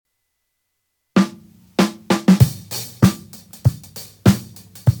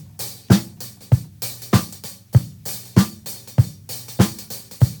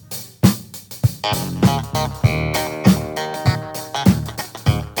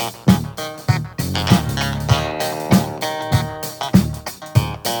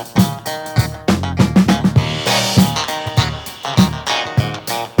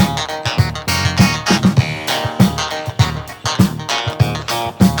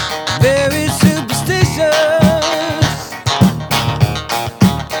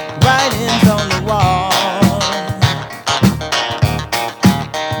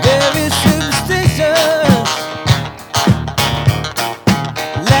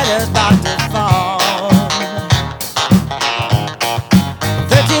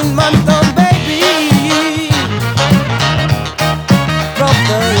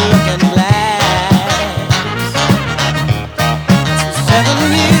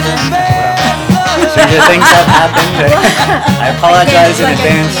Stranger things have happened. I apologize in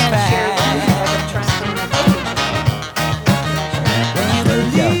advance.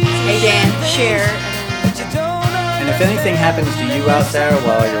 Hey Dan, share. And if anything happens to you out there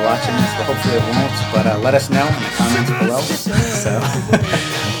while you're watching this, well, hopefully it won't, but let us know in the comments below. So,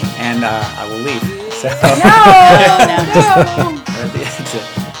 and I will leave. So, No. we're at the exit.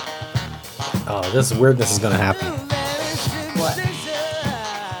 Oh, this weirdness is going to happen. What?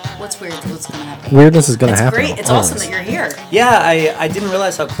 What's weird? What's gonna happen? Weirdness is going to It's happen. great. It's awesome that you're here. Yeah, I didn't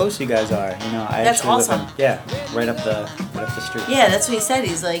realize how close you guys are. You know, I That's actually awesome. live in, right up the street. Yeah, that's what he said.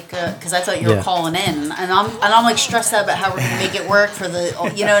 He's like, because I thought you were Yeah. calling in, and I'm like stressed out about how we're gonna make it work for the,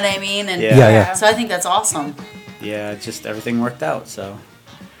 you know what I mean? And Yeah. Yeah. So I think that's awesome. Yeah, just everything worked out. So,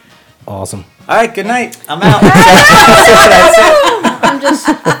 Awesome. all right, good night. I'm out. I'm just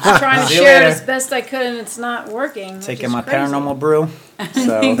trying to See you share it later. as best I could, and it's not working. which Taking is my crazy. paranormal brew.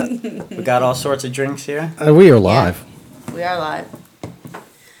 So we got all sorts of drinks here. We are live. We are live.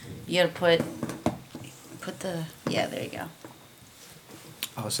 You gotta put the, yeah, there you go.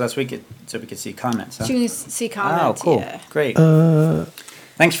 Oh, so that's we could see comments. Huh? You can see Oh, comments. cool, Yeah. great.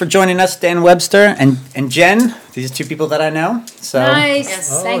 Thanks for joining us, Dan Webster and Jen. These are two people that I know. So Nice.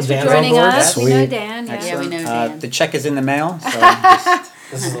 Yes. Thanks Dan's for on joining board? us. We know Sweet. Dan. Yeah. Yeah, we know uh, Dan. the check is in the mail. So just,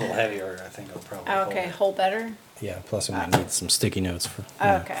 This is a little heavier, I think. I'll probably Okay. Hold better. Yeah, plus we might need some sticky notes for.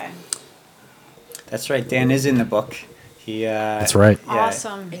 Okay. that's right. Dan is in the book. He. That's right. Yeah,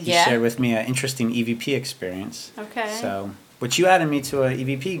 Awesome. He Yeah. shared with me an interesting EVP experience. Okay. So, which you added me to a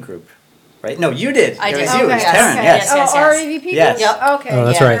EVP group, right? No, you did. I It did. was you. It was Okay. Taryn. Okay. Yes. Yes. Oh, our EVP? Yes. Yep. Okay. Oh,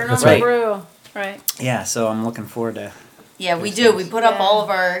 that's yeah, right, Paranormal that's right. Brew. Right. Yeah. So I'm looking forward to. Yeah, we do. We put up Yeah. all of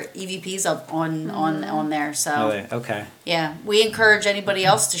our EVPs up on there. So Really? Okay. yeah, we encourage anybody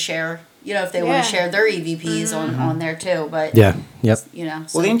else to share. You know, if they want Yeah. to share their EVPs on there too. But Yeah. Yep. you know,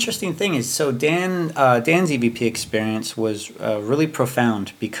 so Well, the interesting thing is, so Dan's EVP experience was really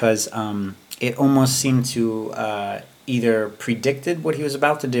profound because it almost seemed to either predicted what he was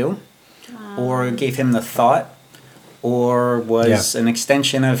about to do, or gave him the thought, or was an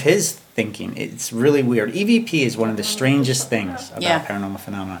extension of his thinking. It's really weird. EVP is one of the strangest things about Yeah. paranormal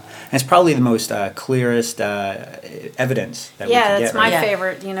phenomena, and it's probably the most clearest evidence that we Yeah, can that's get. my right? Yeah.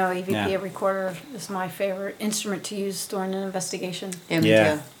 favorite. You know, EVP Yeah. recorder is my favorite instrument to use during an investigation. yeah, me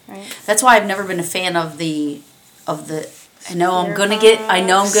Yeah. too. Right. That's why I've never been a fan of the. I know I'm Spirit gonna get. I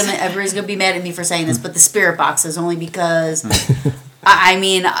know I'm box. gonna. Everybody's gonna be mad at me for saying this, but the spirit boxes only because. I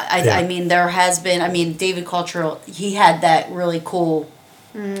mean, I mean, there has been. I mean, David Cultural, he had that really cool.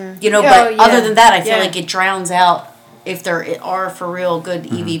 You know, Oh, but yeah. other than that, I feel Yeah. like it drowns out if there are for real good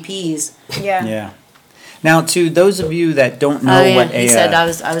EVPs. Yeah. Yeah. Now, to those of you that don't know Oh yeah, what he a said I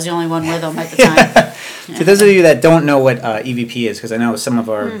was the only one with him at the time. to those of you that don't know what EVP is, because I know some of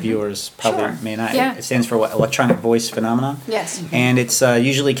our viewers probably Sure. may not. Yeah. It stands for what? Electronic Voice Phenomena. Yes. And it's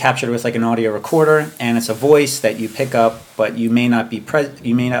usually captured with like an audio recorder, and it's a voice that you pick up, but you may not be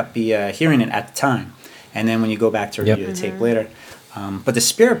hearing it at the time, and then when you go back to review the tape later. But the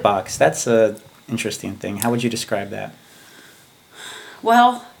spirit box, that's a interesting thing. How would you describe that?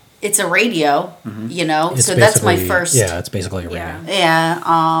 Well, it's a radio, you know, It's so that's my basically- first. Yeah, it's basically a radio. Yeah.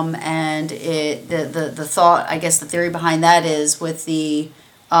 Yeah, and it the thought, I guess the theory behind that is with the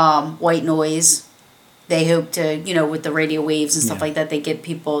white noise, they hope to, you know, with the radio waves and stuff Yeah. like that,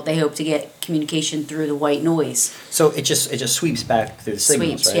 they hope to get communication through the white noise. So it just sweeps back through the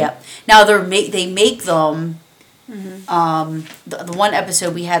signals, Sweeps, right? yeah. Now they make them. The one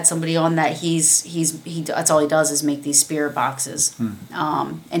episode we had somebody on that he that's all he does is make these spirit boxes,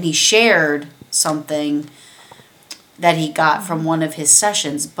 and he shared something that he got from one of his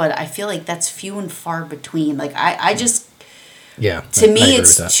sessions, but I feel like that's few and far between. Like I just Yeah. to I me agree with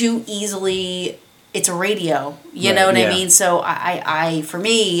it's that. too easily. It's a radio, you Right, know what yeah. I mean. So I for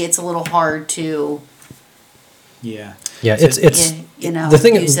me it's a little hard to Yeah. Yeah, So- it's you know the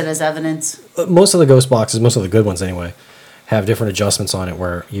thing. use it as evidence. Most of the ghost boxes, most of the good ones anyway, have different adjustments on it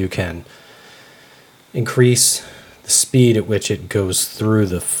where you can increase the speed at which it goes through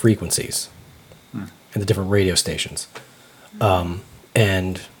the frequencies and the different radio stations.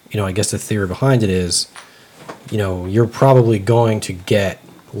 And, you know, I guess the theory behind it is, you know, you're probably going to get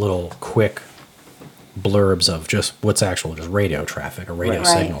little quick blurbs of just what's actual just radio traffic or radio Right.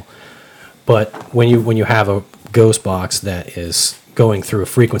 signal. But when you have a ghost box that is going through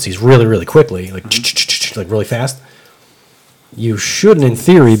frequencies really, really quickly, like like really fast, you shouldn't, in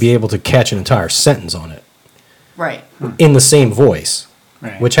theory, be able to catch an entire sentence on it Right. in the same voice,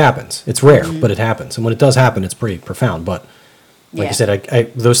 Right. which happens. It's rare, but it happens. And when it does happen, it's pretty profound. But Like Yeah. you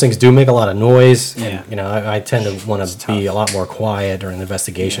said, those things do make a lot of noise, and Yeah. you know, I tend to want to be a tough. lot more quiet during an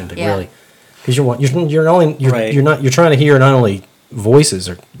investigation to Yeah. really, because Right. you're trying to hear not only voices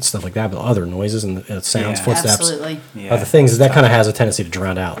or stuff like that, but other noises and sounds, Yeah. footsteps, Absolutely. Yeah. other things that kind of has a tendency to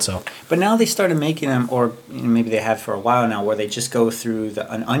drown out. So But now they started making them, or maybe they have for a while now, where they just go through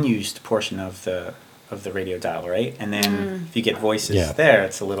an unused portion of the radio dial, right? And then if you get voices Yeah. there,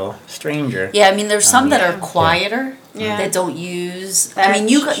 it's a little stranger. Yeah, I mean, there's some that are Yeah. quieter Yeah. that don't use. That- I mean,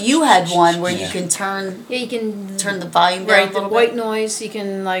 you had one where you Yeah. can turn Yeah, you can the volume down right a the little white bit. noise. You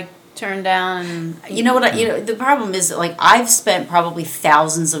can like turn down. And, You know what? You know the problem is that, like, I've spent probably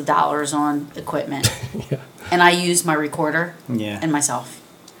thousands of dollars on equipment, yeah, and I use my recorder Yeah. and myself.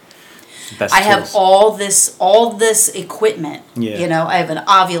 Best I have tools. all this equipment. Yeah. You know, I have an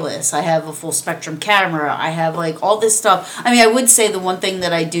Ovilus, I have a full spectrum camera, I have like all this stuff. I mean, I would say the one thing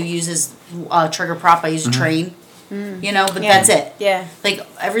that I do use is trigger prop. I use a train. You know, but Yeah. that's it. Yeah. Like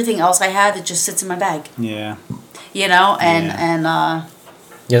everything else I have, it just sits in my bag. Yeah. You know, and Yeah.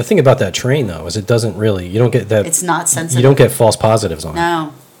 yeah. The thing about that train though is it doesn't really, you don't get that. it's not sensitive. You don't get false positives on it.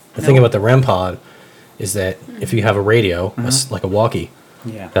 No. The thing Nope. about the REM pod is that if you have a radio, like a walkie,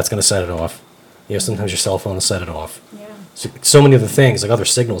 Yeah. that's going to set it off. You know, sometimes your cell phone will set it off. Yeah. So many other things, like other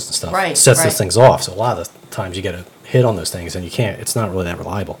signals and stuff, Right, sets right. those things off. So a lot of the times you get a hit on those things and you can't, it's not really that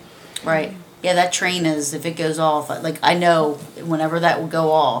reliable. Right. Yeah, that train is, if it goes off, like I know whenever that will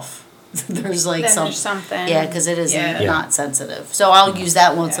go off, there's like Then there's something. Yeah, because it is Yeah. not sensitive. So I'll use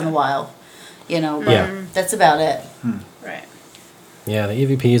that once in a Yeah. while. You know, but Yeah. that's about it. Right. Yeah, the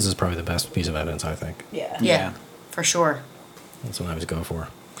EVPs is probably the best piece of evidence, I think. Yeah. Yeah, Yeah. for sure. That's what I always go for.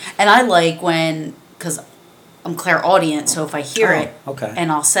 And I like when, because I'm clairaudient, so if I hear Oh, it, okay.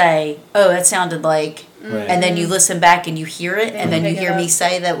 and I'll say, "Oh, that sounded like," Right. and then you listen back and you hear it, and then you pick it hear me up.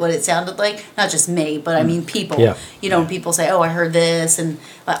 say that what it sounded like. Not just me, but I mean people. Yeah. You know, when people say, "Oh, I heard this," and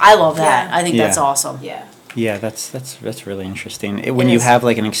I love that. Yeah. I think Yeah. that's awesome. Yeah. Yeah, that's really interesting. When It you is. have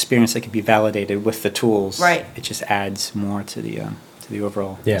like an experience that can be validated with the tools, Right. It just adds more to the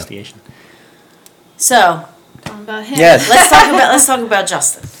overall Yeah. investigation. So Talking about him. Yes. let's talk about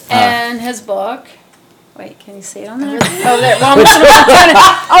Justin. And his book. Wait, can you see it on there? Oh, there. Well,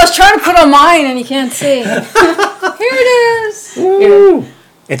 I was trying to put on mine, and you can't see. Here it is. Woo!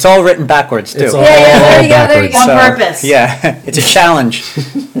 It's all written backwards too. It's all Yeah, there you go, there you backwards. go. On purpose. Yeah, it's a challenge.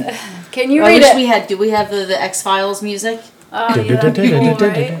 Can you I read wish it? we had. Do we have the X Files music? Oh, yeah, that'd be cool,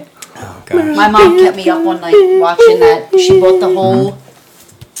 right? Oh gosh. My mom kept me up one night watching that. She bought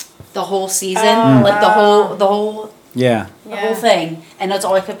the whole season, like the whole Yeah. whole thing, and that's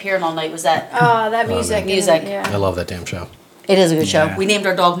all I kept hearing all night was that. Oh, that music. Music. I Yeah. love that damn show. It is a good show. Yeah. We named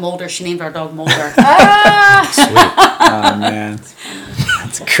our dog Mulder. She named our dog Mulder. Oh man,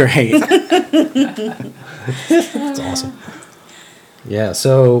 that's great. It's awesome. Yeah,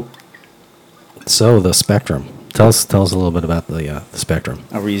 so the Spectrum. Tell us a little bit about the Spectrum.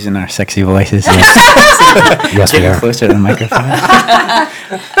 Are we using our sexy voices? Yes, we Getting are. closer to the microphone.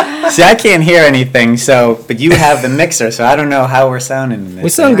 See, I can't hear anything, but you have the mixer, so I don't know how we're sounding in this. We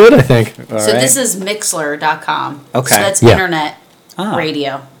sound good, I think. All So right. this is Mixler.com. Okay. So that's Yeah. internet Ah.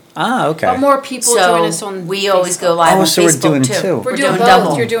 radio. okay. But more people So join us on we always go Facebook. live Oh, on so we're Facebook doing too. two. We're doing both.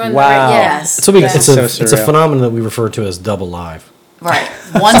 double. You're doing Wow. the Yes. It's a So it's a surreal. phenomenon that we refer to as double live. Right.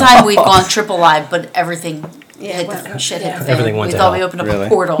 One time we've gone triple live, but everything Yeah, hit well, the shit hit yeah. the fan. Everything went we to thought we hell. opened up Really?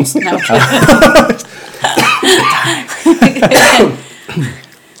 portals. No.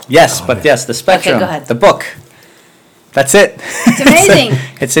 Yes, but yes, the Spectrum, go ahead. the book. That's it. It's amazing.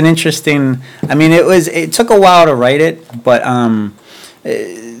 It's an interesting. I mean, it took a while to write it, but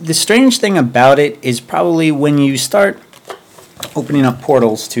the strange thing about it is probably when you start opening up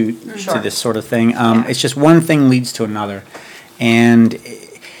portals to Sure. this sort of thing. It's just one thing leads to another, and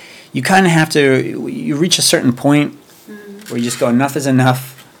you kind of have to. You reach a certain point where you just go, enough is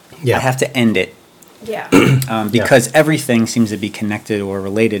enough. Yeah. I have to end it. Yeah. Because everything seems to be connected or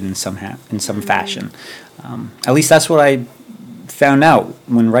related in some fashion. At least that's what I found out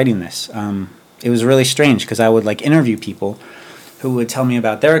when writing this. It was really strange because I would like interview people who would tell me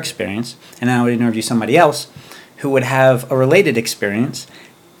about their experience, and then I would interview somebody else who would have a related experience,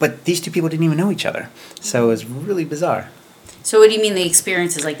 but these two people didn't even know each other. So it was really bizarre. So what do you mean the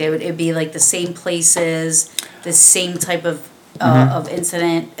experiences? Like it'd be like the same places, the same type of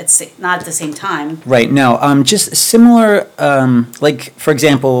incident not at the same time. Right. No. Just similar. Like for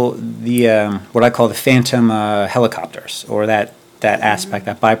example, the what I call the phantom helicopters, or that aspect,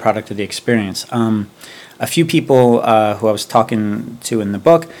 that byproduct of the experience. A few people who I was talking to in the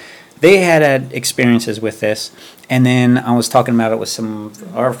book, they had experiences with this, and then I was talking about it with some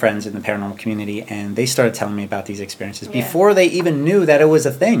of our friends in the paranormal community, and they started telling me about these experiences Yeah. before they even knew that it was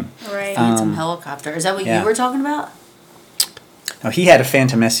a thing. Right. Phantom helicopter. Is that what yeah. you were talking about? Now, he had a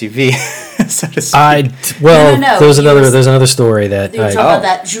Phantom SUV, so to speak. No. There's He another was- there's another story that You were I, talking about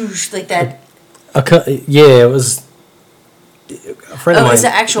that, zhoosh, like that. yeah, it was a friend of Oh, mine. it's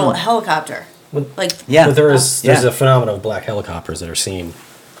an actual helicopter. Well, Like, Yeah. But there's Yeah. a phenomenon of black helicopters that are seen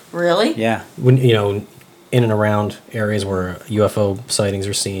really? Yeah. when in and around areas where UFO sightings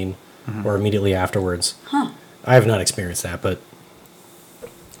are seen, or immediately afterwards. Huh. I have not experienced that, but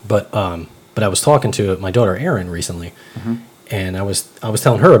I was talking to my daughter Erin recently, and I was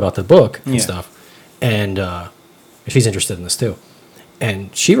telling her about the book and Yeah. stuff, and she's interested in this too, and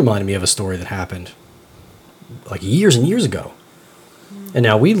she reminded me of a story that happened like years and years ago, and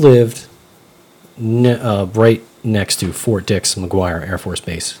now we lived right next to Fort Dix McGuire Air Force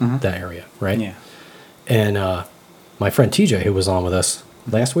Base, that area, right? Yeah. And my friend TJ, who was on with us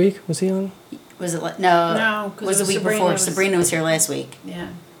last week, was he on? Was it like, no. No, 'cause was it the was week Sabrina before. was- Sabrina was here last week. Yeah.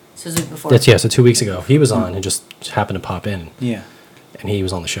 So it was the week before. That's so 2 weeks ago. He was on and just happened to pop in, Yeah. and he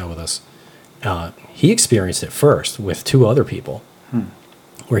was on the show with us. He experienced it first with two other people,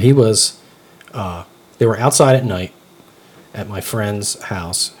 where he was. They were outside at night at my friend's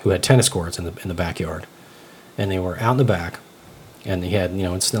house, who had tennis courts in the backyard, and they were out in the back, and they had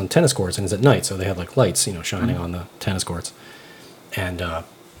it's on tennis courts and it's at night, so they had like lights shining on the tennis courts, and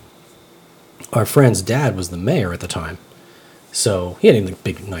our friend's dad was the mayor at the time, so he had a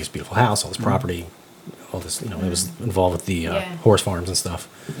big, nice, beautiful house, all this property, all this, it was involved with the Yeah. horse farms and stuff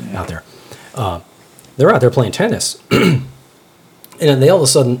out there. They're out there playing tennis, and then they all of a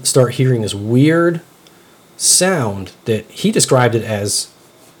sudden start hearing this weird sound that he described it as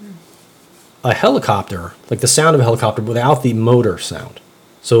a helicopter, like the sound of a helicopter without the motor sound.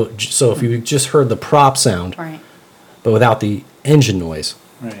 So if you just heard the prop sound, Right. but without the engine noise.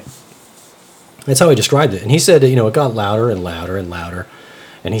 Right. That's how he described it. And he said that, it got louder and louder and louder.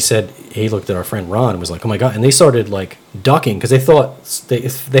 And he said, he looked at our friend Ron and was like, oh my God. And they started like ducking because they thought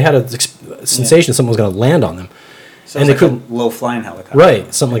they had a sensation someone was going to land on them. So And it's they like couldn't- a low flying helicopter.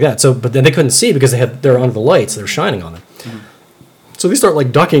 Right, something like that. So, but then they couldn't see because they're under the lights. They're shining on them. So they start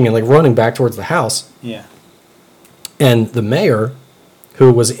like ducking and like running back towards the house. Yeah. And the mayor,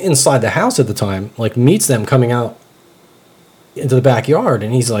 who was inside the house at the time, like meets them coming out into the backyard,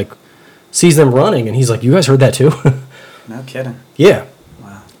 and he's like, sees them running, and he's like, "You guys heard that too?" No kidding. Yeah.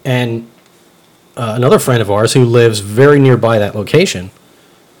 Wow. And another friend of ours who lives very nearby that location,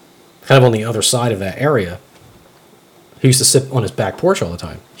 kind of on the other side of that area, he used to sit on his back porch all the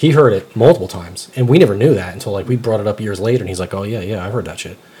time. He heard it multiple times, and we never knew that until like we brought it up years later, and he's like, "Oh yeah, I heard that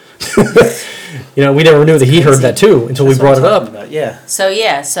shit." We never knew that he heard that too until we That's brought what it I'm up. talking about. Yeah. So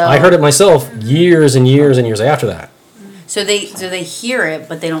yeah. So I heard it myself years and years and years after that. So they hear it,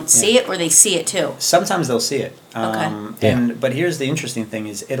 but they don't see it, or they see it too. Sometimes they'll see it. Yeah. But here's the interesting thing: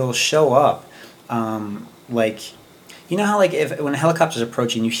 is it'll show up, like, how like when a helicopter's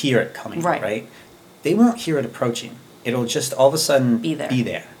approaching, you hear it coming, Right. right? They won't hear it approaching. It'll just all of a sudden Be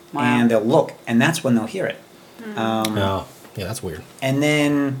there. Wow. and they'll look, and that's when they'll hear it. Oh, yeah, that's weird. And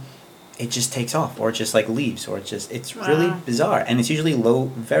then it just takes off, or it just like leaves, or it's really Wow. bizarre, and it's usually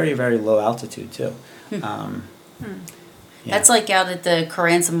low, very very low altitude too. Yeah. That's like out at the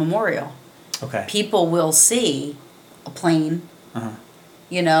Carranza Memorial. Okay. People will see a plane, Uh-huh.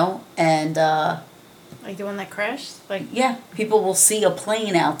 and Like the one that crashed? Like, yeah, people will see a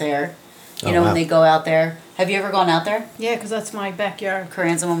plane out there. Oh, wow. When they go out there. Have you ever gone out there? yeah, because that's my backyard.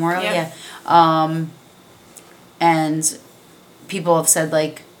 Carranza Memorial, Yeah. yeah. And people have said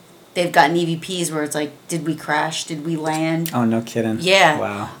like they've gotten EVPs where it's like, did we crash? Did we land? Oh, no kidding.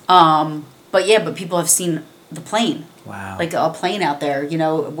 Yeah. Wow. But people have seen the plane, Wow. like a plane out there,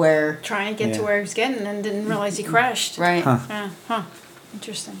 where Trying to get to Yeah. where he was getting and didn't realize he crashed. right, Huh. Yeah, huh.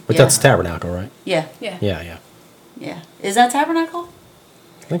 Interesting. But Yeah. that's Tabernacle, right? yeah, Yeah. Yeah. Is that Tabernacle?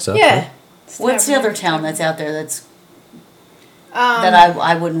 I think so. Yeah. It's What's the other Tabernacle. town that's out there that's Um, that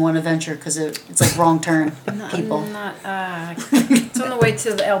I wouldn't want to venture because it's like wrong turn people. Not, it's on the way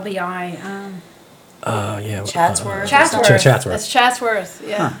to the LBI. Yeah. Chatsworth? Chatsworth. Chatsworth. That's Chatsworth,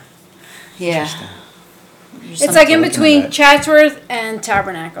 yeah. Huh. Yeah, It's like in looking at between that. Chatsworth and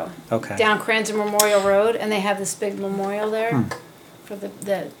Tabernacle. Okay. Down Cranston Memorial Road, and they have this big memorial there for the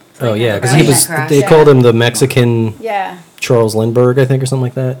Oh yeah, because Plane he was. that crashed. They Yeah. called him the Mexican yeah. Charles Lindbergh, I think, or something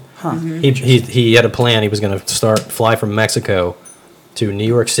like that. Huh. He had a plan. He was going to fly from Mexico to New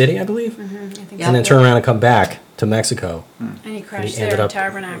York City, I believe, I think Yeah. and then turn around and come back to Mexico. And he And crashed he there ended in up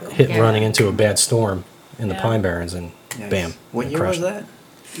Tabernacle. hit Yeah. running into a bad storm in the Yeah. Pine Barrens, and Yikes. bam. What it year was crashed. that?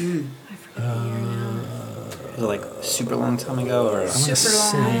 I forget the year now. Was it like super long time ago or?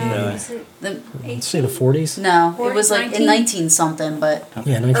 Super long. Really? Is it The, Let's say the 40s. no, it was like 19? in 19 something, but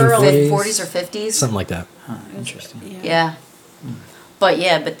Yeah, Early 1940s. 40s or 50s. Something like that. Huh, interesting. Yeah. But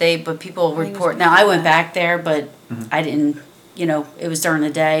people think it was report. Now, I went back there, but I didn't, it was during the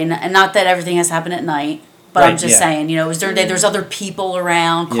day. And not that everything has happened at night, but I'm Right, just yeah. saying, it was during the day. There's other people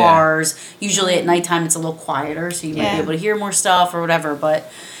around, Yeah. cars. Usually at nighttime it's a little quieter, so you might Yeah. be able to hear more stuff or whatever.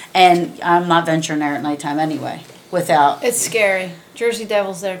 And I'm not venturing there at nighttime anyway, without. It's scary. Jersey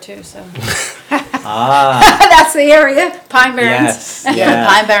Devil's there too, so. Ah, That's the area. Pine Barrens. yes. Yeah, Yeah.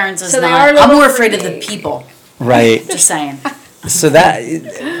 Pine Barrens is So they not. are a I'm little more afraid of the freaky. people. Right. Just saying. So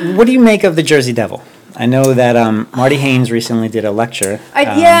what do you make of the Jersey Devil? I know that Marty Haynes recently did a lecture.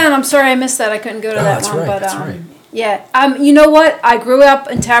 Yeah, and I'm sorry I missed that. I couldn't go to Oh, that that's one, right, but that's right. yeah. You know what? I grew up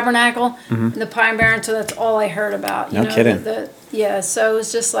in Tabernacle, in the Pine Barrens, so that's all I heard about. No kidding. Yeah, so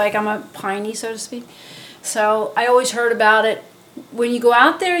it's just like I'm a piney, so to speak. So I always heard about it. When you go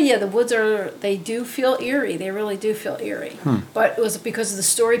out there, yeah, the woods they do feel eerie. They really do feel eerie. But was it because of the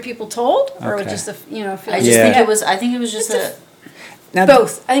story people told, or was it Okay. just feel I just Yeah. think it was. I think it was just a. Now,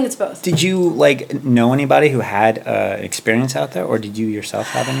 both. I think it's both. Did you know anybody who had experience out there, or did you yourself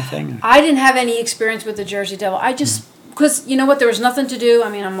have anything? I didn't have any experience with the Jersey Devil. I just, because you know what, there was nothing to do. I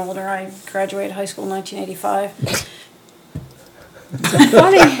mean, I'm older. I graduated high school in 1985.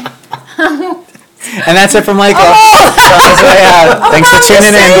 Funny. And that's it from Michael. So that's what I have. Thanks for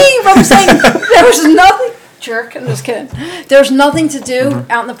tuning in. I'm saying there was nothing. Jerk. I'm just kidding. There's nothing to do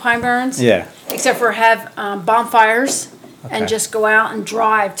out in the Pine Barrens. Yeah. Except for have bonfires Okay. and just go out and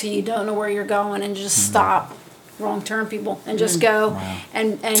drive till you don't know where you're going and just stop. Wrong turn, people, and just go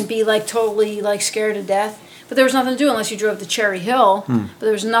and be like totally like scared to death. But there was nothing to do unless you drove to Cherry Hill. But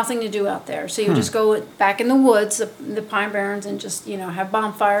there was nothing to do out there. So you would just go back in the woods, the Pine Barrens, and just have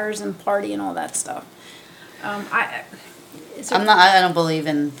bonfires and party and all that stuff. I don't believe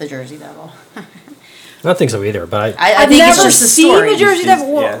in the Jersey Devil. I don't think so either, but I I've think never it's just a seen story. the Jersey Devil.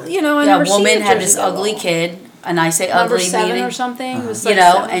 Yeah. Well, I Yeah, never a seen woman the had Jersey this Devil. ugly kid, and I say Number ugly 7 meaning, or something. Was you like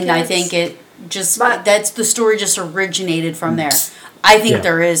know, 7 and I kids. think it just But- that's the story just originated from there. I think Yeah.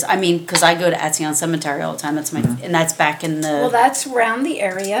 there is. I mean, because I go to Etzion Cemetery all the time. That's my and that's back in the Well, that's around the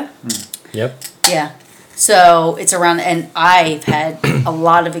area. yep. yeah. So it's around, and I've had a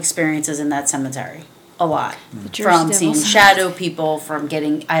lot of experiences in that cemetery. A lot. Jersey From seeing Devils. shadow people, from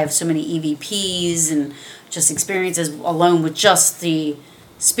getting, I have so many EVPs and just experiences alone with just the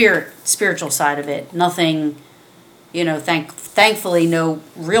spiritual side of it. Nothing, thankfully no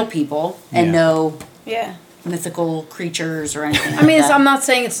real people and Yeah. no Yeah. mythical creatures or anything I mean, like that. I'm not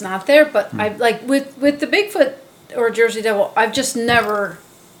saying it's not there, but I like with the Bigfoot or Jersey Devil, I've just never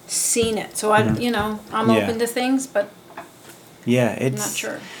seen it. So I'm Yeah. open to things, but Yeah, I'm it's not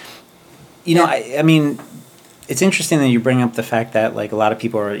sure. I mean, it's interesting that you bring up the fact that like a lot of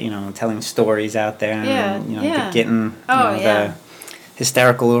people are telling stories out there and Yeah, yeah. getting Oh, yeah. the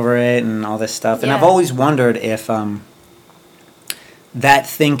hysterical over it and all this stuff. And I've Yeah. always wondered if that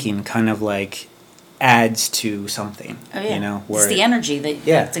thinking kind of like adds to something. Oh, yeah. Where it's the energy that,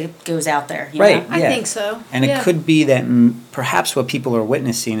 Yeah. that goes out there. Right. I Yeah. think so. And Yeah. it could be that perhaps what people are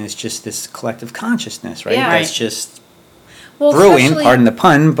witnessing is just this collective consciousness, right? Yeah. That's Right. just Well, brewing, especially- pardon the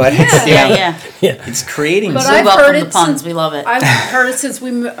pun, but it's, Yeah, yeah. Yeah. it's creating But We something. I've welcome heard the it puns. since- We love it. I've heard it since we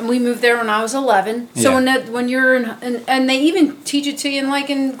moved there when I was 11. So Yeah. when you're and they even teach it to you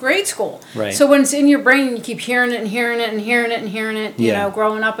in grade school. Right. So when it's in your brain and you keep hearing it and hearing it and hearing it and hearing it, Yeah.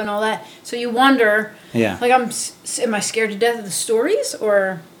 growing up and all that. So you wonder, Yeah. like am I scared to death of the stories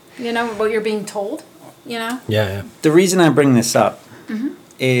or what you're being told? Yeah, yeah. The reason I bring this up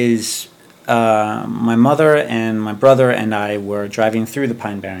is my mother and my brother and I were driving through the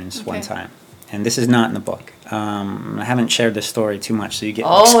Pine Barrens one Okay. time. And this is not in the book. I haven't shared this story too much, so you get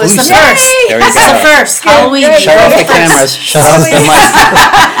Oh, it's the exclusive. first. There you It's go. the first. Halloween. good. Shut off the First. cameras. Shut off the mic.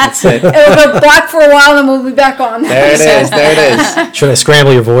 That's it. It'll go black for a while and we'll be back on. There it is. There it is. Should I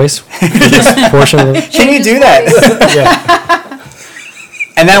scramble your voice? For this portion of it? Can you do that? Yeah.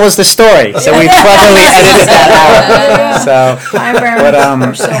 And that was the story. So we cleverly edited that out. So Pine Barrens But,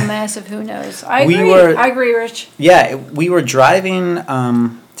 are so massive. Who knows? I we agree. were- I agree, Rich. yeah, we were driving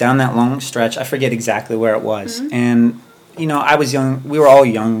down that long stretch. I forget exactly where it was. And, I was young. We were all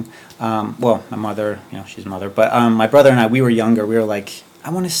young. Well, my mother, she's a mother. But my brother and I, we were younger. We were like, I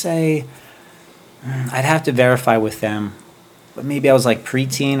want to say, I'd have to verify with them. But maybe I was like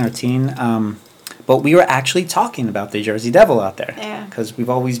preteen or teen. But we were actually talking about the Jersey Devil out there. Yeah. Because we've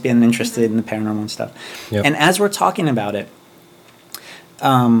always been interested in the paranormal and stuff. Yep. And as we're talking about it,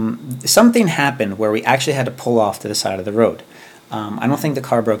 something happened where we actually had to pull off to the side of the road. I don't think the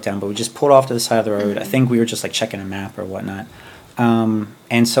car broke down, but we just pulled off to the side of the road. I think we were just like checking a map or whatnot.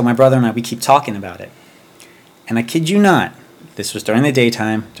 And so my brother and I, we keep talking about it. And I kid you not, this was during the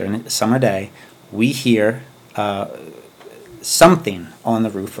daytime, during a summer day, we hear something on the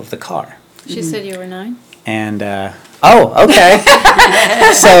roof of the car. She said you were 9? And okay.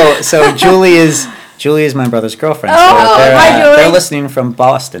 so Julie is my brother's girlfriend. Oh, so hi, Julie. they're listening from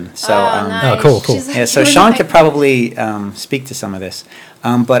Boston. So Oh, cool. She's like, yeah, so Julie, Sean hi. could probably speak to some of this.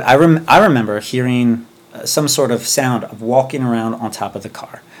 But I remember hearing some sort of sound of walking around on top of the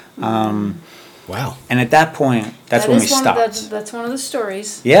car. Wow. And at that point, that's when we stopped. That's one of the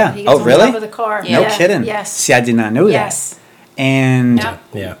stories. Yeah. He gets Oh, on really? top of the car. No kidding. Yes. See, I did not know that. Yes. And Yep.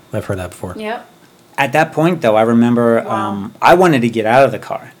 Yeah, I've heard that before. Yep. at that point, though, I remember Wow. I wanted to get out of the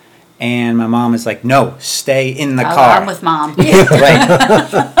car. And my mom was like, no, stay in the Oh, car. I'm with mom.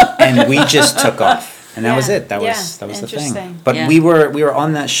 Right. And we just took off. And that was Yeah, it. That yeah, was the thing. interesting. But Yeah. we were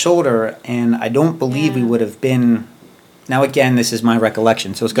on that shoulder, and I don't believe we Yeah. would have been. Now again, this is my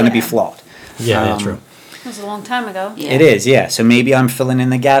recollection, so it's going to be Yeah. flawed. Yeah, true. It was a long time ago. Yeah. It is, yeah. So maybe I'm filling in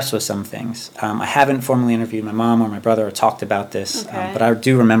the gaps with some things. I haven't formally interviewed my mom or my brother or talked about this, Okay. but I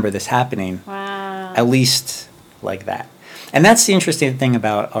do remember this happening, Wow. at least like that. And that's the interesting thing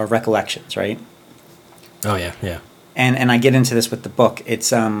about our recollections, right? Oh yeah, yeah. And I get into this with the book. It's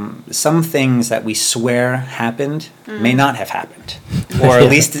some things that we swear happened may not have happened, or at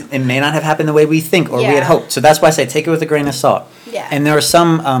least it may not have happened the way we think or we had Yeah. hoped. So that's why I say take it with a grain of salt. Yeah. And there are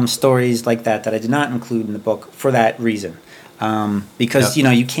some stories like that that I did not include in the book for that reason, because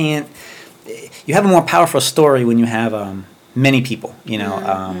Yep. you can't. You have a more powerful story when you have many people,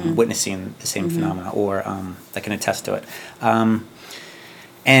 witnessing the same phenomena or that can attest to it.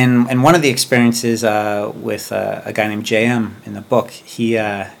 And one of the experiences with a guy named JM in the book,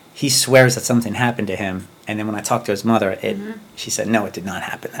 he swears that something happened to him, and then when I talked to his mother, she said no, it did not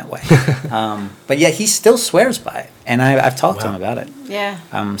happen that way. But yet he still swears by it, and I've talked to him Wow. about it.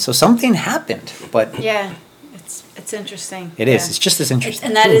 Yeah. So something happened, but Yeah. It's interesting. it is. Yeah. It's just as interesting.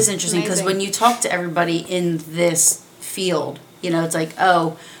 And that is interesting because Amazing. when you talk to everybody in this field, it's like,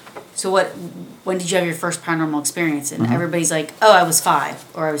 oh, so when did you have your first paranormal experience? And everybody's like, oh, I was 5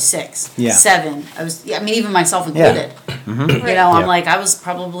 or I was 6, Yeah. 7. I mean, even myself included. Right. I'm Yeah. like, I was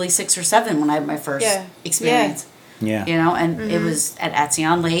probably 6 or 7 when I had my first Yeah. experience. Yeah. And it was at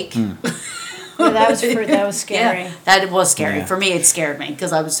Atzion Lake. Yeah, that was scary. Yeah, that was scary. Yeah. For me, it scared me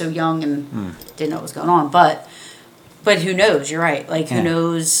because I was so young and didn't know what was going on. But who knows? You're right. Like, Yeah. who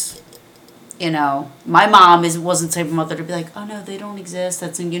knows? My mom wasn't the type of mother to be like, oh no, they don't exist.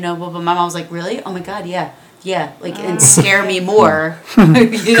 That's but my mom was like, really? Oh my god, yeah, like, and scare me more.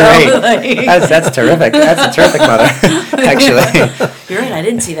 Great. Like, That's terrific. That's a terrific mother, actually. you're right. I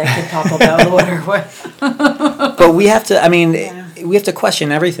didn't see that kid pop up out of the water. But we have to, Yeah. we have to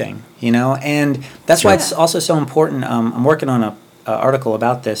question everything, and that's why it's also so important. I'm working on a article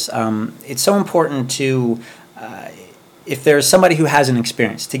about this. It's so important to, if there's somebody who has an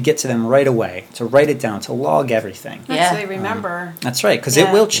experience, to get to them right away, to write it down, to log everything. That's Yeah. so they remember. That's right, because it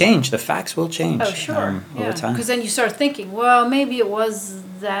Yeah. will change. The facts will change. Oh, sure. Over time. Because then you start thinking, well, maybe it was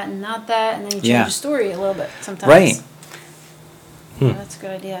that and not that, and then you change Yeah. the story a little bit sometimes. Right. Yeah, that's a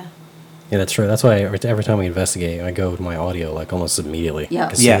good idea. Yeah, that's true. That's why every time we investigate, I go to my audio like almost immediately, Yeah.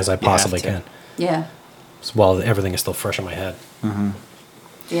 as soon Yeah, as I you have possibly to. can, Yeah, while everything is still fresh in my head.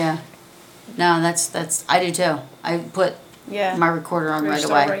 yeah. No, that's I do too. I put Yeah. my recorder on Or right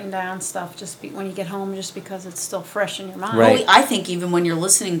start away. writing down stuff when you get home, just because it's still fresh in your mind. Right. Well, I think even when you're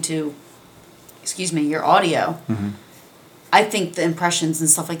listening to, your audio, I think the impressions and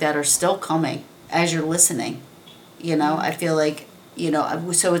stuff like that are still coming as you're listening. I feel like,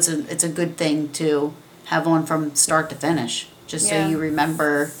 so it's a good thing to have on from start to finish, just Yeah. so you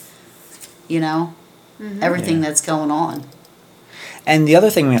remember, everything Yeah. that's going on. And the other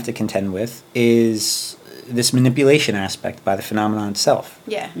thing we have to contend with is this manipulation aspect by the phenomenon itself.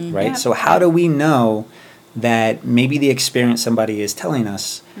 Yeah. Right? Yeah. So how do we know that maybe the experience somebody is telling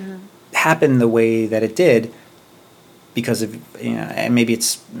us happened the way that it did because of, and maybe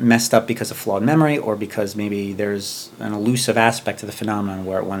it's messed up because of flawed memory, or because maybe there's an elusive aspect to the phenomenon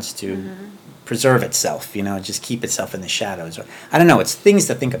where it wants to preserve itself, just keep itself in the shadows. Or I don't know, it's things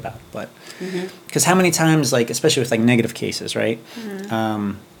to think about. But because how many times, like, especially with like negative cases, right,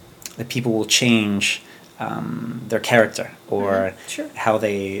 that people will change their character or Sure. how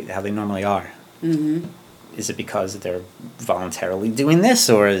they normally are. Is it because they're voluntarily doing this,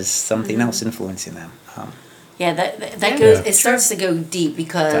 or is something else influencing them? Yeah, that Yeah. goes. Yeah. It starts to go deep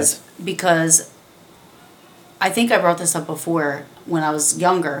because I think I brought this up before when I was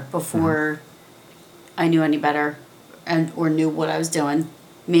younger, before I knew any better, or knew what I was doing,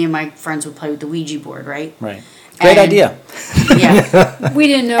 me and my friends would play with the Ouija board, right? Right. Great idea. Yeah. We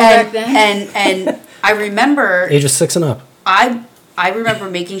didn't know back then. And I remember Ages 6 and up. I remember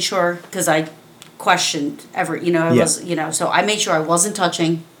making sure, because I questioned I Yeah. was, so I made sure I wasn't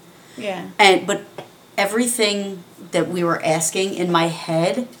touching, Yeah. but everything that we were asking in my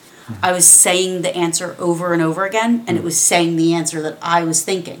head, I was saying the answer over and over again, and it was saying the answer that I was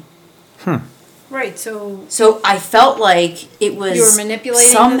thinking. Right. So So I felt like it was You were manipulating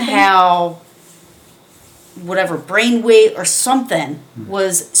the somehow whatever brainwave or something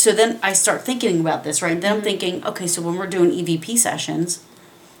was. So then I start thinking about this, right? And then I'm thinking, okay, so when we're doing EVP sessions,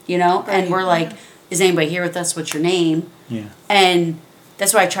 and Right. we're like, is anybody here with us? What's your name? Yeah. And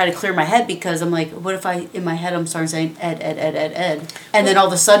that's why I try to clear my head, because I'm like, what if in my head I'm starting saying Ed, and then all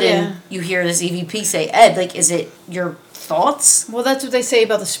of a sudden Yeah. you hear this EVP say Ed, like, is it your thoughts? well, that's what they say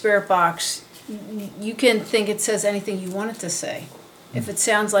about the spirit box. You can think it says anything you want it to say. If it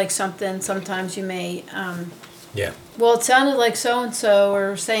sounds like something, sometimes you may. Yeah. Well, it sounded like so and so,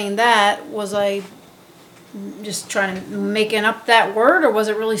 or saying that. Was I just trying to making up that word, or was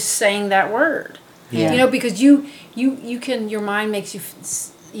it really saying that word? Yeah. Because you can, your mind makes you,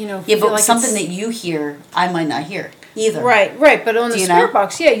 Yeah, feel but like something it's- that you hear, I might not hear either. Right, but on the Do you spirit know?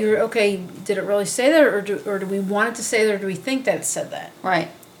 box, yeah, you're okay. Did it really say that, or do we want it to say that, or do we think that it said that? Right.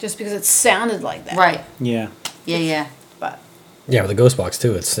 Just because it sounded like that. Right. Yeah. Yeah. But Yeah, with the ghost box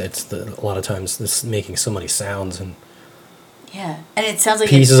too. It's a lot of times it's making so many sounds and Yeah. And it sounds like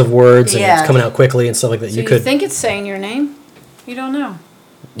pieces of words, and yeah. it's coming out quickly and stuff like that. so You you could think it's saying your name? You don't know.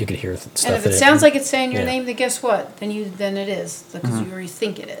 you could hear stuff. And if that it sounds like it's saying your yeah. name, then guess what? Then it is, because you already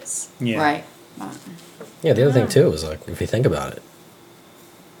think it is. Yeah. Right. Yeah, the other thing too is, like, if you think about it,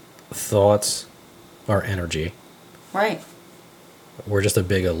 thoughts are energy. Right. We're just a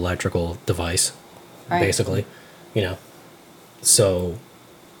big electrical device, Right. basically. So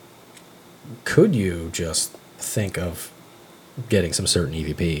could you just think of getting some certain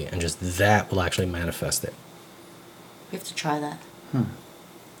EVP and just that will actually manifest it? We have to try that.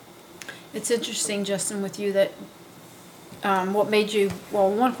 It's interesting, Justin, with you that what made you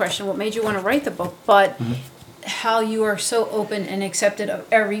want to write the book, but how you are so open and accepted of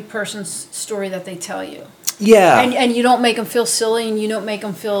every person's story that they tell you. Yeah. And you don't make them feel silly, and you don't make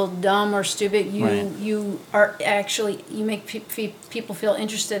them feel dumb or stupid. Right. You are actually, you make people feel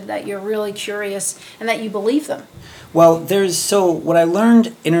interested, that you're really curious, and that you believe them. Well, what I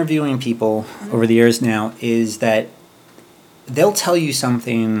learned interviewing people over the years now is that they'll tell you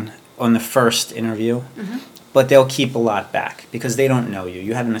something on the first interview, but they'll keep a lot back because they don't know you.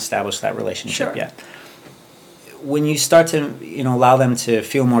 You haven't established that relationship Sure. yet. When you start to allow them to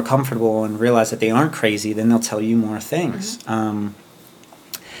feel more comfortable and realize that they aren't crazy, then they'll tell you more things. And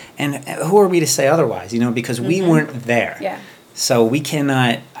who are we to say otherwise? Because we weren't there. Yeah. So we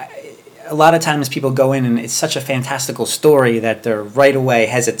cannot. A lot of times people go in and it's such a fantastical story that they're right away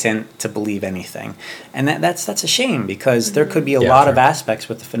hesitant to believe anything, and that's a shame, because there could be a Yeah, lot of sure. aspects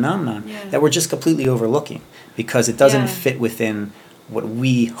with the phenomenon Yeah. that we're just completely overlooking because it doesn't Yeah. fit within what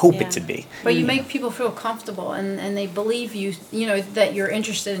we hope Yeah. it to be. But you make people feel comfortable, and they believe you, that you're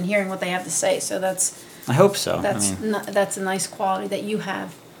interested in hearing what they have to say. So that's I hope so. that's a nice quality that you have.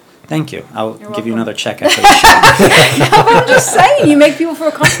 Thank you. I'll You're give you welcome. another check after the show. I'm just saying, you make people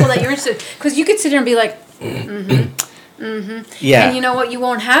feel comfortable that you're interested. Because you could sit there and be like, Yeah. and you know what, you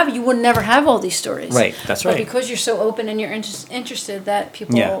would never have all these stories. Right, that's But right. because you're so open and you're interested, that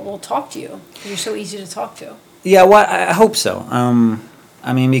people Yeah. will talk to you. You're so easy to talk to. Yeah, well, I hope so.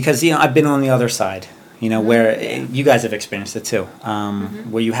 Because I've been on the other side. Where you guys have experienced it too,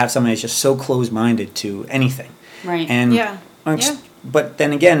 where you have somebody that's just so closed-minded to anything. Right. And Yeah. Yeah. But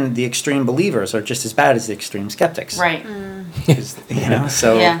then again, the extreme believers are just as bad as the extreme skeptics. Right. 'Cause,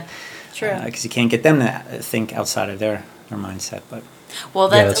 so Yeah. True. because you can't get them to think outside of their mindset. But Well,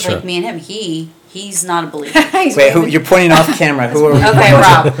 Yeah, that's that's like true. me and him. He's not a believer. wait, who you're pointing off camera? Who are we? Okay,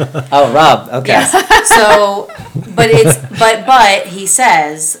 Rob. Oh, Rob. Okay. Yes. So, but he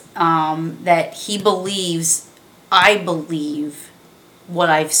says that he believes. I believe what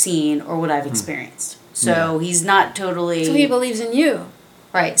I've seen or what I've experienced. So he's not totally. So he believes in you.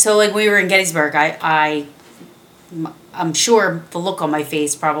 Right. So like we were in Gettysburg, I'm sure the look on my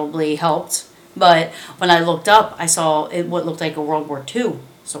face probably helped. But when I looked up, I saw what looked like a World War II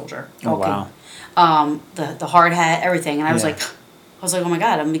soldier. Oh, walking. wow. The hard hat, everything, and I was Yeah. like, oh my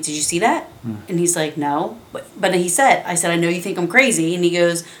God! I'm like, did you see that? And he's like, no. But I said, I know you think I'm crazy, and he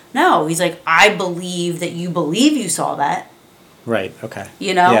goes, no. He's like, I believe that you believe you saw that. Right. Okay.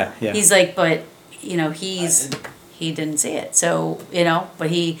 You know. Yeah. Yeah. He's like, but he's he didn't see it. So, but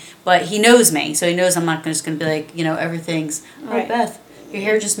he knows me. So he knows I'm not just going to be like, everything's, Right. Beth, your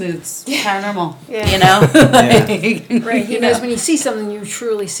hair just moved. It's paranormal. Yeah. Right. He knows when you see something, you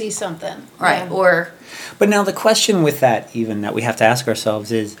truly see something. Right. Yeah. But now the question with that, even that we have to ask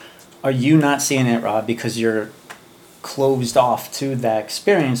ourselves is, are you not seeing it, Rob, because you're closed off to that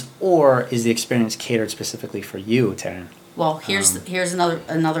experience, or is the experience catered specifically for you, Taryn? Well, here's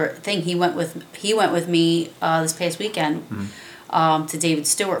another thing. He went with me this past weekend to David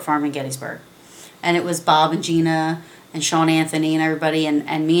Stewart Farm in Gettysburg, and it was Bob and Gina and Sean Anthony and everybody,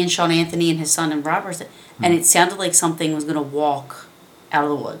 and me and Sean Anthony and his son and Robert, and it sounded like something was gonna walk out of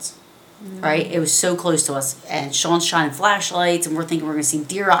the woods. Right? It was so close to us, and Sean's shining flashlights, and we're thinking we're gonna see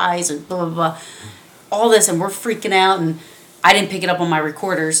deer eyes and blah blah blah, all this, and we're freaking out. And I didn't pick it up on my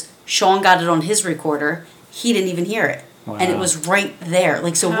recorders. Sean got it on his recorder. He didn't even hear it, and it was right there.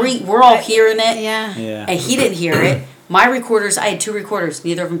 Like, so we're all hearing it, Yeah. and he didn't hear it. My recorders, I had 2 recorders.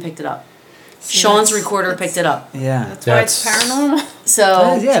 Neither of them picked it up. Sean's recorder picked it up. Yeah. That's why it's paranormal.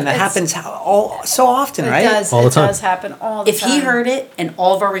 So Yeah, and that happens so often, right? It does. All the time. It does happen all the if time. he heard it and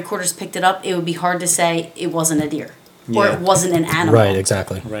all of our recorders picked it up, it would be hard to say it wasn't a deer or Yeah. it wasn't an animal. Right,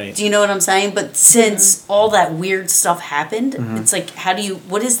 exactly. Right. Do you know what I'm saying? But since all that weird stuff happened, it's like,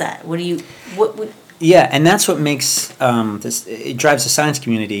 what is that? What Yeah, and that's what makes this. It drives the science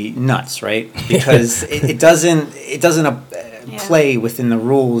community nuts, right? Because it doesn't play within the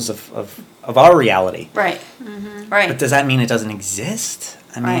rules of our reality. right. Right. But does that mean it doesn't exist?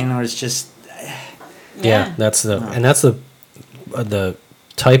 I mean, Right. or it's just Yeah, that's the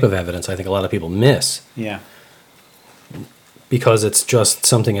type of evidence I think a lot of people miss, yeah, because it's just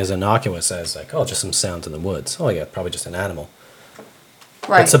something as innocuous as like, oh, just some sounds in the woods. Oh yeah, probably just an animal.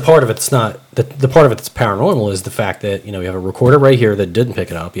 right. It's a part of it. It's not the part of it that's paranormal is the fact that you have a recorder right here that didn't pick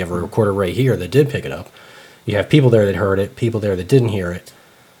it up. You have a recorder right here that did pick it up. You have people there that heard it, people there that didn't hear it.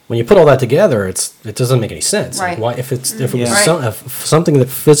 When you put all that together, it doesn't make any sense. Right. Like why if it was Right. if something that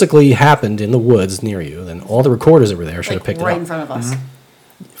physically happened in the woods near you, then all the recorders that were there should have picked right it in up. front of us.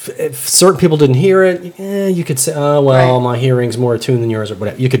 If certain people didn't hear it, you could say, oh well, Right. my hearing's more attuned than yours, or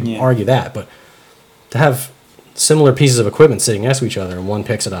whatever. You could Yeah. argue that, but to have similar pieces of equipment sitting next to each other and one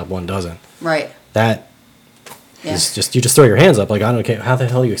picks it up, one doesn't. Right. That Yeah. is just you just throw your hands up like I don't care. How the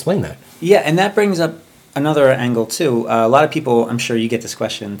hell do you explain that? yeah, and that brings up another angle too. A lot of people, I'm sure you get this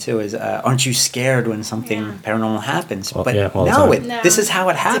question too, is aren't you scared when something paranormal happens? Well, But yeah, all the no, time. No. this is how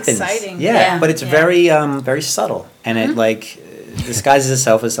it happens. exciting. Yeah, Yeah. but it's Yeah. very subtle, and it disguises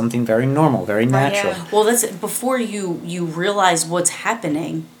itself as something very normal, very natural. Yeah. Well, that's before you realize what's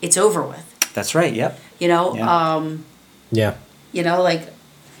happening. It's over with. That's right. Yep. Yeah. Yeah.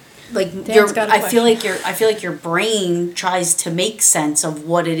 Like Dan's got a I feel like your brain tries to make sense of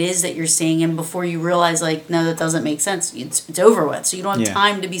what it is that you're seeing, and before you realize, like, no, that doesn't make sense. It's over with. So you don't have Yeah.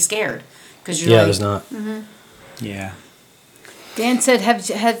 time to be scared because you're Yeah, like, there's not. Yeah. Dan said,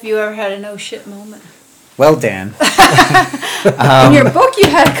 have you ever had an oh shit moment? Well, Dan. In your book, you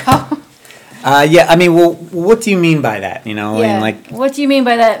had a couple. Yeah. I mean, well, what do you mean by that? I mean, like, What do you mean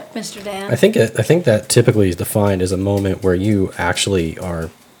by that, Mr. Dan? I think that typically is defined as a moment where you actually are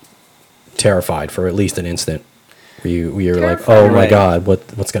terrified for at least an instant, where you're like, Terrified. oh my Right. god,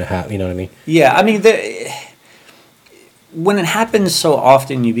 what's gonna happen? You know what I mean? yeah. I mean, when it happens so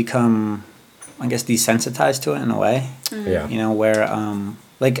often, you become, I guess, desensitized to it in a way. Yeah. Where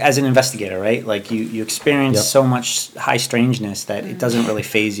like as an investigator, right? Like you experience Yep. so much high strangeness that it doesn't really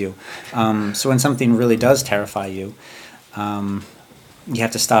phase you. So when something really does terrify you, you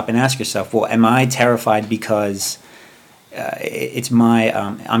have to stop and ask yourself, well, am I terrified because it's my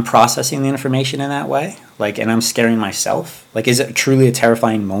I'm processing the information in that way, like, and I'm scaring myself? Like, is it truly a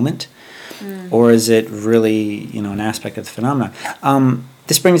terrifying moment, or is it really an aspect of the phenomenon?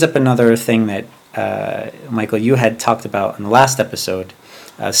 This brings up another thing that Michael, you had talked about in the last episode,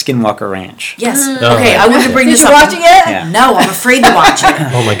 Skinwalker Ranch. yes. Oh, Okay, right. I wanted to bring Did this you up. watch it yet? Yeah. No, I'm afraid to watch it.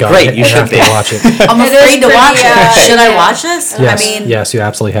 Oh my god! Great, you should have be. to watch it. I'm It is afraid to watch pretty, it. Should I yeah. watch this? Yes, I mean, yes, you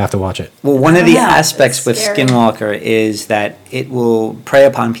absolutely have to watch it. Well, one of the Yeah, aspects it's with scary. Skinwalker is that it will prey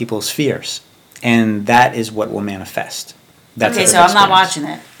upon people's fears, and that is what will manifest. That's okay, what so it I'm not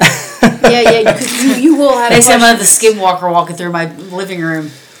experiences. watching it. Yeah, you will have Next time I'm gonna have the questions. skinwalker walking through my living room.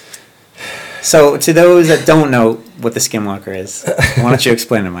 So, to those that don't know what the Skinwalker is, why don't you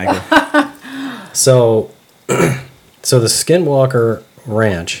explain it, Michael? So, so the Skinwalker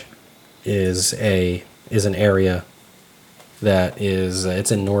Ranch is an area that is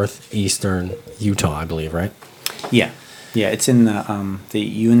it's in northeastern Utah, I believe, right? Yeah, it's in the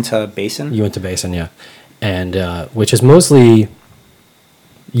Uinta Basin. Uinta Basin, yeah, and which is mostly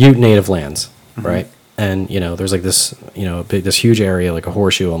Ute native lands, right? and there's like this this huge area, like a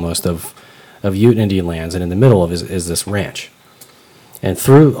horseshoe almost, of Ute Indian lands, and in the middle of is this ranch, and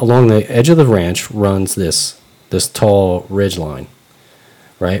along the edge of the ranch runs this tall ridge line,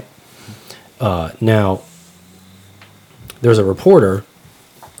 right? Now there's a reporter,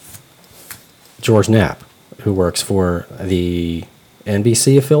 George Knapp, who works for the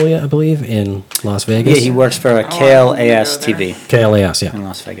NBC affiliate, I believe, in Las Vegas. Yeah, he works for KLAS TV KLAS, yeah. in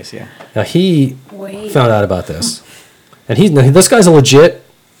Las Vegas. Yeah. Now he Wait. found out about this, and this guy's a legit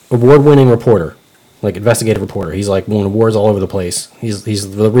award-winning reporter, like investigative reporter. He's like won awards all over the place. He's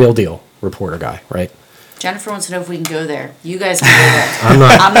the real deal reporter guy, right? Jennifer wants to know if we can go there. You guys can go there. I'm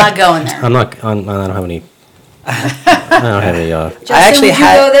not. I'm not going there. I don't have any. I don't have any. Justin, I actually would you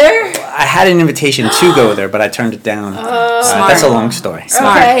had- go there? I had an invitation to go there, but I turned it down. That's a long story.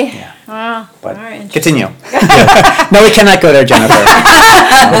 Smart. Okay. Yeah. Wow. But all right, interesting. continue. No, we cannot go there, Jennifer.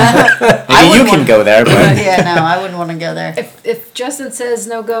 Maybe you can go there, but Yeah, no, I wouldn't want to go there. If Justin says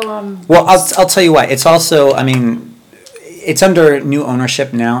no go, well, I'll tell you what. It's also, I mean, it's under new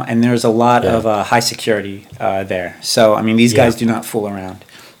ownership now, and there's a lot Yeah. of high security there. So I mean, these guys Yeah. do not fool around.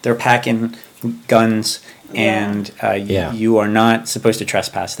 They're packing guns, and Yeah. you are not supposed to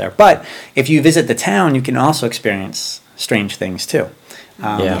trespass there. But if you visit the town, you can also experience strange things too.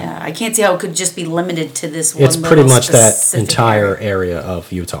 Yeah. Yeah, I can't see how it could just be limited to this one. It's pretty little much that specific entire area. area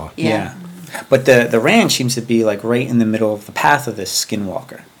of Utah. Yeah. But the ranch seems to be like right in the middle of the path of this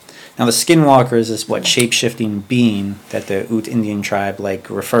skinwalker. Now the skinwalker is this shape-shifting being that the Ute Indian tribe like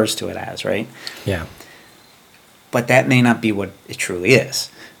refers to it as, right? Yeah. But that may not be what it truly is.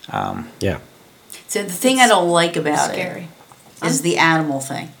 Yeah. So the thing I don't like about scary. it is the animal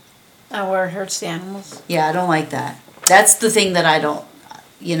thing. Oh, where it hurts the animals. Yeah, I don't like that. That's the thing that I don't,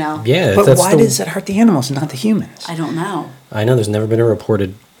 Yeah. But that's why does it hurt the animals and not the humans? I don't know. I know there's never been a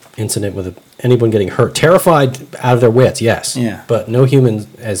reported incident with anyone getting hurt. Terrified out of their wits, yes. Yeah. But no human,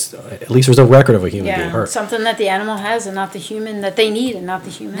 at least there's no record of a human being Yeah, hurt. something that the animal has and not the human that they need and not the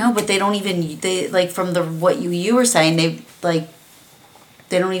human. No, but they don't even, they, like, from what you were saying, they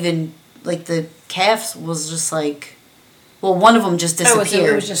don't even, like, the calf was just like, well, one of them just Oh, it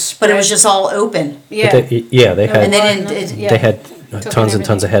disappeared. was just but it was spread. just all open. Yeah. But they had And they didn't- Yeah. they had Took tons and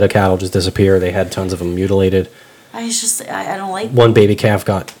tons everything. of head of cattle just disappear. They had tons of them mutilated. I don't like One baby calf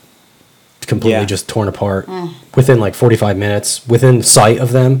got completely Yeah. just torn apart within like 45 minutes, within sight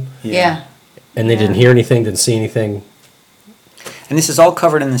of them, Yeah. and they didn't hear anything, didn't see anything. And this is all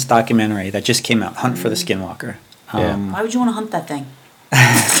covered in this documentary that just came out, Hunt for the Skinwalker. Yeah. Why would you want to hunt that thing?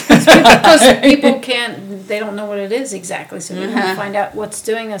 Because people they don't know what it is exactly, so you want to find out what's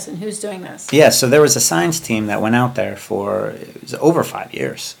doing this and who's doing this. Yeah, so there was a science team that went out there for it was over 5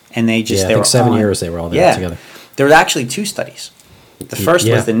 years, and they just Yeah, I they think were 7 on- years they were all there yeah. together. There were actually 2 studies. The first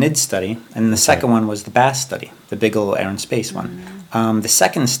Yeah. was the NID study, and the second one was the BASS study, the Bigelow Air and Space one. The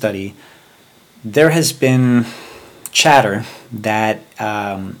second study, there has been chatter that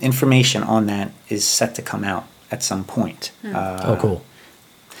information on that is set to come out at some point. Oh, cool.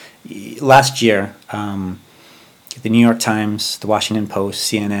 Last year, the New York Times, the Washington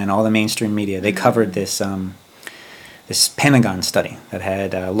Post, CNN, all the mainstream media, they covered this this Pentagon study that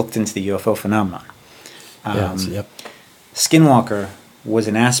had looked into the UFO phenomenon. Yep. Skinwalker was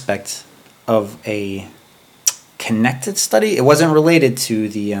an aspect of a connected study. It wasn't related to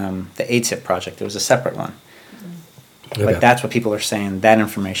the ATIP project. It was a separate one. Okay. But that's what people are saying. That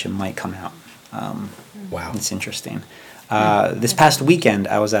information might come out. Wow. It's interesting. This past weekend,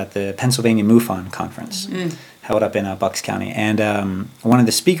 I was at the Pennsylvania MUFON conference, held up in Bucks County, and one of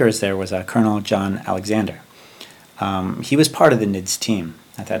the speakers there was Colonel John Alexander. He was part of the NIDS team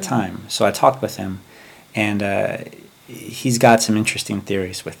at that time, so I talked with him, and he's got some interesting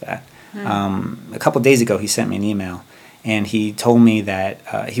theories with that. A couple days ago, he sent me an email, and he told me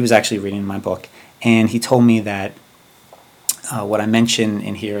that he was actually reading my book, and he told me that what I mentioned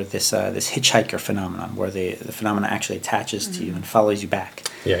in here, this hitchhiker phenomenon, where the phenomenon actually attaches to you and follows you back.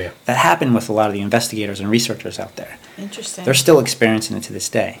 Yeah. That happened with a lot of the investigators and researchers out there. Interesting. They're still experiencing it to this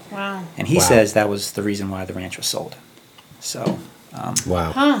day. Wow. And he Wow. says that was the reason why the ranch was sold. So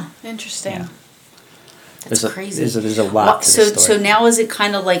Wow. Huh. Interesting. Yeah. That's crazy. There's a lot to So this story. so now is it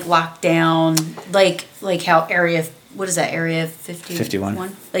kind of like locked down, like how what is that, Area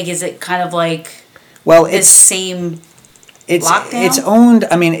 51. Like, is it kind of like well, this same? it's lockdown? owned.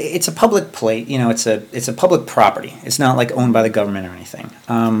 I mean, it's a public plate. You know, it's a public property. It's not like owned by the government or anything.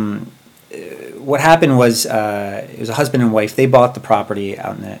 What happened was it was a husband and wife. They bought the property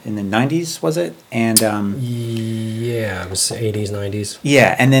out in the 90s, was it? And Yeah, it was 80s, 90s.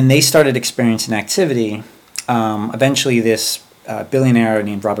 yeah, and then they started experiencing activity. Eventually, this billionaire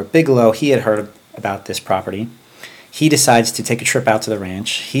named Robert Bigelow, he had heard about this property. He decides to take a trip out to the ranch.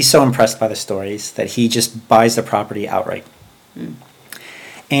 He's so impressed by the stories that he just buys the property outright.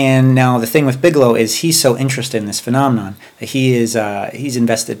 And now the thing with Bigelow is he's so interested in this phenomenon that he's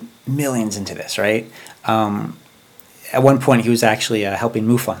invested millions into this, right? At one point, he was actually helping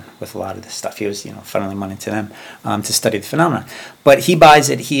MUFON with a lot of this stuff. He was, funneling money to them to study the phenomenon. But he buys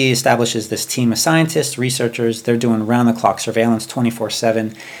it. He establishes this team of scientists, researchers. They're doing round-the-clock surveillance,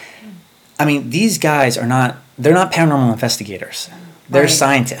 24/7. I mean, these guys they're not paranormal investigators. They're Right.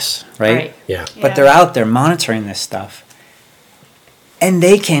 scientists, right? Yeah. But they're out there monitoring this stuff. And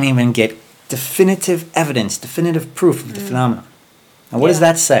they can't even get definitive evidence, definitive proof of the phenomenon. Now, what does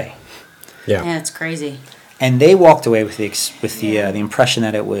Yeah. that say? Yeah. Yeah, it's crazy. And they walked away with the impression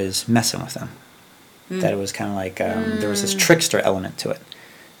that it was messing with them, that it was kind of like there was this trickster element to it,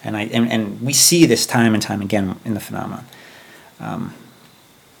 and we see this time and time again in the phenomenon.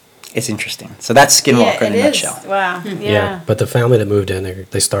 It's interesting. So that's Skinwalker in a nutshell. Wow. Yeah. But the family that moved in,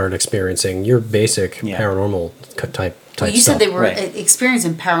 they started experiencing your basic Yeah. paranormal type Well, you stuff. said they were Right.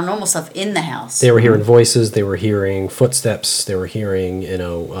 experiencing paranormal stuff in the house. They were hearing voices. They were hearing footsteps. They were hearing,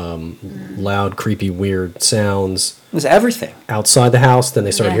 loud, creepy, weird sounds It was everything. outside the house. Then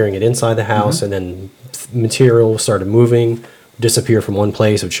they started Yeah. hearing it inside the house, and then material started moving, disappear from one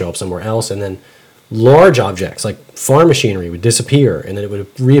place, would show up somewhere else, and then large objects like farm machinery would disappear, and then it would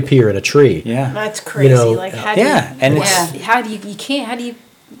reappear in a tree. Yeah. That's crazy. know, like how do yeah, you, and how do you can't how do you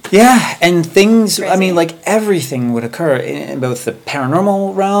Yeah, and things, I Crazy. mean, like everything would occur in both the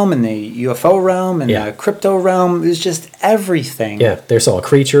paranormal realm and the UFO realm and Yeah. the crypto realm. It was just everything. Yeah, they saw a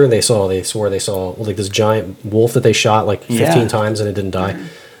creature. They swore they saw like this giant wolf that they shot like 15 Yeah. times and it didn't die.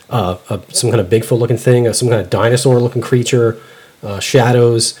 Some kind of Bigfoot looking thing, some kind of dinosaur looking creature,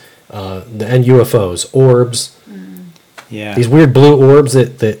 shadows, and UFOs, orbs. Yeah. These weird blue orbs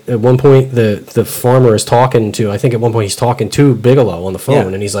that at one point the farmer is talking to. I think at one point he's talking to Bigelow on the phone,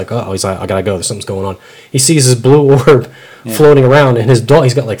 Yeah. and he's like, "Oh, he's like, I gotta go. There's something's going on." He sees this blue orb floating around, and his dog.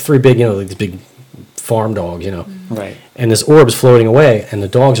 He's got like three big, like these big farm dogs, Right. and this orb is floating away, and the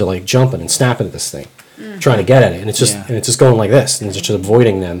dogs are like jumping and snapping at this thing, trying to get at it, and it's just going like this, and it's just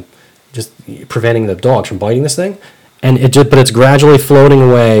avoiding them, just preventing the dogs from biting this thing, but it's gradually floating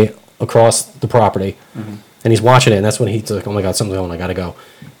away across the property, and he's watching it, and that's when he's like, "Oh my God, something's going! I gotta go."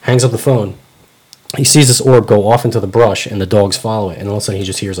 Hangs up the phone. He sees this orb go off into the brush, and the dogs follow it, and all of a sudden he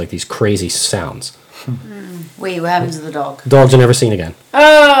just hears like these crazy sounds. Wait, what happened to the dog? Dogs are never seen again.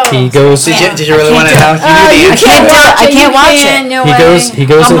 Oh, He goes. Did you really I want to can't know? You knew the answer. I can't watch it. No He way. goes. He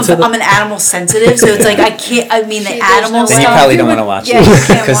goes into the. I'm an animal sensitive, so it's like I can't. I mean, the There's animal no Then you stuff. probably don't want to watch Yeah, it. you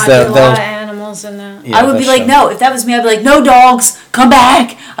can't Because watch the- a lot they'll- of animals in that. Yeah, I would be they'll like, show. no. If that was me, I'd be like, no dogs, come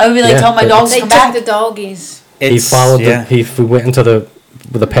back. I would be like, Yeah, tell my but- dogs They to come took back. the doggies. He It's- followed yeah. he went into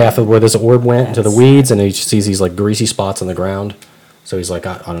the path of where this orb went into the weeds, and he sees these like greasy spots on the ground. So he's like,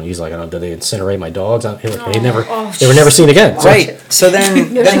 I don't. He's like, did they incinerate my dogs? They were never seen again. So- Right. So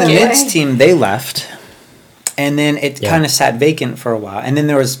then the way. NIDS team, they left. And then it Yeah. kind of sat vacant for a while. And then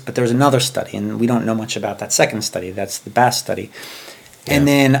there was another study, and we don't know much about that second study. That's the Bass study. And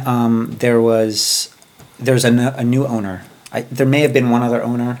then there's a new owner. There may have been one other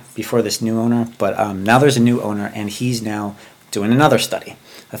owner before this new owner, but now there's a new owner, and he's now doing another study,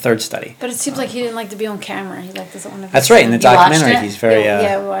 a third study. But it seems like he didn't like to be on camera. He like doesn't want to. Be That's right. In the You watched documentary, it? he's very.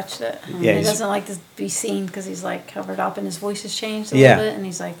 yeah, we watched it. yeah, he he's- doesn't like to be seen because he's like covered up and his voice has changed a Yeah. little bit, and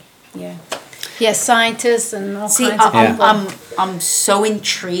he's like, yeah. He has scientists and all See, kinds of I'm, people. I'm so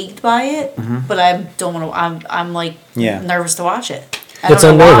intrigued by it, but I don't want to. I'm like Yeah. nervous to watch it. I It's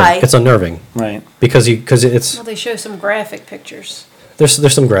don't know unnerving. why. It's unnerving Right. because it's Well, they show some graphic pictures.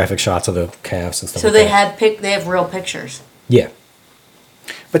 there's some graphic shots of the calves and stuff. So like they that. they have real pictures. Yeah.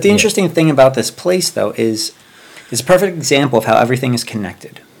 But the interesting thing about this place, though, is it's a perfect example of how everything is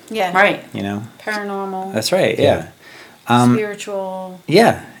connected. Yeah. Right. You know. Paranormal, That's right. Yeah. Yeah. spiritual.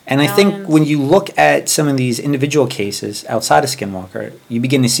 Yeah, and I think Aliens. when you look at some of these individual cases outside of Skinwalker, you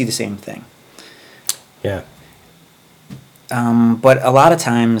begin to see the same thing. Yeah. But a lot of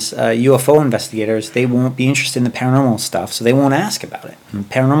times, UFO investigators, they won't be interested in the paranormal stuff, so they won't ask about it. And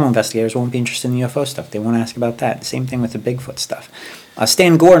paranormal investigators won't be interested in the UFO stuff. They won't ask about that. The same thing with the Bigfoot stuff.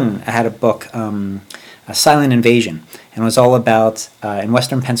 Stan Gordon had a book, A Silent Invasion, and it was all about, in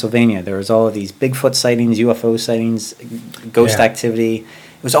western Pennsylvania, there was all of these Bigfoot sightings, UFO sightings, ghost Yeah. activity.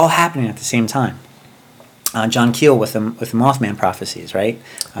 It was all happening at the same time. John Keel with the Mothman prophecies, right?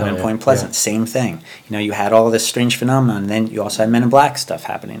 Oh, In yeah, Point Pleasant, yeah. same thing. You know, you had all this strange phenomenon, and then you also had Men in Black stuff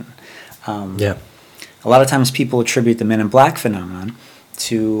happening. Yeah. A lot of times people attribute the Men in Black phenomenon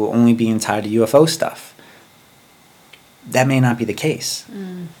to only being tied to UFO stuff. That may not be the case.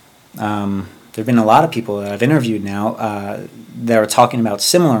 there have been a lot of people that I've interviewed now that are talking about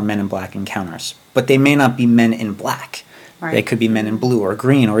similar Men in Black encounters, but they may not be men in black. Right. They could be men in blue or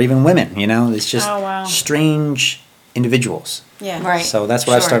green or even women. It's just Oh, wow. strange individuals. Yeah. Right. So that's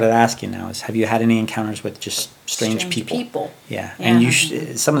what I've Sure. started asking now: is have you had any encounters with just strange people? Yeah, Yeah.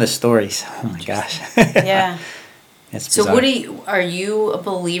 and some of the stories. Oh my gosh. Yeah. It's So bizarre. are you a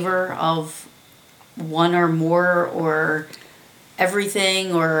believer of one or more or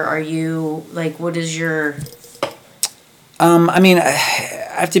everything, or are you like, what is your... I mean, I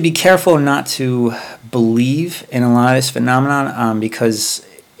have to be careful not to believe in a lot of this phenomenon because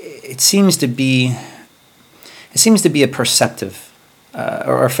it seems to be a perceptive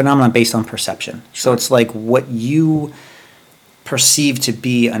or a phenomenon based on perception. So it's like what you perceive to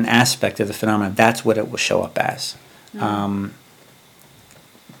be an aspect of the phenomenon, that's what it will show up as.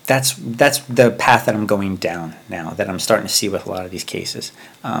 That's the path that I'm going down now, that I'm starting to see with a lot of these cases.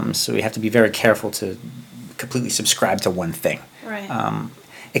 So we have to be very careful to completely subscribe to one thing. Right.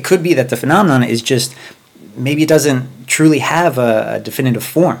 It could be that the phenomenon is just, maybe it doesn't truly have a definitive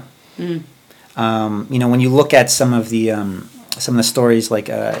form. When you look at some of the stories, like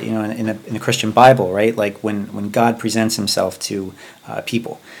in the Christian Bible, right? Like when God presents Himself to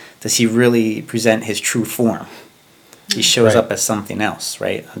people, does He really present His true form? He shows Right. up as something else,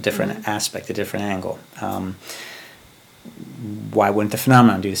 right? A different aspect, a different angle. Why wouldn't the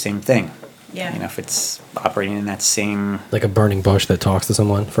phenomenon do the same thing? Yeah. If it's operating in that same... Like a burning bush that talks to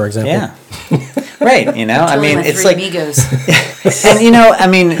someone, for example. Yeah. Right, I mean, with it's three like... amigos.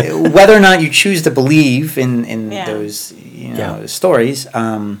 And, whether or not you choose to believe in Yeah. those, Yeah. stories,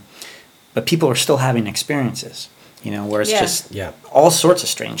 but people are still having experiences, where it's Yeah. just Yeah. all sorts of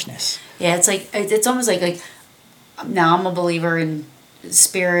strangeness. Yeah, it's like, it's almost like now I'm a believer in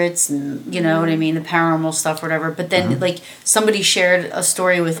spirits and, you know what I mean, the paranormal stuff, whatever. But then, like, somebody shared a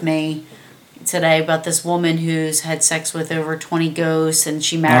story with me today about this woman who's had sex with over 20 ghosts, and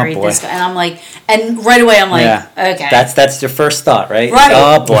she married boy. this guy. And I'm like, and right away I'm like, okay. That's your first thought, right? Right.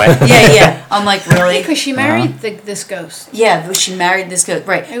 Oh, boy. Yeah. I'm like, really? Because she married this ghost. Yeah, but she married this ghost.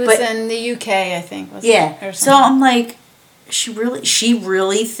 Right. It was but, in the UK, I think. Or yeah. So something. I'm like, she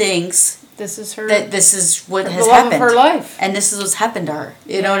really thinks This is her. that this is what the has love happened. of her life. And this is what's happened to her.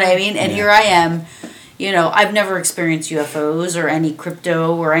 You know what I mean? And here I am, I've never experienced UFOs or any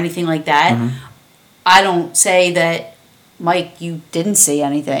crypto or anything like that. I don't say that, Mike, you didn't see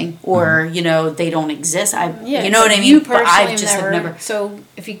anything or, they don't exist. Yeah, you know what I mean? You But personally I just have never. So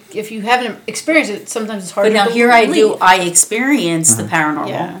if you haven't experienced it, sometimes it's hard. But to now believe. here I do. I experience the paranormal.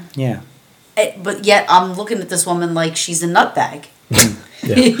 Yeah. Yeah. But yet I'm looking at this woman like she's a nutbag.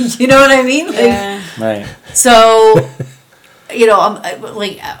 Yeah. You know what I mean? Like, Yeah. Right. So,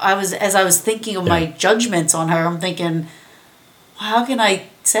 as I was thinking of my judgments on her, I'm thinking, how can I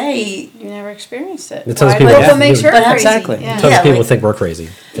say? You never experienced it. It tells Why- people what that- makes her But crazy? exactly. Yeah. Tons Yeah, of people like- think we're crazy.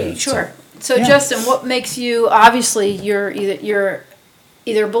 Yeah, Sure. So Yeah. Justin, what makes you obviously you're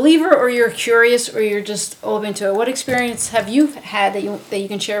either a believer or you're curious or you're just open to it. What experience have you had that you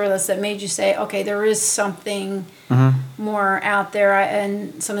can share with us that made you say, okay, there is something more out there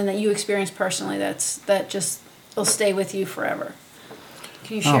and something that you experienced personally that just will stay with you forever?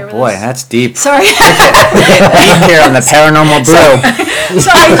 Can you share Oh, with boy, us? that's deep. Sorry. Deep here on the paranormal brew.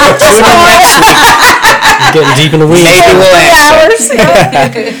 Sorry. Getting deep in the weeds. Maybe we'll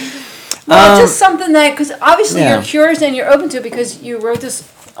answer. Well, just something that, because obviously Yeah. you're curious and you're open to it because you wrote this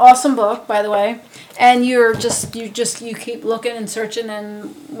awesome book, by the way, and you keep looking and searching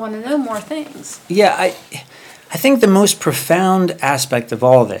and want to know more things. Yeah, I think the most profound aspect of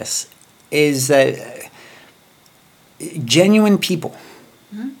all this is that genuine people,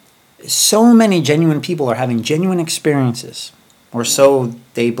 so many genuine people are having genuine experiences, or so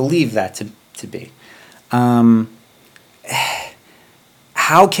they believe that to be.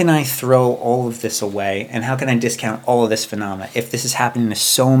 How can I throw all of this away, and how can I discount all of this phenomena if this is happening to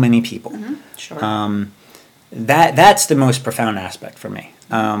so many people? Sure. That's the most profound aspect for me.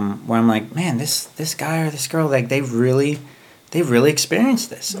 Where I'm like, man, this guy or this girl, like they really experienced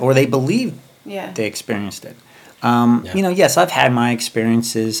this, or they believe Yeah. they experienced it. Yeah. Yes, I've had my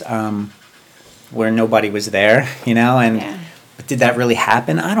experiences where nobody was there, and Yeah. but did that really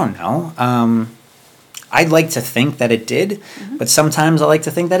happen? I don't know. I'd like to think that it did, but sometimes I like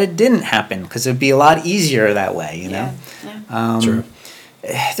to think that it didn't happen because it'd be a lot easier that way, you know? Yeah. True.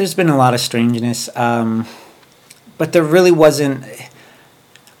 There's been a lot of strangeness, but there really wasn't.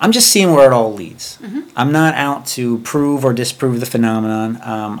 I'm just seeing where it all leads. I'm not out to prove or disprove the phenomenon.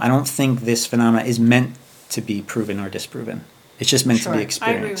 I don't think this phenomenon is meant to be proven or disproven. It's just meant to Sure. be I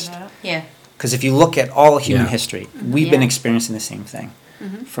agree with experienced. that. Yeah. Because if you look at all human Yeah. history, we've been Yeah. experiencing the same thing.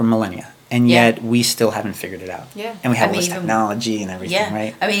 for millennia, and Yeah. yet we still haven't figured it out. Yeah. And we have I all this mean, even- technology and everything, Yeah,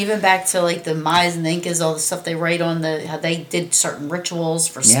 right? I mean, even back to like the Mayas and the Incas, all the stuff they write on how they did certain rituals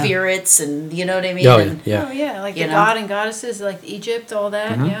for Yeah. spirits, and you know what I mean. Oh, And- yeah. Oh yeah, like You the know? god and goddesses, like Egypt, all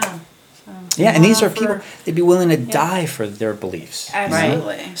that. Yeah. So, Yeah, and these are for- people, they'd be willing to die for their beliefs. you know?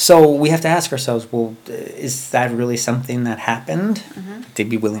 Absolutely. So we have to ask ourselves, well, is that really something that happened? They'd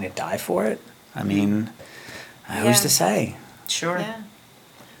be willing to die for it? I mean, who's Yeah. to say? Sure. Yeah.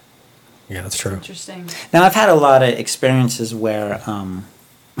 Yeah, that's true. Interesting. Now, I've had a lot of experiences where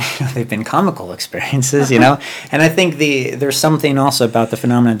they've been comical experiences, you know? And I think there's something also about the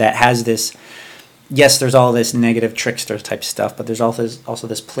phenomenon that has this, yes, there's all this negative trickster type stuff, but there's also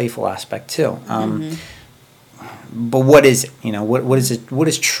this playful aspect too. But what is it? You know, what is it? What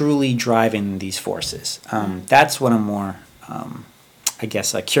is truly driving these forces? That's what I'm more, I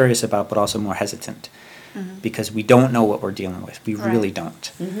guess, curious about, but also more hesitant, because we don't know what we're dealing with. We Right. really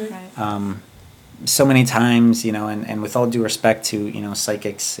don't. Right. So many times, you know, and with all due respect to, you know,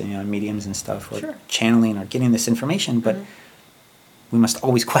 psychics, you know, mediums and stuff, or Sure. channeling or getting this information, but we must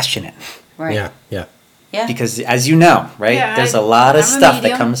always question it. Right. Yeah, yeah. Yeah. Because as you know, right, Yeah, there's a lot of I'm a stuff that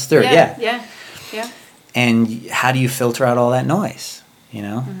medium. comes through. Yeah. Yeah. Yeah. And how do you filter out all that noise, you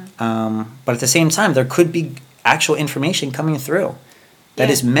know? Mm-hmm. But at the same time, there could be actual information coming through that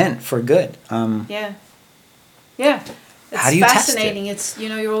Yeah. is meant for good. Yeah. Yeah. It's How do you test it? fascinating. It's, you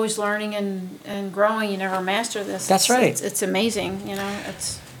know, you're always learning and growing. You never master this. That's right. It's amazing, you know.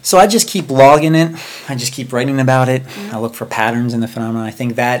 It's So I just keep logging it. I just keep writing about it. I look for patterns in the phenomenon. I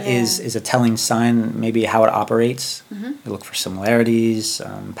think that is Yeah. is a telling sign, maybe how it operates. You look for similarities,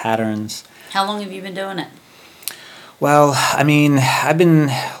 patterns. How long have you been doing it? Well, I mean,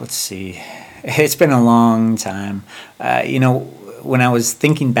 let's see, it's been a long time. You know, when I was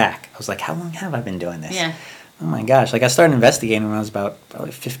thinking back, I was like, how long have I been doing this? Yeah. Oh my gosh, like I started investigating when I was about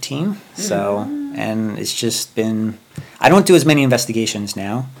probably 15. So, and it's just been, I don't do as many investigations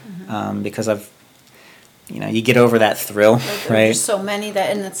now because you get over that thrill, like, right? there's so many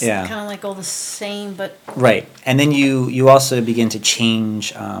that, and it's Yeah. kind of like all the same, but Right. And then you also begin to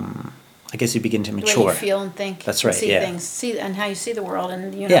change, I guess you begin to the way mature. you feel and think. That's and right, see yeah. things, and how you see the world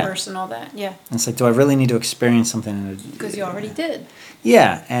and the universe and all that. Yeah. And it's like, do I really need to experience something? Because you already did.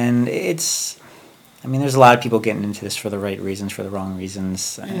 Yeah, and I mean, there's a lot of people getting into this for the right reasons, for the wrong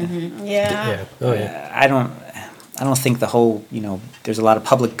reasons. Yeah. Yeah. Oh, yeah. I don't think the whole, there's a lot of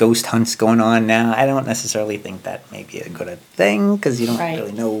public ghost hunts going on now. I don't necessarily think that may be a good thing because you don't Right.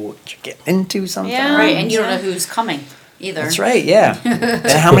 really know what you're getting into sometimes. Yeah. Right, and you don't Yeah. know who's coming either. That's right, yeah. And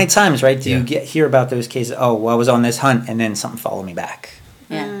how many times, right, do you Yeah. hear about those cases? Oh, well, I was on this hunt and then something followed me back.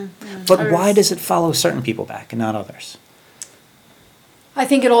 Yeah. But why does it follow certain people back and not others? I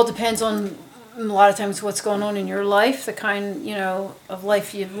think it all depends on a lot of times what's going on in your life, the kind, of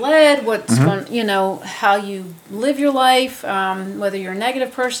life you've led, what's going, how you live your life, whether you're a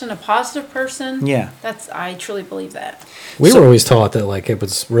negative person, a positive person. Yeah. I truly believe that. We were always taught that like it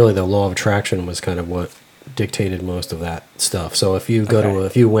was really the law of attraction was kind of what dictated most of that stuff. So if you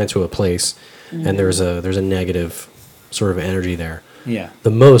if you went to a place and there's a negative sort of energy there, Yeah.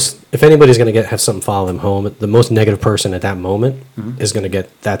 if anybody's going to have something follow them home, the most negative person at that moment is going to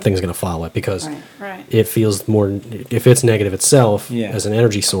get that thing's going to follow it because Right. Right. it feels more. If it's negative itself Yeah. as an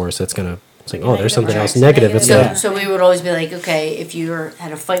energy source, that's going to say, oh, Negative there's something else attracts negative. It's negative. So, gonna, so we would always be like, okay, if you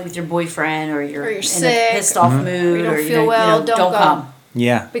had a fight with your boyfriend or you're, Or you're in sick, a pissed off mood or you don't or feel well, don't go. come.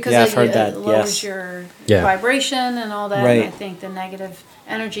 Yeah. Because yeah, it, I've heard that. it lowers Yes. your Yeah. vibration and all that. Right. And I think the negative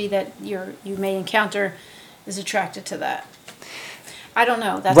energy that you may encounter is attracted to that. I don't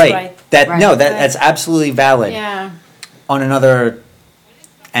know. That's Right. right. Right. That's absolutely valid. Yeah. On another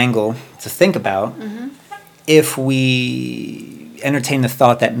angle to think about, if we entertain the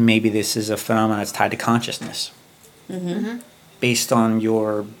thought that maybe this is a phenomenon that's tied to consciousness, based on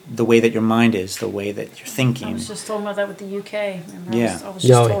the way that your mind is, the way that you're I thinking. was just talking about that with the UK. Remember? Yeah. I was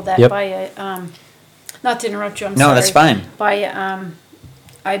just told that Yep. by a, not to interrupt you, I'm No, sorry. that's fine. By a,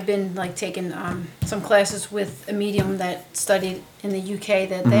 I've been like taking some classes with a medium that studied in the UK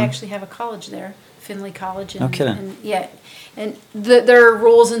that they actually have a college there, Finley College. And, No kidding. And, yeah. And their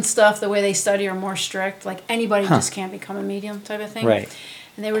rules and stuff, the way they study are more strict. Like anybody just can't become a medium type of thing. Right.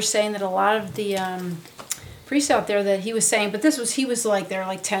 And they were saying that a lot of the priests out there that he was saying, but he was like there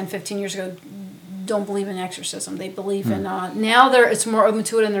like 10, 15 years ago, don't believe in exorcism. They believe in, now it's more open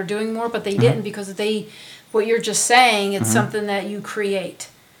to it and they're doing more, but they didn't because what you're just saying, it's something that you create.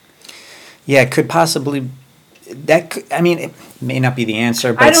 Yeah, it could possibly. It may not be the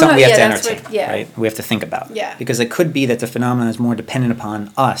answer, but I it's don't something we know. have Yeah, to that's entertain, what- yeah. right? We have to think about. Yeah. Because it could be that the phenomenon is more dependent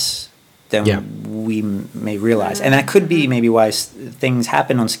upon us than Yeah. we may realize. And that could be maybe why things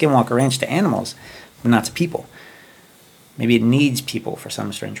happen on Skinwalker Ranch to animals, but not to people. Maybe it needs people for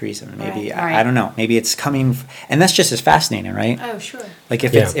some strange reason. Maybe Right. I don't know. Maybe it's coming, and that's just as fascinating, right? Oh, sure. Like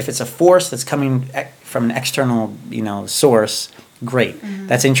if Yeah. it's a force that's coming from an external, source, great,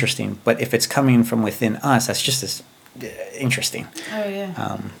 that's interesting. But if it's coming from within us, that's just as interesting. Oh,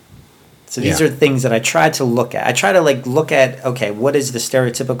 yeah. So these Yeah. are things that I try to look at. I try to look at, okay, what is the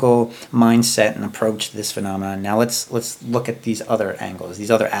stereotypical mindset and approach to this phenomenon? Now let's look at these other angles, these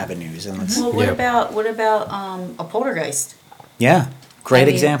other avenues, and let's Well, what Yeah. about a poltergeist? yeah, great I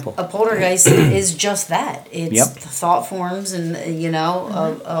mean, example. A poltergeist is just that. It's Yep. the thought forms and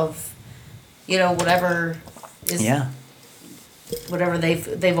of whatever is Yeah, whatever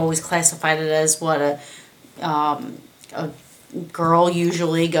they've always classified it as a girl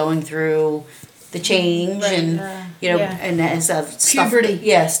usually going through the change Right, and yeah. and has stuff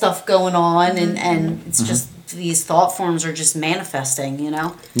Puberty. stuff going on and it's just these thought forms are just manifesting.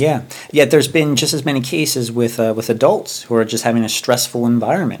 yeah. Yet there's been just as many cases with adults who are just having a stressful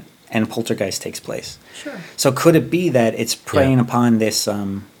environment, and poltergeist takes place. Sure. So could it be that it's preying Yeah. upon this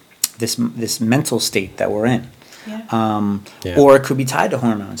this mental state that we're in? Yeah. Yeah. Or it could be tied to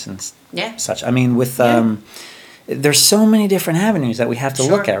hormones and Yeah. such. I mean, with Yeah. there's so many different avenues that we have to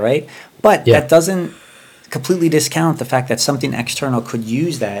look Sure. at, right? But Yeah. that doesn't completely discount the fact that something external could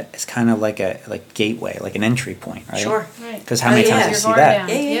use that as kind of like a gateway, like an entry point, right? Sure. Right. Because how many Oh, times yeah. do you Your see guard that? down.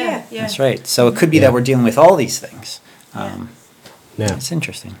 Yeah. Yeah. That's right. So it could be Yeah. that we're dealing with all these things. Yeah. It's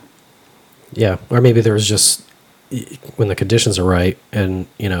interesting. Yeah, or maybe there's just when the conditions are right, and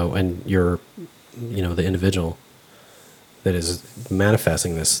and you're, the individual that is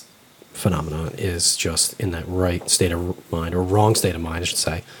manifesting this phenomenon is just in that right state of mind, or wrong state of mind, I should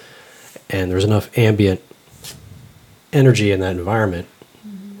say, and there's enough ambient energy in that environment,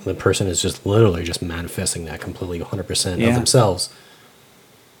 the person is just literally just manifesting that completely 100% Yeah. of themselves.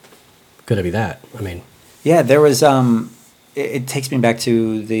 Could it be that? I mean, Yeah, there was. It takes me back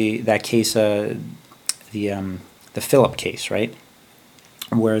to that case, the Phillip case, right?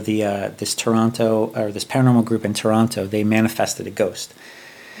 Where this paranormal group in Toronto, they manifested a ghost.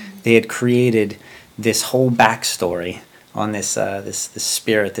 They had created this whole backstory on this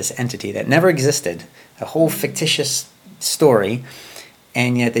spirit, this entity that never existed, a whole fictitious story,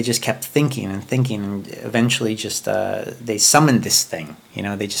 and yet they just kept thinking and thinking, and eventually just they summoned this thing.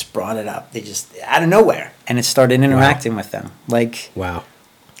 They just brought it up. They just out of nowhere, and it started interacting with them. Like, wow.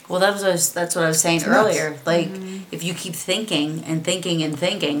 Well, that's what I was saying It's nuts. earlier. Like, if you keep thinking and thinking and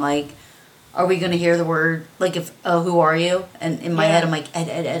thinking, like, are we going to hear the word, like, who are you? And in my Yeah. head, I'm like,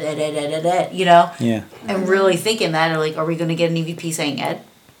 Ed, yeah, and really thinking that, or like, are we going to get an EVP saying Ed?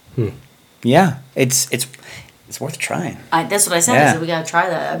 yeah, it's worth trying. That's what I said. I Yeah. said, we got to try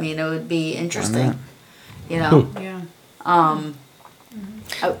that. I mean, it would be interesting. not? Yeah.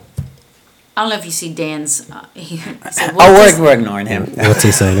 I don't know if you see Dan's. He said, We're ignoring him. What's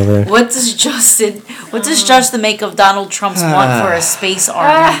he saying over there? What does Justin make of Donald Trump's want for a space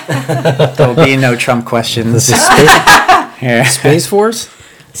army? There'll be no Trump questions. This is Space, Here. Space Force?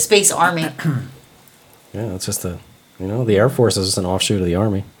 Space army. Yeah, it's just the Air Force is just an offshoot of the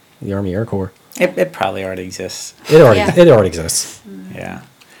Army Air Corps. It probably already exists. It already Yeah. exists. Yeah.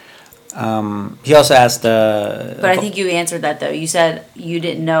 He also asked. But I think you answered that though. You said you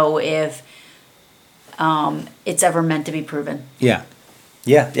didn't know if it's ever meant to be proven. Yeah.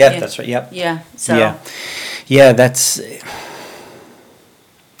 Yeah. Yeah. That's right. Yep. Yeah. So. Yeah. Yeah. That's. I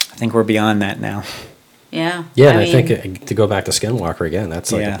think we're beyond that now. Yeah. Yeah, and I think to go back to Skinwalker again,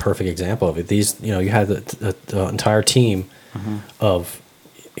 that's like Yeah. a perfect example of it. These, you had the entire team of,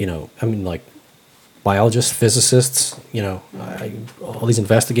 I mean, like biologists, physicists, all these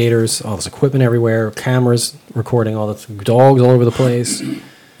investigators, all this equipment everywhere, cameras recording all the dogs all over the place.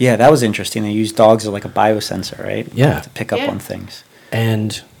 Yeah, that was interesting. They used dogs as like a biosensor, right? Yeah. To pick up Yeah. on things.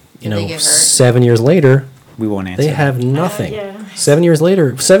 And, Did they get hurt? 7 years later, We won't answer. they that. have nothing. yeah. 7 years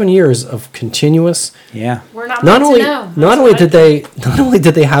later, 7 years of continuous. Yeah. We're not Not meant only to know. not That's only what did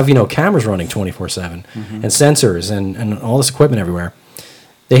I they have cameras running 24/7 and sensors and all this equipment everywhere,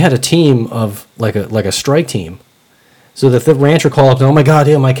 they had a team of like a strike team, so that the rancher called up and, oh my god,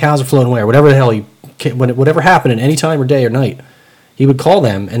 yeah, my cows are floating away, or whatever the hell whatever happened at any time or day or night, he would call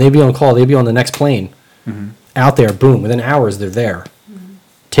them and they'd be on call, they'd be on the next plane, out there, boom, within hours they're there,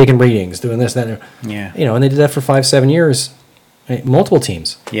 taking readings, doing this, that, Yeah. and they did that for 5-7 years, multiple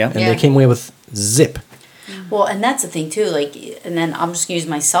teams, Yeah. and Yeah. they came away with zip. Well, and that's the thing too. Like, and then I'm just gonna use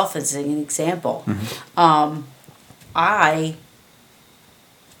myself as an example. I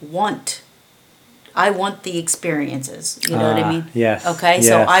want I want the experiences. You know what I mean? Yes. Okay,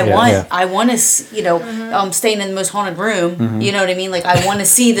 so Yes. I want to, staying in the most haunted room. You know what I mean? Like I want to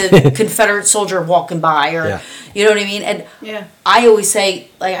see the Confederate soldier walking by, or Yeah. you know what I mean? And Yeah. I always say,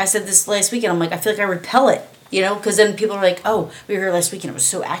 like I said this last weekend, I'm like, I feel like I repel it. Because then people are like, oh, we were here last week and it was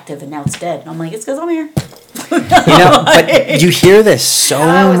so active and now it's dead. And I'm like, it's because I'm here. But you hear this so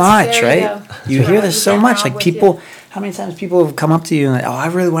Oh, it's much, there you right? go. You hear this so Yeah, much. I'm Like with you. people, how many times people have come up to you and like, oh, I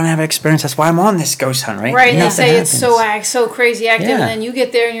really want to have an experience. That's why I'm on this ghost hunt, right? Right, and they Nothing say it's happens. so crazy active, Yeah. and then you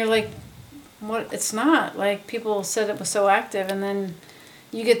get there and you're like, what? It's not. Like, people said it was so active, and then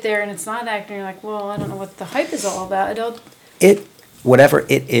you get there and it's not active, and you're like, well, I don't know what the hype is all about. Whatever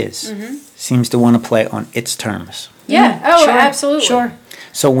it is, Mm-hmm. seems to want to play on its terms. Yeah, oh, Sure, absolutely. Sure.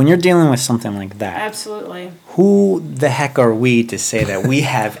 So when you're dealing with something like that, Absolutely. who the heck are we to say that we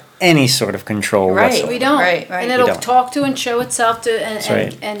have any sort of control Right. whatsoever? We don't. Right. And it'll We don't. talk to and show itself to and,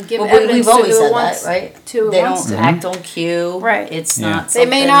 right. and give Well, evidence we've to always who said it wants that, right? to who They it wants don't to. act on cue. Right. It's Yeah. not. They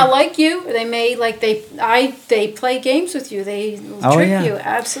may something- not like you. They may they play games with you. They Oh, trick yeah. you.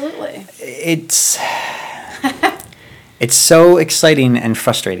 Absolutely. It's it's so exciting and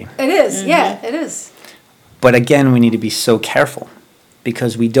frustrating. It is. Yeah, it is. But again, we need to be so careful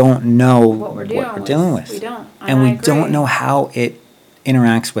because we don't know What we're dealing with. We don't. And I we agree. don't know how it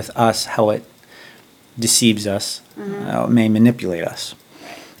interacts with us, how it deceives us, Mm-hmm. how it may manipulate us.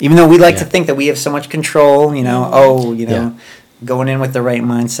 Even though we like to Yeah. think that we have so much control, Yeah. going in with the right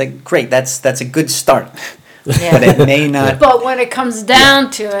mindset, great, that's a good start. Yeah. But it may not. But when it comes down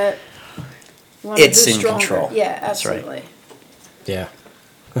to it, one of It's who's in stronger. control. Yeah, That's right. absolutely. Yeah.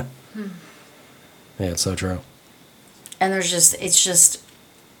 Yeah, it's so true. And it's just,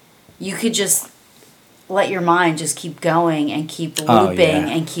 you could just let your mind just keep going and keep looping Oh, yeah.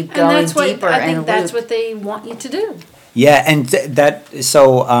 and keep And going that's what deeper I and think that's loop. what they want you to do. Yeah, and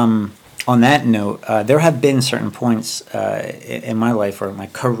on that note, there have been certain points in my life or my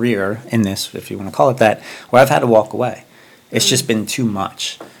career in this, if you want to call it that, where I've had to walk away. It's just been too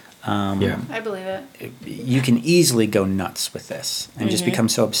much. Yeah. I believe it. You can easily go nuts with this and just become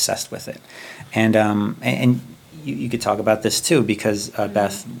so obsessed with it. And you could talk about this too, because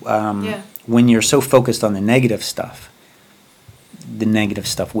Beth, Yeah. when you're so focused on the negative stuff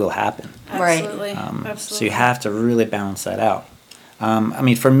will happen. Right. Absolutely. Absolutely. So you have to really balance that out. I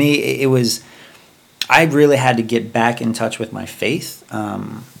mean, for me, it was, I really had to get back in touch with my faith.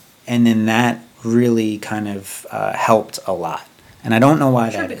 And then that really kind of helped a lot. And I don't know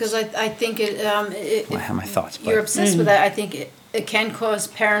why Sure, that because is. I think I have my thoughts, You're but obsessed with that. I think it can cause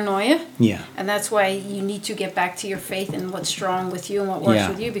paranoia. yeah. And that's why you need to get back to your faith and what's strong with you and what works Yeah.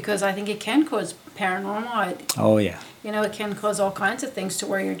 with you, because I think it can cause paranormal. Oh, yeah. It can cause all kinds of things to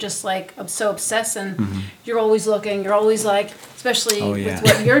where you're just like so obsessed and you're always looking, you're always like, especially Mm-hmm. Oh, yeah.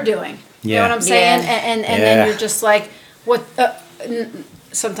 with what you're doing. You know Yeah. what I'm saying? Yeah. And Yeah. then you're just like,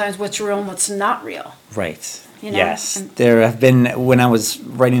 sometimes what's real and what's not real. Right. You know, Yes. and- There have been, when I was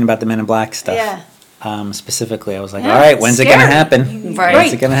writing about the Men in Black stuff, Yeah. specifically, I was like, Yeah, all right, it's when's it going to scary. happen? Right.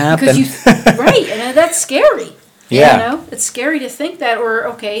 When's it going to happen? Because right, and that's scary. Yeah. You know, it's scary to think that, or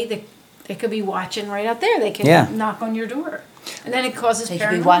okay, they could be watching right out there. They can Yeah. knock on your door, and then it causes They could be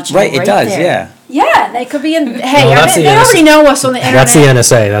paranoia. watching. Right, it Right does, there. yeah. Yeah, they could be in. Hey, No, I that's mean, the they NSA. already know us on the internet. That's the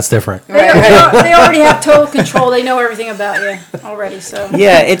NSA. That's different. They already have total control. They know everything about you already. So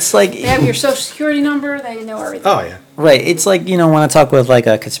Yeah, it's like, they have your social security number. They know everything. Oh, yeah. right, it's like, when I talk with like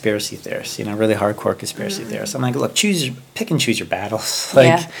a conspiracy theorist, really hardcore conspiracy theorist, I'm like, look, pick and choose your battles.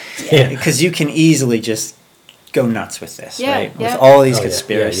 Like, Yeah. because you can easily just go nuts with this, Yeah, right? yeah. With all these Oh, yeah. Yeah, you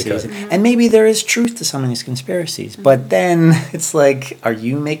conspiracies. could. And maybe there is truth to some of these conspiracies, but then it's like, are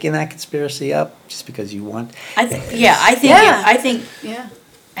you making that conspiracy up just because you want? I think. Yeah. Yeah.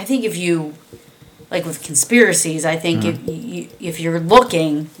 I think if you, like with conspiracies, I think if you're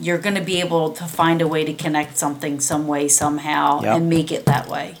looking, you're going to be able to find a way to connect something some way, somehow, Yep. and make it that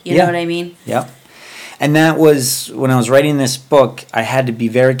way. You Yeah. know what I mean? Yep. And that was, when I was writing this book, I had to be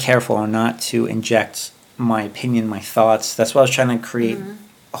very careful not to inject my opinion, my thoughts. That's why I was trying to create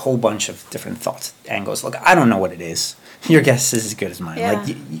a whole bunch of different thoughts, angles. Look, I don't know what it is. Your guess is as good as mine. Yeah. Like,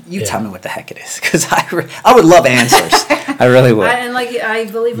 you Yeah. tell me what the heck it is, because I would love answers. I really would. And I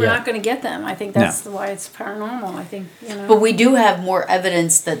believe we're Yeah. not going to get them. I think that's why it's paranormal. I think But we do have more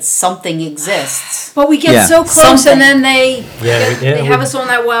evidence that something exists. But we get Yeah. so close, Something. and then they Yeah, have us on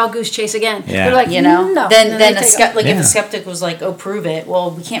that wild goose chase again. Yeah. They're like, You know, no. then And they a take skeptic, like if Yeah. a skeptic was like, "Oh, prove it." Well,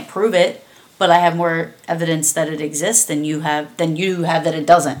 we can't prove it, but I have more evidence that it exists than you have that it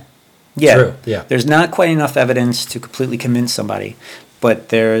doesn't. Yeah. True, yeah. There's not quite enough evidence to completely convince somebody, but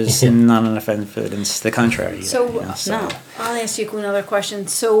there's not enough evidence to the contrary. Either, So, you know, No. I'll ask you another question.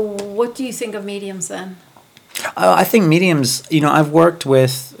 So, what do you think of mediums then? I think mediums. You know, I've worked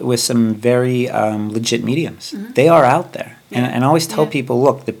with some very legit mediums. They are out there, and I always tell Yeah. people,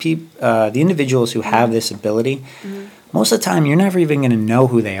 look, the individuals who have this ability, most of the time you're never even going to know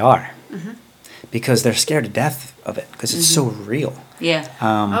who they are, because they're scared to death of it because it's so real. Yeah.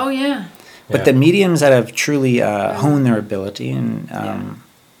 Oh yeah. But the mediums that have truly honed their ability and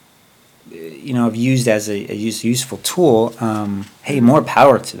you know, have used as a useful tool, hey, more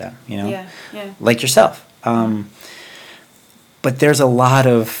power to them. You know, Yeah. Yeah. like yourself. But there's a lot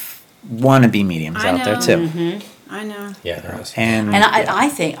of wannabe mediums I out there know. too, I know. Yeah, there is. and And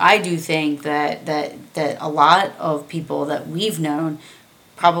I do think that a lot of people that we've known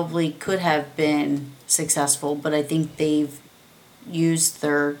probably could have been successful, but I think they've used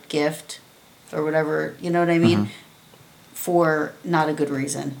their gift or whatever, you know what I mean, for not a good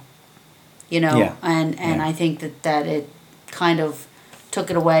reason. You know, Yeah. and Yeah. I think that it kind of took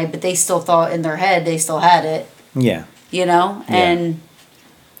it away, but they still thought in their head they still had it, yeah. you know, Yeah. and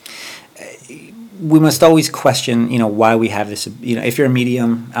We must always question, you know, why we have this. You know, if you're a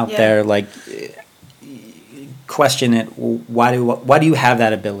medium out Yeah. there, like, question it. Why do you have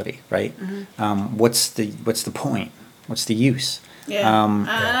that ability, right? What's the point? What's the use? Yeah. And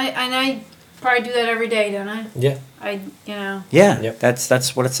I probably do that every day, don't I? Yeah. You know. Yeah, Yep.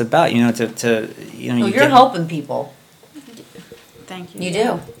 that's what it's about. You know, to you know, well, you you're get- helping people. Thank you. You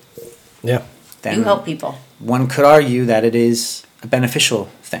do. Yeah. then You help people. One could argue that it is a beneficial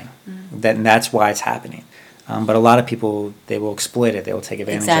thing. That's why it's happening. But a lot of people, they will exploit it. They will take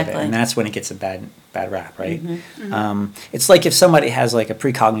advantage of Exactly. it, and that's when it gets a bad rap, right? It's like if somebody has like a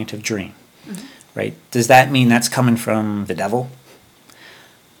precognitive dream, right? Does that mean that's coming from the devil?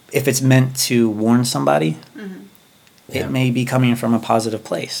 If it's meant to warn somebody, Yeah. it may be coming from a positive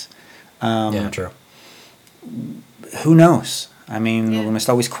place. Yeah, true. Who knows? I mean, Yeah. we must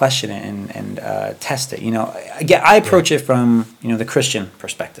always question it and test it. You know, again, I approach it from, you know, the Christian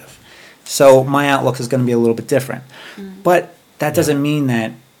perspective. So my outlook is going to be a little bit different. But that doesn't mean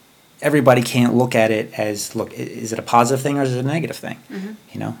that everybody can't look at it as, look, is it a positive thing or is it a negative thing?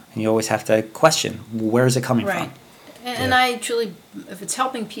 You know, and you always have to question, where is it coming Right. from? And I truly, if it's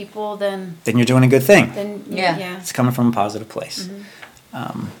helping people, then Then you're doing a good thing. Yeah. yeah. It's coming from a positive place.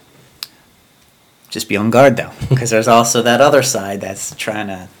 Just be on guard, though, because there's also that other side that's trying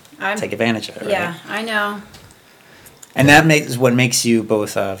to I'm- take advantage of it, right? Yeah, I know. And that is what makes you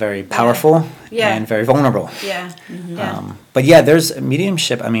both very powerful Yeah. and very vulnerable. Yeah. Yeah. But yeah, there's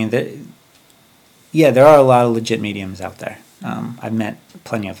mediumship. I mean, there are a lot of legit mediums out there. I've met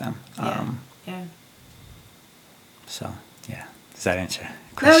plenty of them. Yeah. Yeah. So yeah, does that answer? your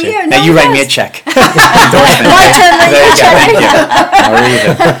No, question? yeah, Now no, you it write me a does. check. My turn, There you go. Thank you. I'll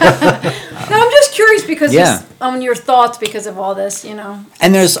read it. No, I'm just curious because Yeah. your thoughts because of all this, you know.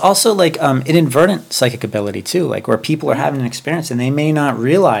 And there's also like inadvertent psychic ability too, like where people are having an experience and they may not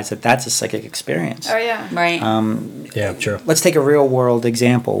realize that that's a psychic experience. Oh yeah. Right. Yeah, true. Let's take a real world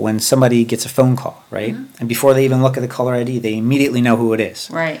example when somebody gets a phone call, right? And before they even look at the caller ID, they immediately know who it is.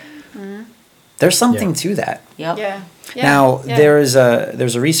 right. There's something Yeah. to that. Yep. Yeah. Yeah. Now yeah. there's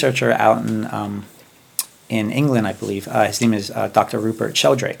a researcher out in England, I believe. His name is Dr. Rupert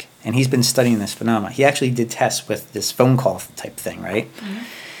Sheldrake, and he's been studying this phenomenon. He actually did tests with this phone call type thing, right?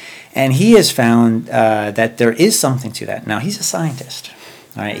 And he has found that there is something to that. Now he's a scientist,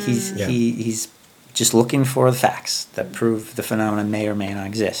 all right? Yeah. He's just looking for the facts that prove the phenomenon may or may not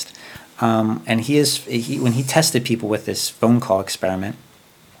exist. And when he tested people with this phone call experiment,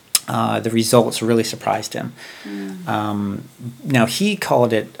 the results really surprised him. Now he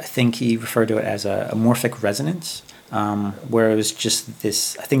called it, I think he referred to it as a morphic resonance, where it was just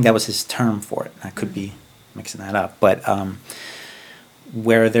this, I think that was his term for it. I could be mixing that up, but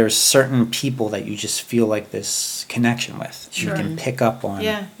where there's certain people that you just feel like this connection with. Sure. You can pick up on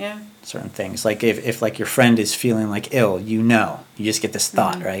Yeah. Yeah. certain things. Like if like your friend is feeling like ill, you just get this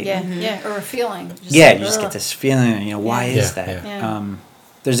thought, right? Yeah. Yeah. Or a feeling. Just Yeah, like, you just ugh. get this feeling, you know, why Yeah. is that? Yeah, yeah.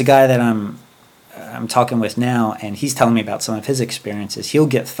 There's a guy that I'm talking with now, and he's telling me about some of his experiences. He'll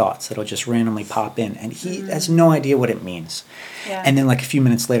get thoughts that'll just randomly pop in, and he has no idea what it means. Yeah. And then, like a few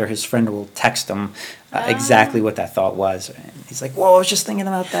minutes later, his friend will text him exactly what that thought was. And he's like, "Whoa, I was just thinking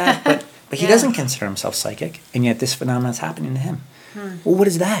about that," but he Yeah. doesn't consider himself psychic, and yet this phenomenon is happening to him. Well, what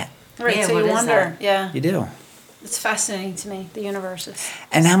is that? Right. Yeah, so what you is wonder. that? Yeah. You do. It's fascinating to me. The universe is.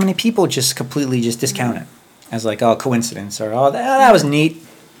 And how many people just completely just discount it as like, oh, coincidence, or oh, that was neat.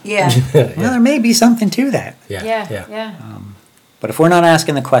 Yeah. Well, there may be something to that. Yeah. Yeah. Yeah. Yeah. But if we're not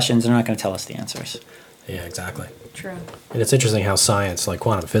asking the questions, they're not going to tell us the answers. Yeah, exactly. True. And it's interesting how science, like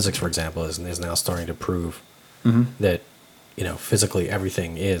quantum physics, for example, is now starting to prove that, physically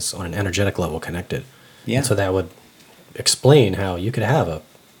everything is on an energetic level connected. Yeah. And so that would explain how you could have a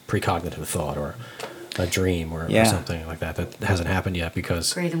precognitive thought or a dream or something like that hasn't happened yet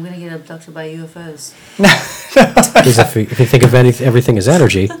because Great, I'm gonna get abducted by UFOs. because if you think of everything as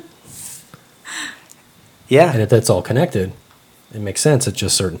energy Yeah. and if that's all connected, it makes sense that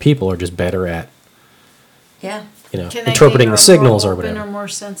just certain people are just better at Yeah. Can they interpreting be the signals more or open whatever. or more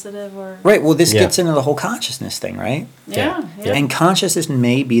sensitive or Right. Well, this Yeah. gets into the whole consciousness thing, right? yeah. And consciousness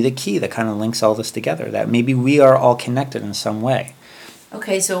may be the key that kind of links all this together. That maybe we are all connected in some way.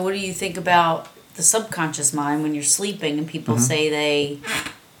 Okay, so what do you think about the subconscious mind when you're sleeping and people say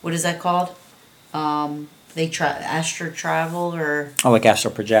what is that called? They astral travel or Oh, like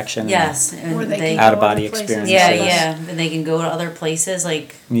astral projection. yes, Or and they they can Out of go body other places. experiences. yeah, Yes. yeah, and they can go to other places.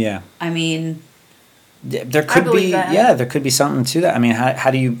 Like, Yeah. I mean, There could believe be, that. there could be something to that. I mean, how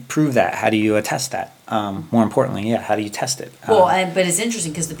do you prove that? How do you attest that? More importantly, how do you test it? well, but it's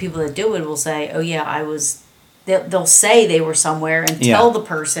interesting because the people that do it will say, "Oh yeah, I was." They'll say they were somewhere and Yeah. tell the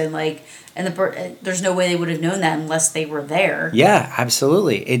person like, and there's no way they would have known that unless they were there. Yeah,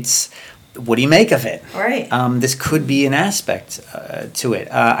 absolutely. It's what do you make of it? Right. This could be an aspect to it.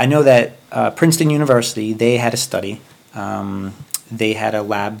 I know that Princeton University, they had a study. They had a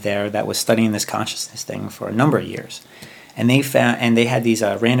lab there that was studying this consciousness thing for a number of years, and they had these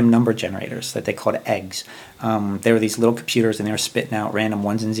random number generators that they called eggs. They were these little computers, and they were spitting out random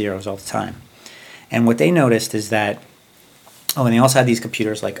ones and zeros all the time. And what they noticed is that, and they also had these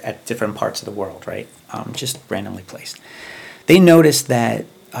computers like at different parts of the world, right? Just randomly placed. They noticed that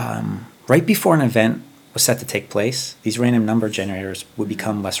right before an event was set to take place, these random number generators would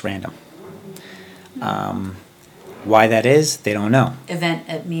become less random. Why that is, they don't know.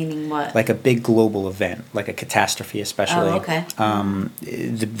 Event meaning what? Like a big global event, like a catastrophe especially. Oh, okay.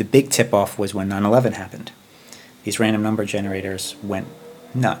 The big tip-off was when 9/11 happened. These random number generators went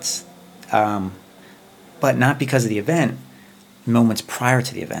nuts. But not because of the event, moments prior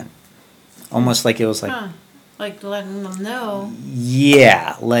to the event. Almost like it was like... Huh. Like letting them know.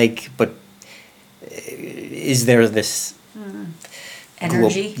 Yeah, but is there this...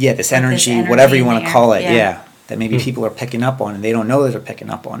 Energy? This Like energy, energy whatever you in want the to air. call it, Yeah. that maybe people are picking up on, and they don't know that they're picking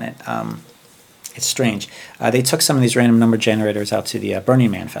up on it. It's strange. They took some of these random number generators out to the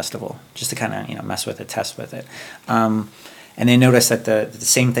Burning Man festival just to kind of mess with it, test with it, and they noticed that the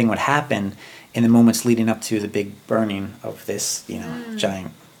same thing would happen in the moments leading up to the big burning of this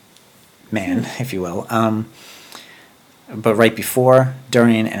giant man, if you will, but right before,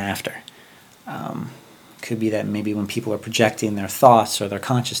 during, and after. Could be that maybe when people are projecting their thoughts or their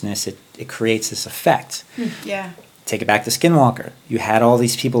consciousness, it creates this effect. Yeah. Take it back to Skinwalker. You had all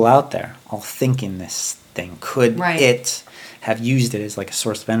these people out there all thinking this thing. Could Right. it have used it as like a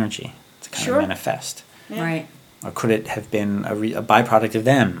source of energy to kind Sure. of manifest? Yeah. Right. Or could it have been a byproduct of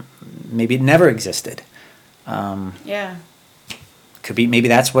them? Maybe it never existed. Yeah. Could be, maybe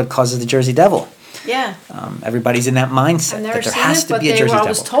that's what causes the Jersey Devil. Yeah. Everybody's in that mindset I've that never there seen has it, to but be a Jersey I Devil.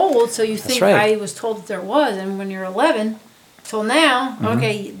 was told, so you think right. I was told that there was, and when you're 11, till now,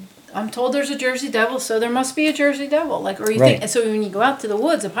 okay, I'm told there's a Jersey Devil, so there must be a Jersey Devil. Like, or you Right. think, and so when you go out to the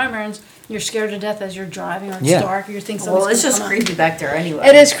woods of Pine Barrens, you're scared to death as you're driving, or it's Yeah. dark, or you think something's Well, it's gonna just come up. creepy back there anyway.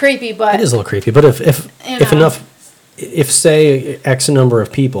 It is creepy, but It is a little creepy, but if You if know. enough, if say X number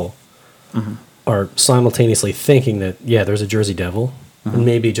of people are simultaneously thinking that there's a Jersey Devil, and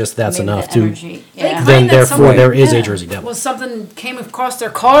maybe just that's Maybe enough the to energy. They Yeah. claim then that therefore someone- there is a yeah. Jersey Devil. Well, something came across their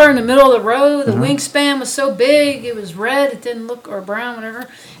car in the middle of the road. The wingspan was so big, it was red. It didn't look, or brown, whatever,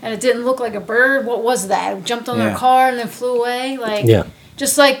 and it didn't look like a bird. What was that? It jumped on their Yeah. car and then flew away. Like, Yeah.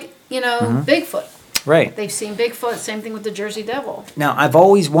 just like Bigfoot. Right. They've seen Bigfoot. Same thing with the Jersey Devil. Now, I've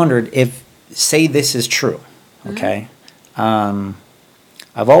always wondered if, say this is true, okay?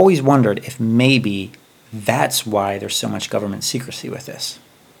 I've always wondered if maybe that's why there's so much government secrecy with this.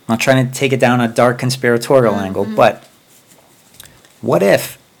 I'm not trying to take it down a dark conspiratorial angle, but what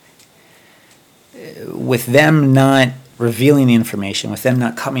if, with them not revealing the information, with them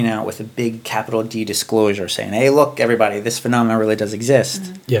not coming out with a big capital D disclosure saying, hey, look, everybody, this phenomenon really does exist,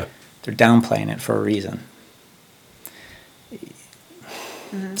 Yeah. they're downplaying it for a reason.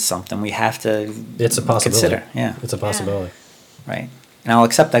 Something we have to It's a possibility. consider. Yeah, It's a possibility. right. And I'll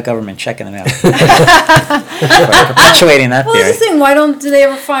accept that government check in the mail. Perpetuating that Well, theory. that's the thing. Why don't do they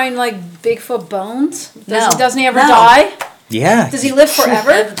ever find like Bigfoot bones? Doesn't he ever No. die? Yeah. Does he live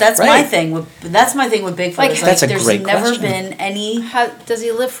forever? That's my Right. thing. That's my thing with Bigfoot. Like- It's That's a there's great never question. been any Does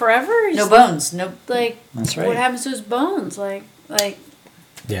he live forever? no bones. No. Like, That's what right. happens to his bones? Like,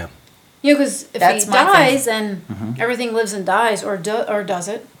 Yeah. You know, because if That's he my thing. dies, then everything lives and dies, or does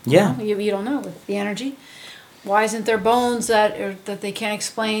it? Yeah. You don't know with the energy. Why isn't there bones that they can't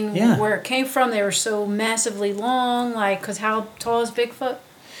explain Yeah. where it came from? They were so massively long, like, because how tall is Bigfoot?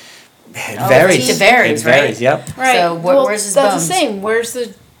 It Oh, varies. it varies, It varies. right? Yep. Right. So where's his that's bones? the same. Where's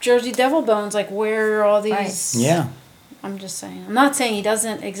the Jersey Devil bones? Like, where are all these? Yeah. I'm just saying. I'm not saying he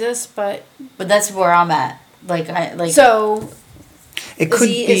doesn't exist, but But that's where I'm at. so It is could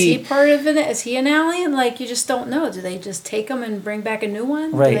he be is he part of it? Is he an alien? Like, you just don't know. Do they just take him and bring back a new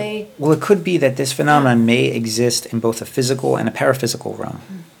one? Do right. they, Well, it could be that this phenomenon may exist in both a physical and a paraphysical realm.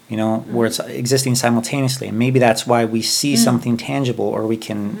 You know, where it's existing simultaneously, and maybe that's why we see something tangible, or we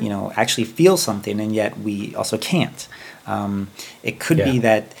can, actually feel something, and yet we also can't. It could be Yeah.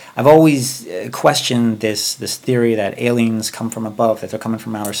 that I've always questioned this theory that aliens come from above, that they're coming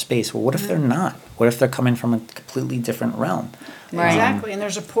from outer space. Well, what if they're not? What if they're coming from a completely different realm? Right. exactly. And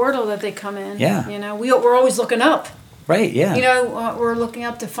there's a portal that they come in. Yeah. You know, we're always looking up. Right? Yeah. You know, we're looking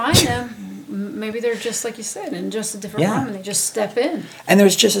up to find them. Maybe they're just like you said, in just a different Yeah. realm, and they just step in. And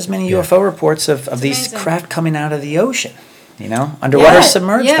there's just as many Yeah. UFO reports of these amazing. craft coming out of the ocean. Underwater Yeah,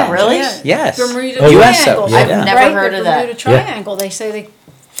 submerged yeah, objects. Really? Yeah. Yes. Bermuda Oh, yeah. Triangle. USO, I've yeah. never Right, heard the of that. Bermuda Triangle. They say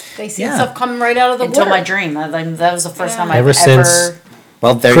they see Yeah. stuff coming right out of the Until water. my dream. That was the first Yeah. time I've Ever ever. since-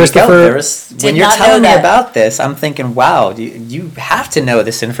 Well, there you Christopher- go. When Did you're not know telling me that. about this, I'm thinking, wow, you have to know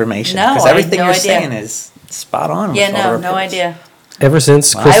this information. No, because I had everything no you're idea. saying is spot on. Yeah, with all the no reports. idea. Ever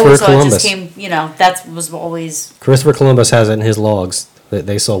since I Christopher always thought it Columbus, just came. That was always Christopher Columbus has it in his logs that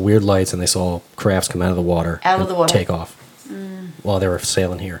they saw weird lights and they saw crafts come out of the water, Out of and the water. take off while they were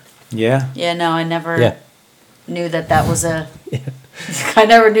sailing here. Yeah. Yeah, no, I never Yeah. knew that was a. I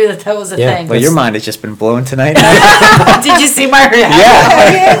never knew that was a Yeah, thing. Well, your mind has just been blown tonight. Did you see my reaction?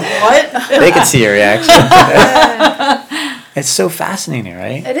 Yeah. What? They could see your reaction. It's so fascinating,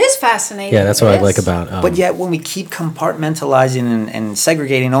 right? It is fascinating. Yeah, that's what It I like is. about. But yet, when we keep compartmentalizing and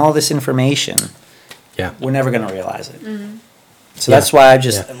segregating all this information, yeah, we're never going to realize it. Mm-hmm. So Yeah. that's why I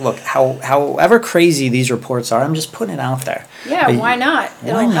just Yeah. look however crazy these reports are. I'm just putting it out there. Yeah, But why not? why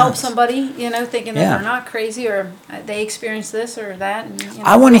It'll help not? somebody, thinking that Yeah. they're not crazy or they experience this or that. And,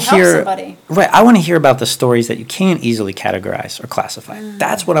 I want to it'll help hear somebody. right. I want to hear about the stories that you can't easily categorize or classify. Mm.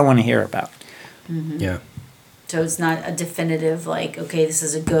 That's what I want to hear about. yeah. So it's not a definitive okay, this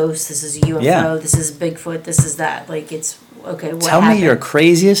is a ghost, this is a UFO, Yeah. this is Bigfoot, this is that. Like it's okay. What Tell happened? me your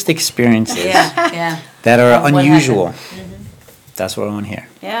craziest experiences Yeah. that are Of what unusual. happened. That's what I want to hear.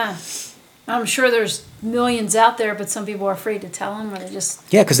 Yeah. I'm sure there's millions out there, but some people are afraid to tell them, or they just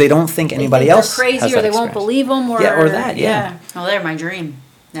Yeah, because they don't think they anybody think else they're crazy, has or that they won't experience. believe them, or Yeah, or that, yeah. Well, they're my dream.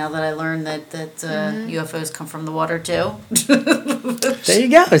 Now that I learned that Mm-hmm. UFOs come from the water too. There you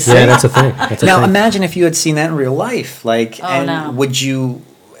go. see? Yeah, that's a thing. That's a Now thing. imagine if you had seen that in real life. Like, Oh, and no. would you?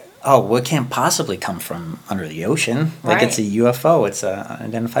 Oh, well, it can't possibly come from under the ocean. Like it's a Right. UFO. It's a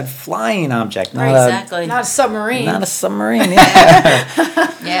unidentified flying object, not Exactly. not a submarine. a not a submarine.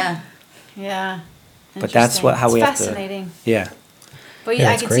 Yeah. Yeah. Yeah. But that's Interesting. what- how It's we have to- fascinating. yeah. But Yeah, yeah,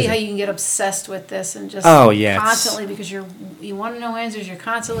 I it's can crazy. see how you can get obsessed with this and just Oh, yeah, it's- constantly because you want to know answers. You're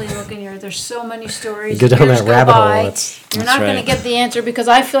constantly looking. There's so many stories. You go down years that go rabbit hole, by, it's- You're That's not going right. to get the answer because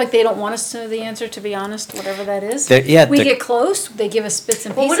I feel like they don't want us to know the answer. To be honest, whatever that is. Yeah, we the- get close. They give us bits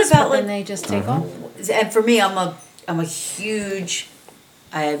and Well, pieces, what about, but then like- they just take Mm-hmm. off. And for me, I'm a huge.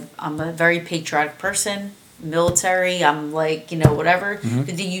 I'm a very patriotic person. Military. I'm like whatever. Mm-hmm.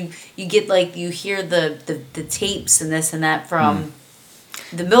 But then you get you hear the tapes and this and that from.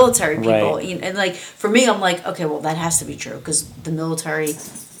 The military people, Right. and for me, I'm like, okay, well, that has to be true because the military,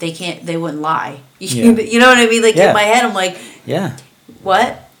 they wouldn't lie. Yeah. You know what I mean? Like Yeah. in my head, I'm like, Yeah.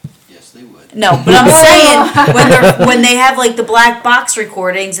 what? Yes, they would. No, but I'm saying when they have the black box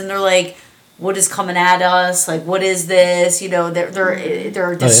recordings and they're like, what is coming at us? Like, what is this? They're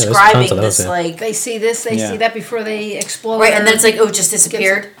there's describing tons of those, this yeah. They see this, they Yeah. see that before they explode. right, and then it's or- like, oh, it just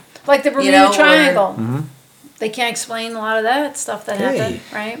disappeared. like the Bermuda know, or- Triangle. Mm-hmm. They can't explain a lot of that stuff that happened,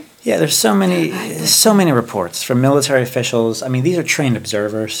 right? Yeah, there's so many reports from military officials. I mean, these are trained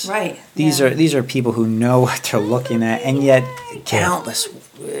observers. Right. These Yeah. are people who know what they're looking at, and yet countless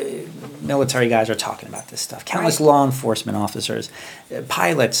military guys are talking about this stuff. Countless Right. law enforcement officers,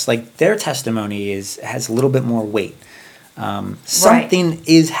 pilots, their testimony has a little bit more weight. Something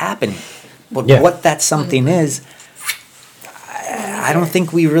is happening, but Yeah. what that something is, I don't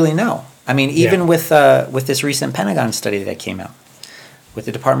think we really know. I mean, even Yeah. with this recent Pentagon study that came out, with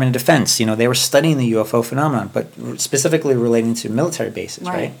the Department of Defense, they were studying the UFO phenomenon, but specifically relating to military bases,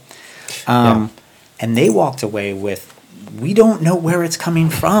 right? Right. And they walked away with, we don't know where it's coming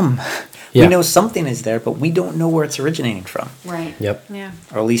from. Yeah. We know something is there, but we don't know where it's originating from, Right. Yep. Yeah.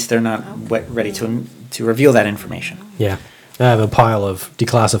 or at least they're not ready to reveal that information. Yeah. I have a pile of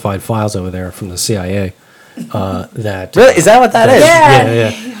declassified files over there from the CIA. That Really, is that what that is?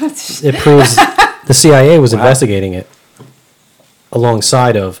 Yeah. It proves the CIA was investigating it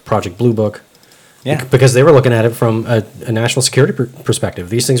alongside of Project Blue Book. Yeah. Because they were looking at it from a national security perspective.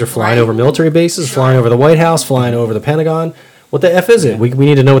 These things are flying Right. over military bases, flying over the White House, flying over the Pentagon. What the F is it? We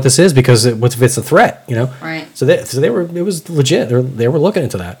need to know what this is because what if it's a threat, you know? Right. So they were, it was legit. They were looking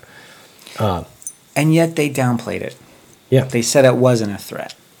into that. And yet they downplayed it. Yeah. They said it wasn't a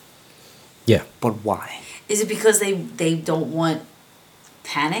threat. Yeah. But why? Is it because they don't want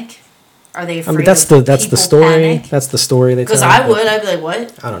panic? Are they I afraid mean, that's of the people story. panic? That's the story they tell. Because I would. I'd be like,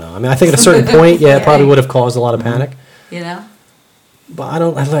 what? I don't know. I mean, I think at a certain point, yeah, it probably would have caused a lot of panic. You know? But I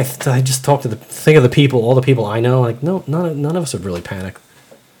don't. I just talk to think of the people, all the people I know. Like, no, none of us would really panic.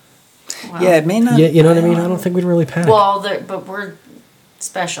 Wow. Yeah, it may not. Yeah, you know what I mean. I don't think we'd really panic. Well, but we're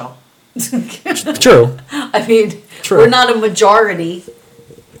special. True. I mean, True. we're not a majority,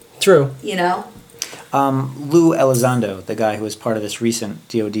 True. you know? Lou Elizondo, the guy who was part of this recent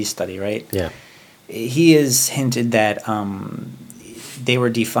DoD study, right? Yeah. He has hinted that they were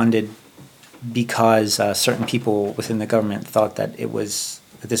defunded because certain people within the government thought that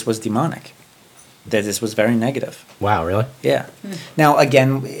this was demonic, that this was very negative. Wow. Really? Yeah. Now,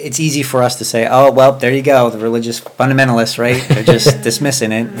 again, it's easy for us to say, oh, well, there you go, the religious fundamentalists, right? They're just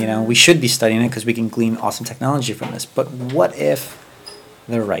dismissing it. You know, we should be studying it because we can glean awesome technology from this. But what if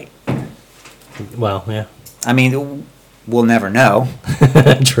they're right? Well, yeah. I mean, we'll never know,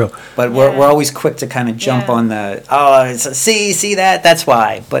 True. but Yeah. we're always quick to kind of jump Yeah. on see that, that's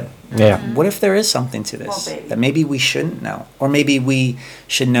why. But Yeah. what if there is something to this Well, baby. that maybe we shouldn't know? Or maybe we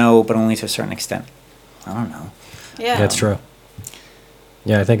should know, but only to a certain extent. I don't know. Yeah. That's true.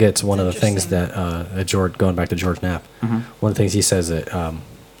 Yeah, I think it's one of the things interesting. that George, going back to George Knapp, one of the things he says that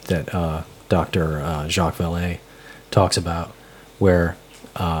Dr. Jacques Vallée talks about, where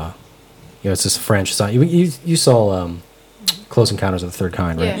it's this French side. You saw Close Encounters of the Third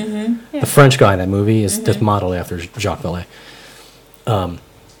Kind, right? Yeah. Mm-hmm. The French guy in that movie is just modeled after Jacques Vallée.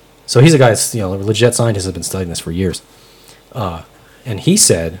 So he's a guy that's, a legit scientist, has been studying this for years. And he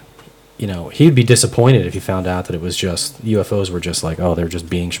said, he'd be disappointed if he found out that it was just, UFOs were just like, oh, they're just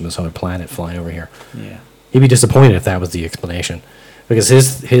beings from this other planet flying over here. Yeah. He'd be disappointed if that was the explanation. Because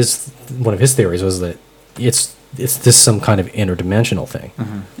his one of his theories was that it's this some kind of interdimensional thing.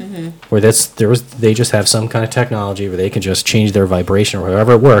 Where they just have some kind of technology where they can just change their vibration or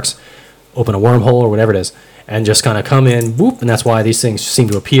however it works, open a wormhole or whatever it is, and just kind of come in, whoop, and that's why these things seem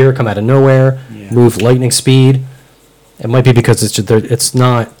to appear, come out of nowhere, Yeah. move lightning speed. It might be because they're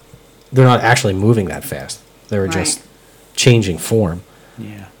not actually moving that fast. They're just Right. changing form.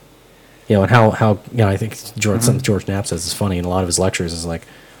 Yeah. And how I think something George Knapp says is funny in a lot of his lectures is like,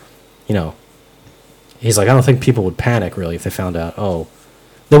 he's like, I don't think people would panic really if they found out,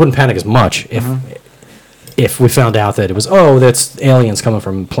 they wouldn't panic as much if we found out that it was, that's aliens coming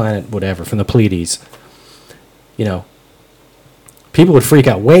from planet whatever, from the Pleiades. People would freak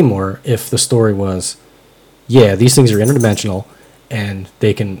out way more if the story was, these things are interdimensional and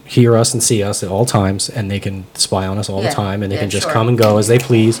they can hear us and see us at all times and they can spy on us all the Yeah. time and they Yeah, can just sure. come and go as they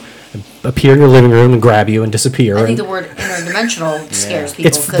please, and appear in your living room and grab you and disappear. I think and the word interdimensional scares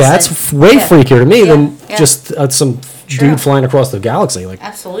people. 'cause that's then- way yeah. freakier to me Yeah, than yeah. just some True. dude flying across the galaxy. Like,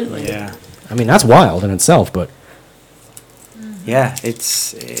 Absolutely. Yeah. I mean, that's wild in itself, but Yeah.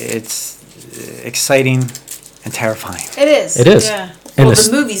 It's exciting and terrifying. It is. it is. Yeah. And Well, this-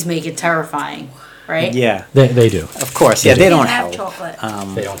 the movies make it terrifying, right? Yeah. they do. Of course. Yeah. They They do. don't Can't have help.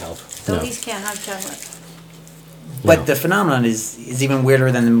 chocolate. They don't help. The No. Elise can't have chocolate. But No. the phenomenon is even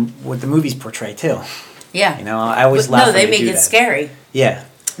weirder than what the movies portray too. Yeah. I always But laugh. no, when they make do it that. scary. Yeah.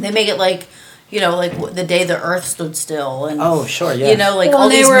 They make it like, the day the Earth stood still, and Oh, sure. Yeah. like Well, all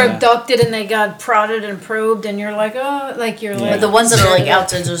they these. were Yeah. abducted and they got prodded and probed, and you're like, you're Yeah. like. But the ones that are like out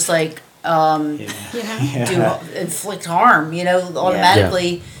to just like Yeah. You know? do inflict harm,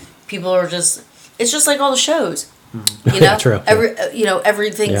 automatically, people are just. It's just like all the shows. Yeah, true, yeah.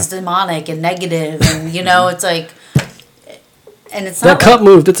 Everything's Yeah. demonic and negative, and it's like, and it's That not. cup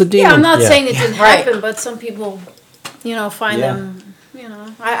moved. It's a demon. Yeah, I'm not saying it didn't Right. happen, but some people, find Yeah. them,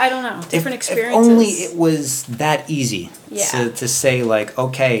 I don't know, different If experiences. only it was that easy Yeah. to say like,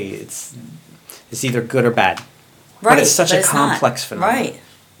 okay, it's either good or bad. Right, But it's such a it's not. complex phenomenon. Right.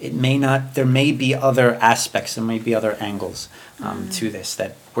 it may not. There may be other aspects. There may be other angles to this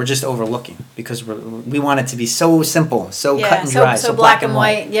that we're just overlooking because we want it to be so simple, so cut and dry, so black and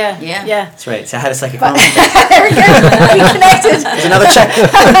white. Yeah, Yeah. yeah. That's right. So I had a psychic. There we go. We connected. There's another check.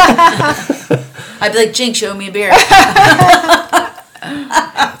 I'd be like, Jinx, show me a beer.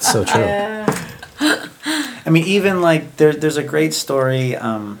 It's so true. I mean, even like there's a great story.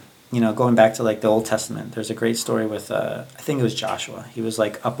 Going back to like the Old Testament, there's a great story with I think it was Joshua. He was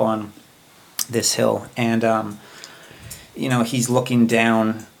like up on this hill, and he's looking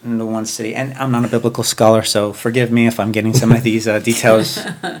down into one city. And I'm not a biblical scholar, so forgive me if I'm getting some of these details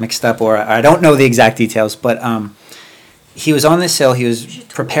mixed up, or I don't know the exact details. But he was on this hill. He was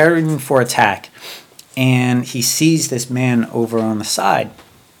preparing for attack, and he sees this man over on the side.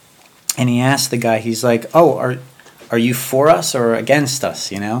 And he asked the guy, he's like, "Oh, are you for us or against us?"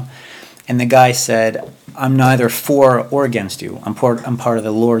 And the guy said, "I'm neither for or against you. I'm part of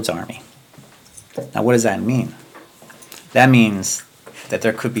the Lord's army." Now, what does that mean? That means that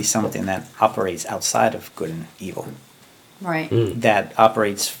there could be something that operates outside of good and evil, Right. that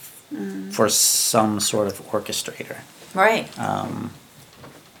operates for some sort of orchestrator. Right.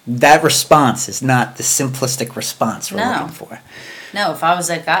 That response is not the simplistic response we're No. looking for. No, if I was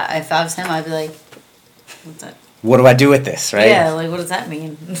that guy, if I was him, I'd be like, what's that? What do I do with this, right? Yeah, like, what does that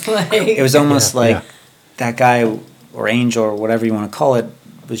mean? Like, It was almost Yeah, like yeah. that guy or angel or whatever you want to call it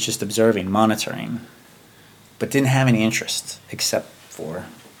was just observing, monitoring, but didn't have any interest except for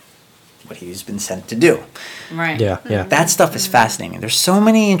what he's been sent to do. right. Yeah, yeah. That stuff is fascinating. There's so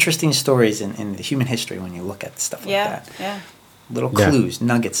many interesting stories in the human history when you look at stuff like Yeah, that. yeah. Little Yeah. clues,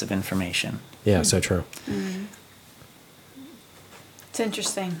 nuggets of information. Yeah, so true. It's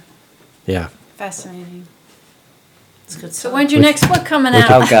interesting, Yeah. fascinating. It's good So stuff. when's your next book coming out?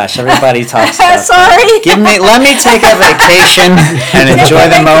 Oh gosh, everybody talks about that. Sorry. Let me take a vacation and enjoy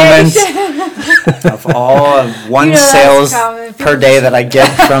the moment of all of one You know that's sales common. per day that I get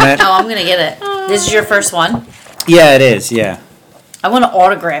from it. No, I'm going to get it. This is your first one? Yeah, it is. Yeah. I want an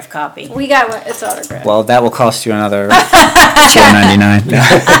autograph copy. We got one. It's autographed. Well, that will cost you another $4.99.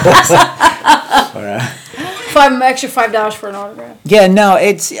 Extra $5 for an autograph. Yeah, no,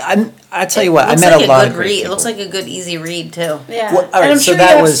 I tell you what, I met a lot of good great read. It people. looks like a good, easy read, too. Yeah, Well, all right, and I'm so sure you that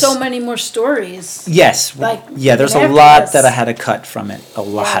have was- so many more stories. Yes, Like, yeah. There's a after lot this. that I had to cut from it. A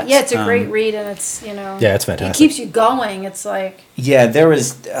lot. Yeah, it's a great read, and it's Yeah, it's fantastic. It keeps you going. It's like Yeah, there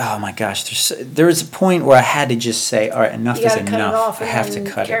was. Oh my gosh, there was a point where I had to just say, all right, enough you is got to cut enough. it off I and have to then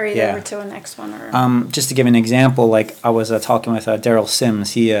cut carry it. it Yeah. over to a next one. Or Just to give an example, like I was talking with Daryl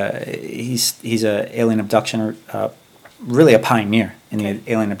Sims. He's a alien abduction, really a pioneer in the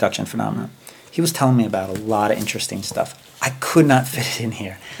alien abduction phenomenon. He was telling me about a lot of interesting stuff. I could not fit it in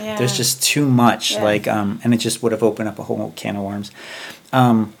here. Yeah. There's just too much. Yeah. Like, and it just would have opened up a whole can of worms.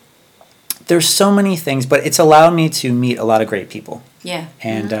 There's so many things, but it's allowed me to meet a lot of great people. Yeah.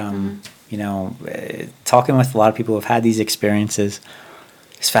 And talking with a lot of people who have had these experiences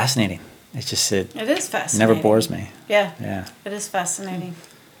is fascinating. It's just it is fascinating. never bores me. Yeah, Yeah, it is fascinating.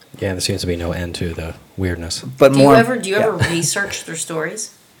 Yeah, there seems to be no end to the weirdness. but Do you more. ever yeah. research their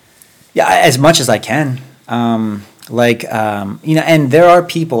stories? Yeah, as much as I can. And there are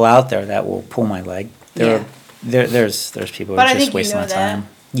people out there that will pull my leg. There's people But who I are think just you wasting know my time. that.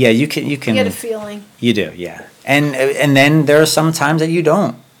 Yeah, you can. You get a feeling. You do, yeah. And then there are some times that you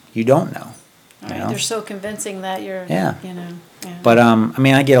don't know. Right? know? They're so convincing that you're. Yeah. Yeah. But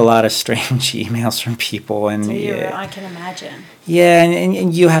I get a lot of strange emails from people, and So yeah, I can imagine. yeah,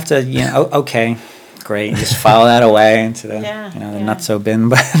 and you have to, okay, great, just file that away into the Yeah, the yeah. not so bin,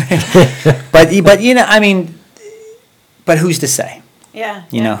 but but but who's to say? Yeah.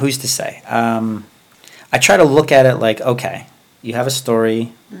 You know, who's to say? I try to look at it like, okay, you have a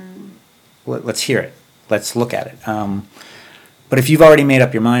story, let's hear it, let's look at it. But if you've already made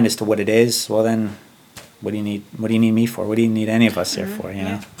up your mind as to what it is, well then, what do you need? What do you need me for? What do you need any of us here for? You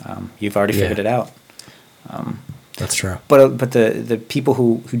know, you've already Yeah. figured it out. That's true. But the people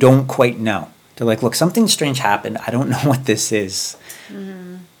who don't quite know, they're like, look, something strange happened. I don't know what this is.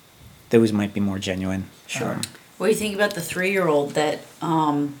 Those might be more genuine. Sure. What do you think about the 3-year-old that,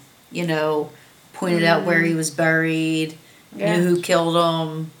 pointed out where he was buried, Yeah. knew who killed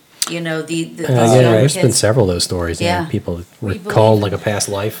him, the those Yeah, young there's been kids? several of those stories. Yeah. People We recall believe like a past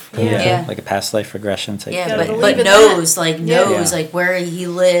life. kind of Yeah. thing. Yeah. Like a past life regression type. Yeah, gotta thing. believe but in knows, that. like, Yeah. knows, Yeah. like, where he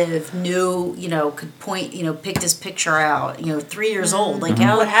lived, knew, could point, picked his picture out, 3 years old. Like,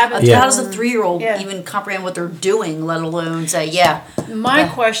 how, What happened to how does a him. 3-year-old Yeah. even comprehend what they're doing, let alone say, yeah. My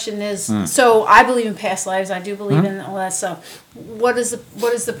Okay. question is, so I believe in past lives. I do believe in all that stuff. What is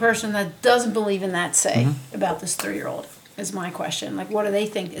the person that doesn't believe in that say about this 3-year-old? is my question. Like, what do they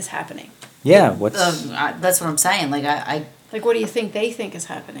think is happening? Yeah, what's That's what I'm saying. Like I Like, what do you think they think is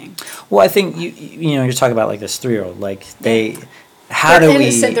happening? well, I think you're talking about like this 3-year-old. Like they, how They're do we?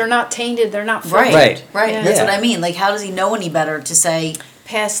 innocent. They're not tainted. They're not right, Right. right. Yeah. That's what Yeah. I mean. Like, how does he know any better to say?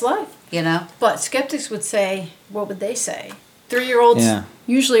 past life. You know, But skeptics would say, what would they say? 3-year-olds Yeah.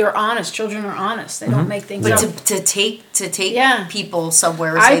 usually are honest. Children are honest. They don't make things but up. to take Yeah. people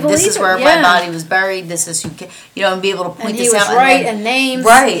somewhere and I say this believe is where it, my yeah. body was buried. This is and be able to point And he this was out. right, then- and names.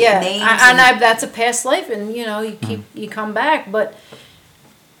 Right, Yeah. names That's a past life, and you keep you come back, but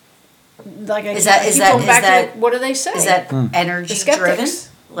like I Is that- keep is that- going is back that- to what do they say? Is that The energy skeptics. driven?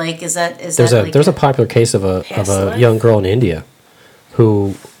 Like, is that like There's a popular case of Past a life? young girl in India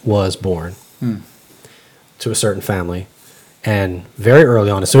who was born to a certain family, and very early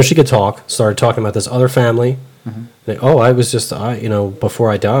on, as soon as she could talk, started talking about this other family. I was just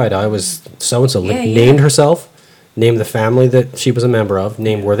before I died, I was so and so. Yeah, Named herself, named the family that she was a member of,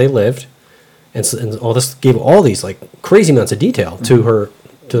 named where they lived, and all this gave all these like crazy amounts of detail to her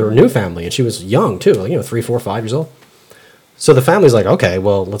new family, and she was young too, 3, 4, 5 years old. So the family's like, okay,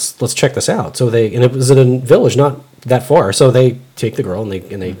 well, let's check this out. So and it was in a village not that far. So they take the girl and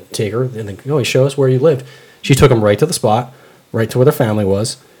they take her and they show us where you lived. She took them right to the spot, right to where their family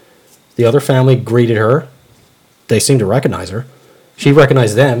was. The other family greeted her. They seemed to recognize her. She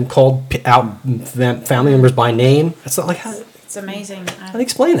recognized them, called out family members by name. It's not like how It's amazing. do you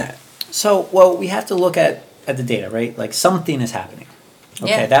explain that? So, well, we have to look at the data, right? Like something is happening.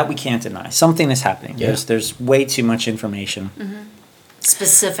 Okay, Yeah. that we can't deny. Something is happening. Yeah. There's way too much information,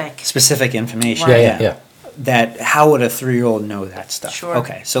 specific? specific information. Right. Yeah. That how would a 3-year-old know that stuff? Sure.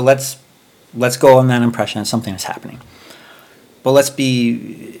 Okay, so let's go on that impression that something is happening. But let's be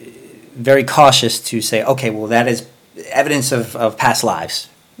very cautious to say, okay, well, that is evidence of past lives.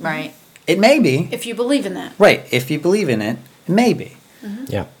 Right. It may be. If you believe in that. Right. If you believe in it, it may be.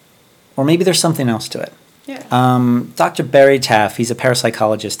 Yeah. Or maybe there's something else to it. Yeah. Dr. Barry Taff, he's a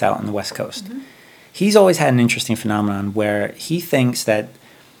parapsychologist out on the West Coast. He's always had an interesting phenomenon where he thinks that,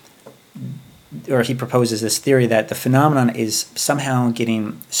 or he proposes this theory that the phenomenon is somehow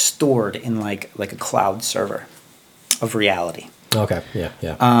getting stored in like a cloud server of reality. Okay. Yeah.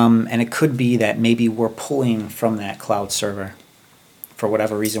 Yeah. And it could be that maybe we're pulling from that cloud server for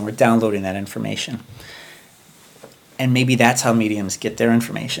whatever reason. We're downloading that information. And maybe that's how mediums get their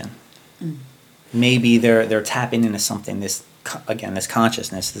information. Maybe they're tapping into something, this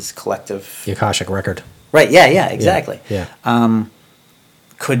consciousness, this collective. The Akashic record. Right, yeah, exactly. Yeah.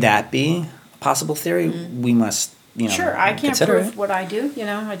 Could that be a possible theory? We must, Sure, I can't consider prove it. what I do.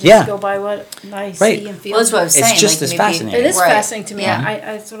 I just Yeah. go by what I Right. see and feel. Well, that's what I was It's saying. just like, as maybe- fascinating. It is Right. fascinating to me. Yeah.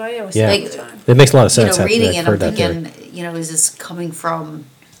 That's what I always Yeah. say all the time. It makes a lot of sense. reading I've it, I'm heard that theory. thinking, is this coming from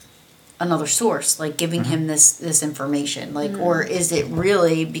another source, like giving him this information, like, or is it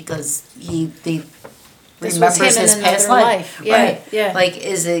really because they This was remembers him in his past another life? life. Yeah, Right. yeah. Like,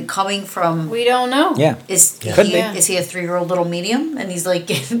 is it coming from? We don't know. Yeah. Is Could he be. is he a 3-year-old little medium and he's like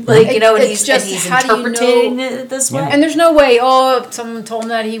and It's just, he's how do you interpreting know- it this Yeah. way? And there's no way. Oh, someone told him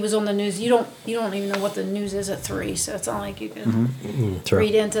that he was on the news. You don't even know what the news is at 3, so it's not like you can True.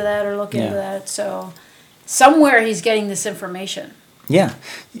 read into that or look into Yeah. that. So somewhere he's getting this information. Yeah,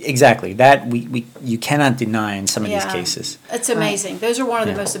 exactly. That you cannot deny in some of these cases. It's amazing. Those are one of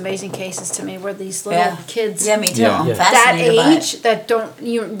the Yeah. most amazing cases to me, where these little Yeah. kids Yeah, me too. Yeah. I'm Yeah. that fascinated by it. age that don't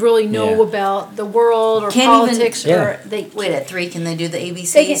really know Yeah. about the world or Can't even- politics Yeah. or they Wait, at 3, can they do the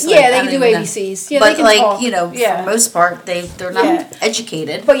ABCs? They can- Like, yeah, I they don't can do even know. ABCs. Yeah, but they can like talk. for Yeah. the most part, they're not Yeah.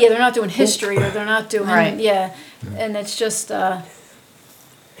 educated. But yeah, they're not doing history or they're not doing Right. and it's just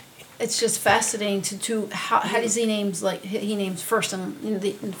fascinating to how does he names like he names first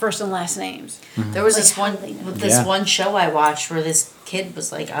and last names. There was Like, this how one do they know? this Yeah. one show I watched where this kid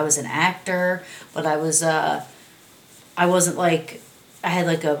was like, I was an actor, but I wasn't like, I had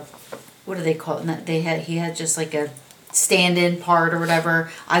like a, what do they call it? He had just like a stand-in part or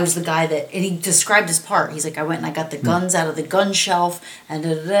whatever. I was the guy that, and he described his part. He's like, I went and I got the guns out of the gun shelf and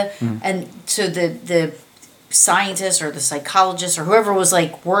da, da, da. And so the scientist or the psychologist or whoever was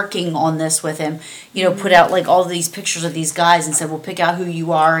like working on this with him, put out like all these pictures of these guys and said, well, pick out who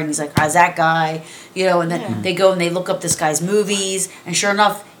you are. And he's like, how's that guy? And then they go and they look up this guy's movies, and sure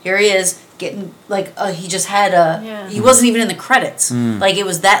enough, here he is getting like he just had he wasn't even in the credits. Like, it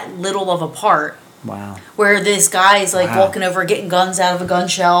was that little of a part. Wow. Where this guy is like Wow. walking over getting guns out of a gun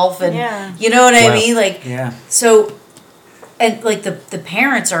shelf, and Yeah. you know what I Wow. mean? Like, Yeah. so, and like the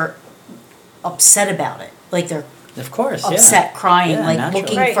parents are upset about it. Like, they're Of course. upset, crying, Yeah, like naturally.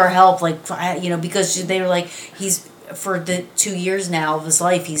 looking Right. for help, like, because they were like, he's for the 2 years now of his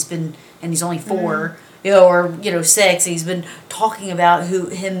life, he's been, and he's only 4, or 6. He's been talking about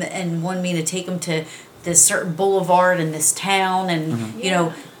him and wanted me to take him to this certain boulevard in this town,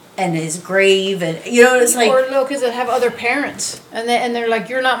 and and his grave, and it's like, or little kids that have other parents, and they're like,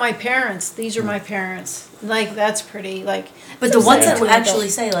 you're not my parents. These are my parents. Like that's pretty like. But the ones that will actually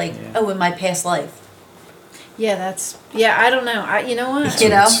say like, oh, in my past life. Yeah, I don't know. You know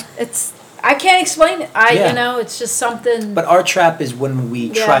what? It's. I can't explain it. It's just something. But our trap is when we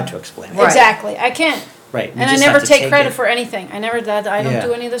try to explain it. Right. Exactly. I can't. Right. And I never take credit for anything. I don't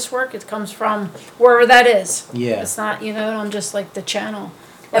do any of this work. It comes from wherever that is. Yeah. It's not, I'm just like the channel.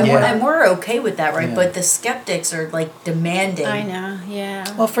 And we're okay with that, right? Yeah. But the skeptics are like demanding. I know,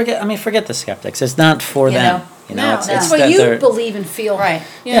 yeah. Well, forget the skeptics. It's not for them. No, it's what that you they're- believe and feel. Right.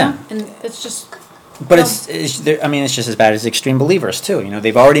 You Yeah. know? And it's just. But it's just as bad as extreme believers too.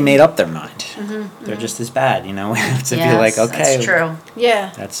 They've already made up their mind. They're just as bad. We have to be like, okay, that's true.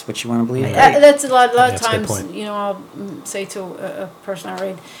 Yeah. that's what you want to believe. Yeah. Great. That's a lot of That's a good times, point. I'll say to a person I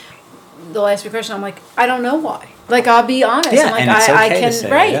read, they'll ask me a question, I'm like, I don't know why. Like, I'll be honest. Yeah, I'm like, and it's I okay to can,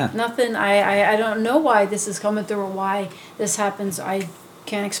 say, right, yeah. nothing, I don't know why this is coming through or why this happens. I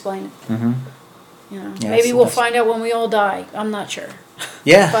can't explain it. Mm-hmm. Yeah, it's maybe the we'll best. find out when we all die. I'm not sure.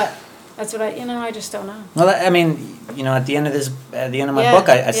 Yeah. But that's what I just don't know. Well, I mean, at the end of my Yeah, book,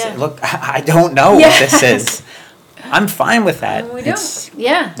 I said, yeah. look, I don't know Yeah. what this is. I'm fine with that. And we It's don't.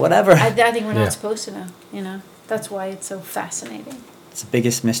 Yeah. whatever. I think we're Yeah. not supposed to know, That's why it's so fascinating. It's the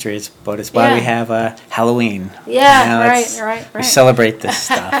biggest mystery. But it's why we Yeah. have Halloween. Yeah, it's- right. We celebrate this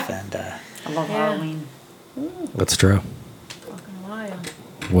stuff, and I love Yeah. Halloween. That's true. Fucking wild.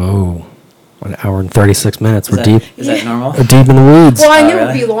 Whoa. 1 hour and 36 minutes. We're is deep. that normal? We're deep in the weeds. Well, I Oh, knew it would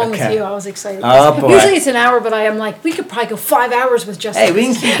really? be long Okay. with you. I was excited. Oh, boy. Usually it's an hour, but I am like, we could probably go 5 hours with just. Hey, we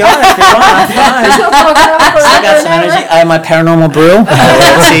can keep going if you want. I'm fine. I got some energy. I have my paranormal brew.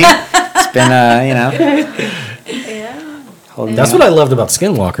 Let's see. It's been, Yeah. holding That's me what up. I loved about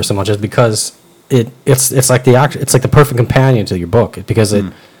Skinwalker so much, is because it's like it's like the perfect companion to your book, because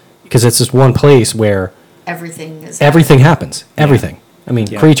it's just one place where Everything is. everything happens. Everything. I mean,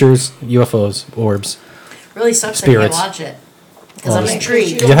 Yeah. creatures, UFOs, orbs. Really sucks Spirits. I can't watch it because I'm Well,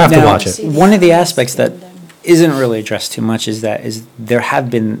 intrigued. You have to Now, watch it. one of the aspects that isn't really addressed too much is there have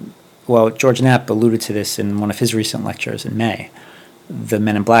been, well, George Knapp alluded to this in one of his recent lectures in May, the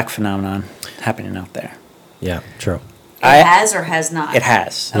Men in Black phenomenon happening out there. Yeah, true. It has or has not. It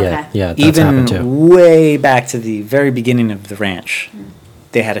has. Okay. Yeah, that's happened too. Even way back to the very beginning of the ranch,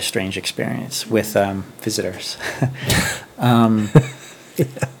 they had a strange experience with visitors.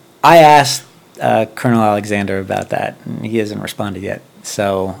 I asked Colonel Alexander about that, and he hasn't responded yet.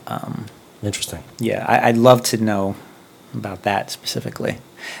 So, Interesting. yeah, I'd love to know about that specifically.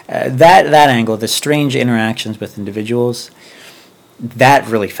 That angle, the strange interactions with individuals, that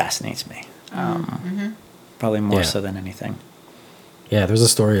really fascinates me. Probably more Yeah. so than anything. Yeah, there's a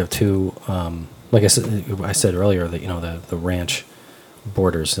story of two. Like I said earlier, that the ranch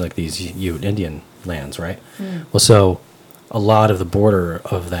borders like these Ute Indian lands, right? Well, so a lot of the border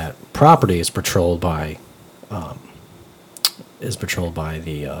of that property is patrolled by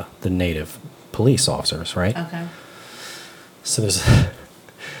the native police officers, right? Okay. So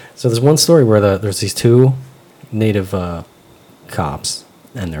there's one story where there's these two native cops,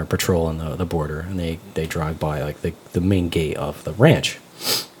 and they're patrolling the border, and they drive by like the main gate of the ranch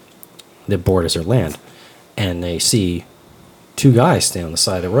that borders their land, and they see two guys standing on the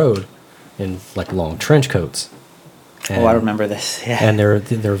side of the road in like long trench coats. Oh, I remember this. Yeah. And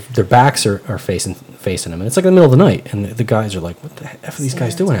their backs are facing them, and it's like in the middle of the night, and the guys are like, "What the F are these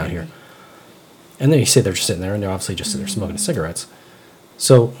guys doing out here?" And then you see they're just sitting there, and they're obviously just sitting there smoking cigarettes.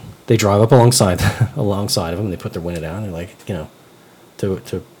 So they drive up alongside of them, and they put their window down, and like, to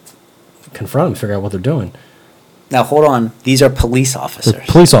confront them, figure out what they're doing. Now hold on. These are police They're officers.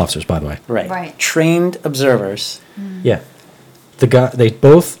 police officers, by the way. Right. Right. Trained observers. Yeah, they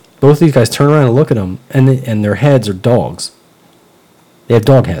both these guys turn around and look at them, and their heads are dogs. They have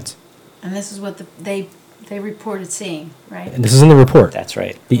dog heads, And this is what they reported seeing, right? and this is in the report. That's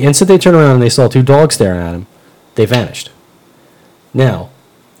right. The instant they turned around and they saw two dogs staring at them, they vanished. Now,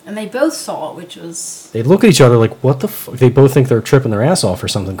 And they both saw it, which was they look at each other like, what the fuck? They both think they're tripping their ass off or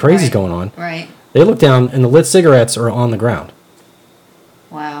something crazy's Right. going on. Right. They look down, and the lit cigarettes are on the ground,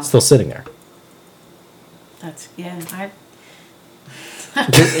 Wow. still sitting there. that's Yeah.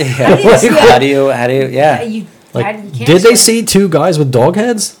 How do you? Yeah. you Like, you can't did they explain- see two guys with dog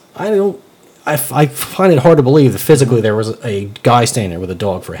heads? I find it hard to believe that physically there was a guy standing there with a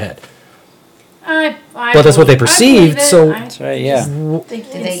dog for a head. But that's what they perceived, so- That's right. Yeah. Did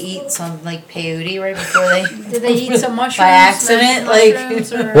they eat some like peyote right before they? Did they eat some mushrooms? By accident, magic like-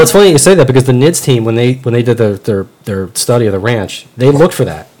 mushrooms, or- Well, it's funny you say that because the NIDS team, when they did their study of the ranch, they looked for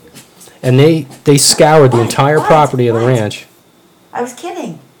that, and they scoured the entire What? property of the What? ranch. I was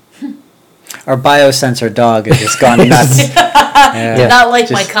kidding. Our biosensor dog has just gone nuts. Yeah. Not like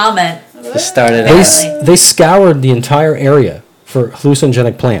my Just- comment. Just started. They, out. Apparently. they scoured the entire area for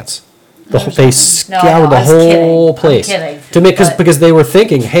hallucinogenic plants. They scoured the I was whole kidding. place I'm kidding. to make But- because they were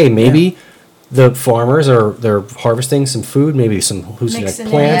thinking, hey, maybe the farmers they're harvesting some food, maybe some hallucinogenic Mixing it,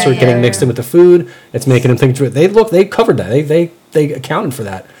 plants yeah, are getting yeah, mixed in with the food. It's making them think. They covered that. They accounted for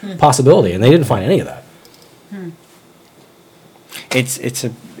that possibility, and they didn't find any of that.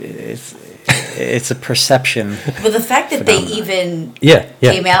 It's a perception. But the fact that they Phenomenon. even Yeah,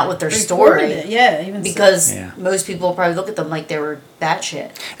 came yeah. out with their Reported story, it, yeah, even because Yeah. most people probably look at them like they were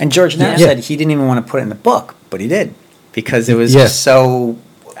batshit. And George Knapp Yeah. said he didn't even want to put it in the book, but he did because it was Yeah. just so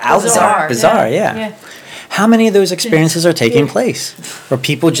out Bizarre. there, bizarre. Yeah. How many of those experiences are taking place where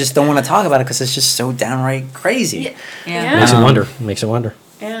people just don't want to talk about it because it's just so downright crazy? Yeah. Makes you Um, wonder. Makes you wonder.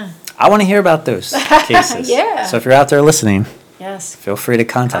 Yeah. I want to hear about those cases. Yeah. So if you're out there listening, Yes. feel free to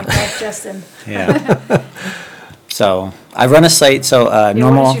contact me. Contact Justin. Yeah. So I run a site. So what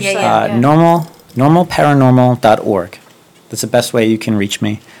normal, is your site? Yeah. normalparanormal.org. That's the best way you can reach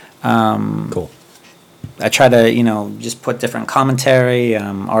me. Cool. I try to, just put different commentary,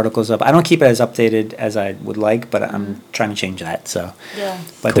 articles up. I don't keep it as updated as I would like, but I'm trying to change that. So, Yeah.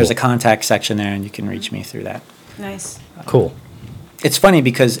 but there's a Cool. contact section there, and you can reach me through that. Nice. Cool. It's funny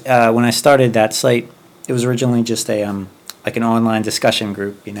because when I started that site, it was originally just a like an online discussion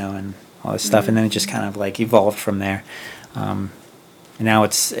group, and all this stuff, and then it just kind of like evolved from there. And now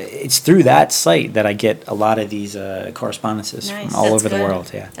it's through that site that I get a lot of these correspondences Nice. from all That's over the good. world.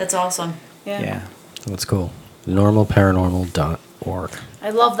 Yeah. That's awesome. Yeah. That's cool. Normalparanormal.org. I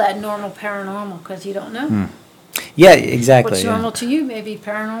love that normal paranormal because you don't know. Yeah. Exactly. What's yeah. normal to you may be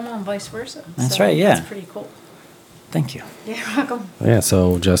paranormal and vice versa. That's So right, yeah. That's pretty cool. Thank you. You're welcome. Yeah,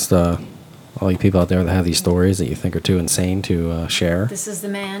 so just all you people out there that have these stories that you think are too insane to share. This is the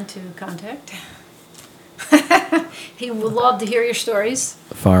man to contact. He would love to hear your stories.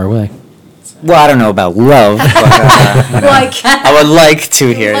 Fire away. Well, I don't know about love, but Like, I would like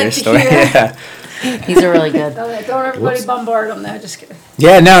to hear like your to story. hear. Yeah. These are really good. don't everybody Whoops. bombard them. No, just kidding.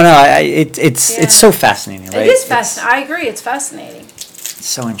 Yeah. No. It's Yeah. so fascinating, right? It is fascinating. I agree. It's fascinating. It's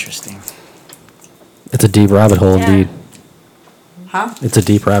so interesting. It's a deep rabbit hole, Yeah. indeed. Huh? It's a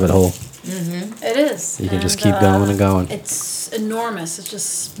deep rabbit hole. It is. You can just And, keep going and going. It's enormous. It's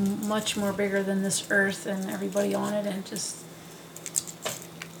just much more bigger than this earth and everybody on it, and just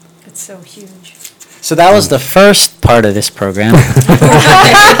it's so huge. So that was the first part of this program. And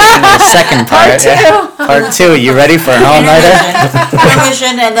the second part. Part two. You ready for an all-nighter?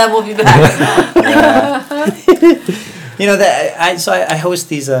 Intermission, and then we'll be back. I host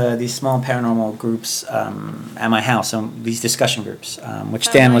these small paranormal groups at my house, these discussion groups,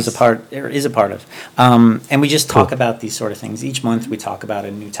 which Dan was is a part of, and we just talk about these sort of things. Each month we talk about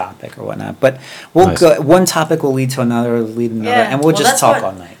a new topic or whatnot, but Nice. one topic will lead to another, and we'll just that's talk what-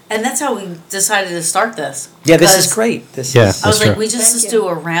 all night. And that's how we decided to start this. Yeah, this is Because great. This Yeah. is I was That's like, true. we just Thank let's you. do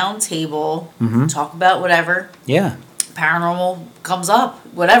a round table, Mm-hmm. talk about whatever yeah. paranormal comes up,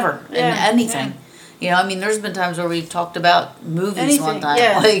 whatever, Yeah, and anything. There's been times where we've talked about movies Anything, one time.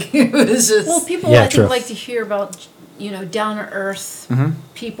 yeah. Like it was just. Well, people Yeah, I think true. like to hear about down to earth Mm-hmm.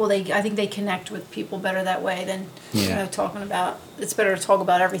 people. I think they connect with people better that way than Yeah. talking about. It's better to talk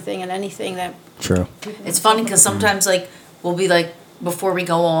about everything and anything that True. people. It's funny because sometimes like we'll be like before we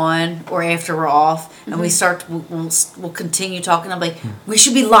go on or after we're off, and we start we'll continue talking. I'm like, we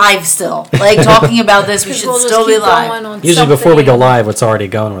should be live still, like talking about this. We Because should we'll just still be keep live. going on Usually before we go something. live, it's already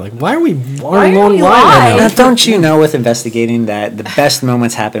going. We're like, why are we are on we live right Now, now? don't you know with investigating that the best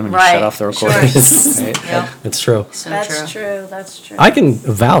moments happen when you Right. shut off the Sure. recording? Right? Yep. It's true. So That's true. true. That's true. I can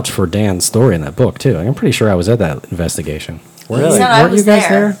vouch for Dan's story in that book too. I'm pretty sure I was at that investigation. Really? said I Weren't you was guys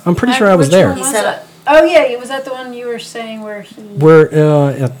there. there? I'm pretty sure I was Which there. one He was said, it? Oh yeah, was that the one you were saying where he? Where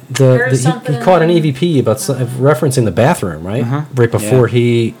There's he something caught an in- EVP about referencing the bathroom, right? Right before Yeah.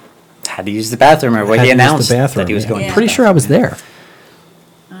 he Had to use the bathroom, or what had he to use announced the bathroom. that he was Yeah. going. I'm to pretty the sure I was there.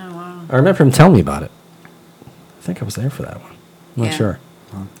 Oh wow. I remember him telling me about it. I think I was there for that one. I'm not Yeah. sure.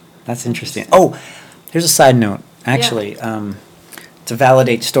 That's interesting. Oh, here's a side note. Actually, to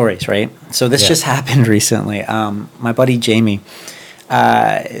validate stories, right? So this Yeah. just happened recently. My buddy Jamie.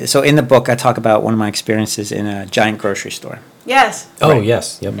 So in the book, I talk about one of my experiences in a giant grocery store, Yes. Oh Right.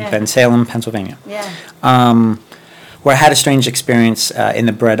 yes, yep. Yeah. in Salem, Pennsylvania, Yeah. where I had a strange experience in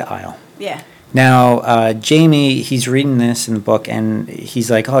the bread aisle. Yeah. Now, Jamie, he's reading this in the book, and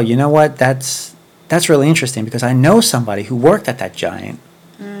he's like, "Oh, you know what? That's really interesting because I know somebody who worked at that giant,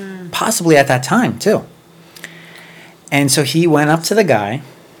 possibly at that time too." And so he went up to the guy,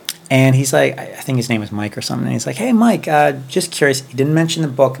 and he's like, I think his name is Mike or something. And he's like, "Hey, Mike, just curious." He didn't mention the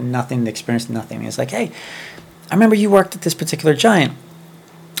book, nothing, the experience, nothing. He's like, "Hey, I remember you worked at this particular giant.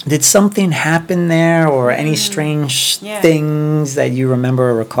 Did something happen there or any strange things that you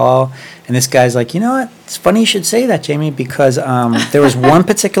remember or recall?" And this guy's like, "You know what? It's funny you should say that, Jamie, because there was one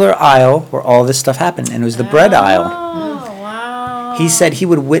particular aisle where all this stuff happened, and it was the bread aisle." Oh, wow. He said he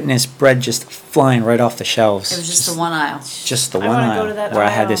would witness bread just flying right off the shelves. It was just the one aisle. Just the I one wanna aisle go to that where I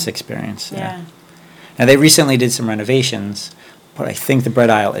had aisle. this experience. Yeah. Now, they recently did some renovations, but I think the bread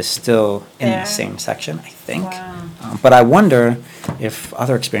aisle is still in There. the same section, I think. Wow. But I wonder if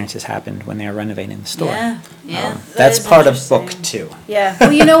other experiences happened when they were renovating the store. Yeah, yeah. That's is part of book interesting. 2. Yeah.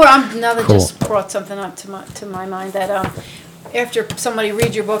 Well, you know what? Now that Cool. just brought something up to my mind that after somebody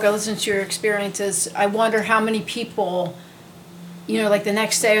reads your book, I listen to your experiences. I wonder how many people, like the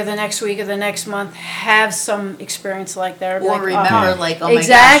next day or the next week or the next month, have some experience like that. Or like, remember, like, oh my gosh.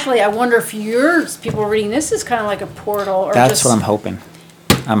 exactly. I wonder if people reading this is kind of like a portal, or That's just, what I'm hoping.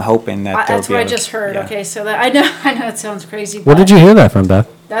 I'm hoping that they'll That's be what I able to- just heard. yeah. Okay, so that I know it sounds crazy. Where but did you hear that from, Beth?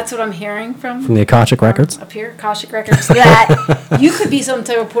 That's what I'm hearing from From the Akashic Records? up here, Akashic Records. That you could be some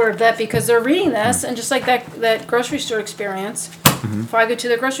type of porter of that because they're reading this, and just like that grocery store experience. Mm-hmm. If I go to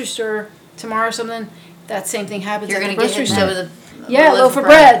the grocery store tomorrow or something, that same thing happens You're at going the to get grocery hit store. with a Yeah, loaf of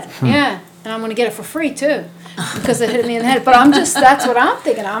bread. Hmm. Yeah, and I'm going to get it for free too, because it hit me in the head. But that's what I'm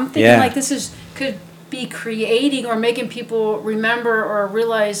thinking. I'm thinking Yeah. like this could be creating or making people remember or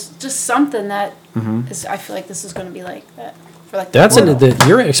realize just something that is. I feel like this is going to be like that for like. That's the portal.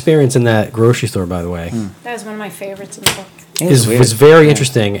 your experience in that grocery store, by the way, That is one of my favorites in the book. It is weird. was very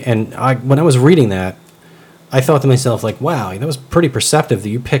interesting. And when I was reading that, I thought to myself, like, wow, that was pretty perceptive that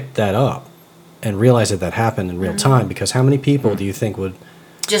you picked that up and realized that happened in real time. Because how many people do you think would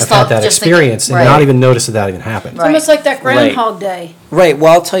Just have had that just think it- experience and right. not even notice that even happened? It's almost like that Right. Groundhog Day. Right.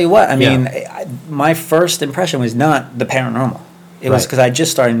 Well, I'll tell you what. I Yeah. mean, my first impression was not the paranormal. It was Right. because I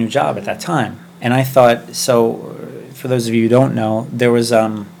just started a new job at that time, and I thought so. For those of you who don't know, there was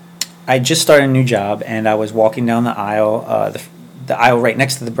I just started a new job, and I was walking down the aisle, the aisle right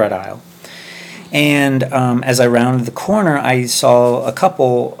next to the bread aisle, and as I rounded the corner, I saw a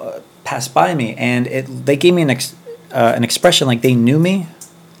couple pass by me, and they gave me an expression like they knew me.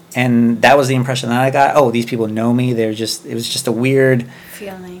 And that was the impression that I got. Oh, these people know me. It was just a weird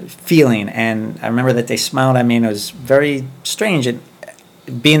feeling. And I remember that they smiled at me, and it was very strange. And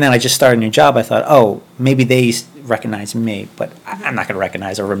being that I just started a new job, I thought, oh, maybe they recognize me, but I'm not going to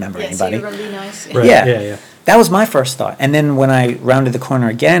recognize or remember Yeah, so anybody. you're gonna be nice. Right. Yeah. Yeah. That was my first thought. And then when I rounded the corner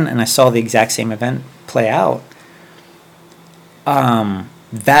again and I saw the exact same event play out,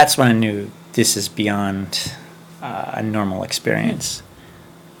 that's when I knew this is beyond a normal experience.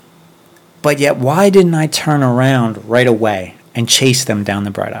 But yet, why didn't I turn around right away and chase them down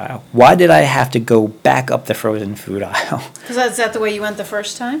the bread aisle? Why did I have to go back up the frozen food aisle? Because that's that the way you went the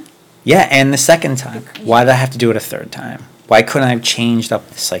first time? Yeah, and the second time. Why did I have to do it a third time? Why couldn't I have changed up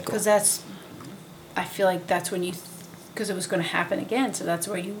the cycle? Because I feel like that's when because it was going to happen again, so that's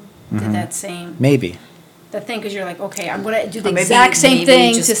where you did that same, Maybe. that thing, because you're like, okay, I'm going to do Or the maybe- exact same maybe thing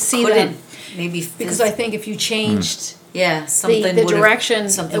you to just see couldn't. them. Maybe Because I think if you changed, yeah, something the would've- direction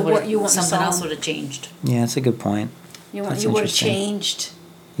something of what would've- you want to something saw. else would have changed. Yeah, that's a good point. you That's would have interesting. changed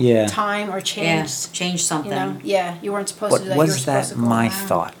Yeah. time or Yeah, changed, change something. Yeah, you weren't supposed But to do that. You were was that supposed to go my around.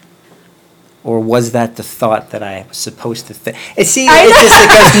 thought? Or was that the thought that I was supposed to think? See, I it just it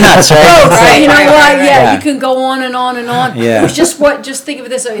goes nuts, right? Oh, It's right. like- You know right, what? right, Yeah, right. you can go on and on and on. Yeah. It was just think of it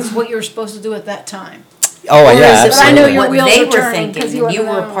this way, it's what you were supposed to do at that time. Oh, Or yeah, is it- but I know absolutely. your what wheels they are were turning thinking, 'cause you and you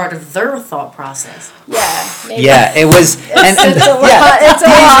wanna were know. part of their thought process. Yeah. Maybe. Yeah, it was, and It's a lot. yeah, It's a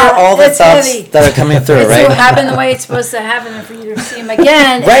these lot. are all the It's thoughts heavy. that are coming through, It's right? to happen the way it's supposed to happen, and for you to see him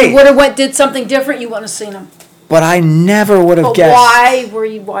again. Right. If you would have did something different, you wouldn't have seen him. But I never would have But guessed. why were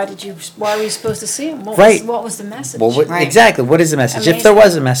you supposed to see him? Right. What was the message? Well, Right. exactly. What is the message? If there Amazing.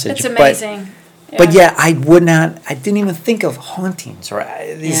 was a message, It's amazing. But yeah, I would not. I didn't even think of hauntings or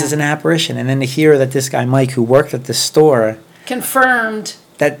this Yeah. is an apparition. And then to hear that this guy Mike, who worked at this store, Confirmed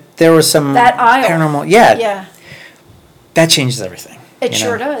that there was some that aisle. paranormal. Yeah, Yeah. that changes everything. It you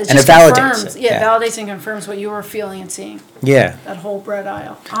sure know? does. and it Just validates confirms, it. Yeah, it validates and confirms what you were feeling and seeing. Yeah. That whole bread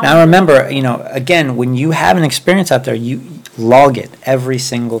aisle. Now remember, again, when you have an experience out there, you log it every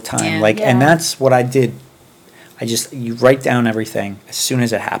single time. Yeah. And Yeah. that's what I did. You write down everything as soon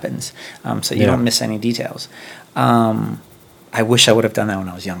as it happens, so you Yeah. don't miss any details. I wish I would have done that when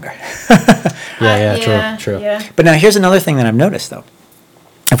I was younger. True. Yeah. But now here's another thing that I've noticed, though.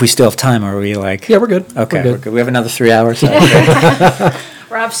 If we still have time, or are we like... Yeah, we're good. Okay, We're we're good. We have another 3 hours.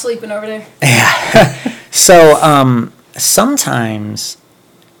 Rob's sleeping over there. So sometimes...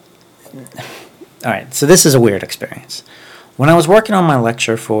 All right, so this is a weird experience. When I was working on my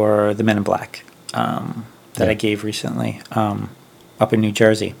lecture for the Men in Black that I gave recently up in New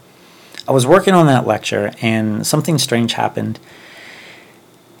Jersey, I was working on that lecture, and something strange happened.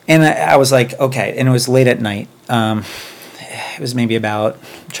 And I was like, okay, and it was late at night. It was maybe about,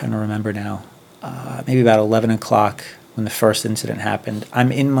 I'm trying to remember now, maybe about 11 o'clock when the first incident happened.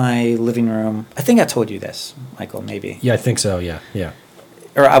 I'm in my living room. I think I told you this, Michael, maybe. Yeah, I think so. Yeah.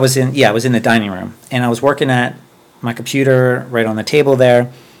 Or I was in the dining room, and I was working at my computer right on the table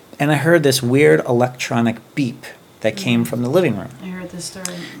there, and I heard this weird electronic beep that came from the living room. I heard this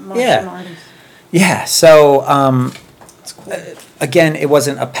story. Yeah. Yeah, so again, it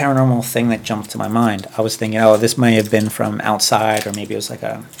wasn't a paranormal thing that jumped to my mind. I was thinking, oh, this may have been from outside, or maybe it was like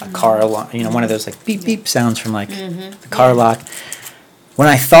a car alarm, one of those like beep beep sounds from like the car lock. When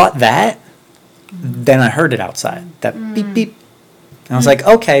I thought that, then I heard it outside, that beep beep. And I was like,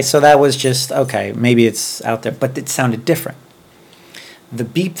 okay, so that was just, okay, maybe it's out there, but it sounded different. The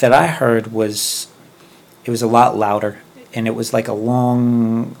beep that I heard it was a lot louder, and it was like a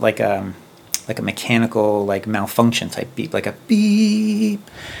long, like a mechanical, like malfunction type beep, like a beep.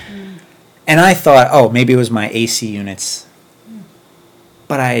 And I thought, oh, maybe it was my AC units.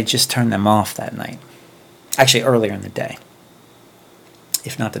 But I had just turned them off that night. Actually, earlier in the day.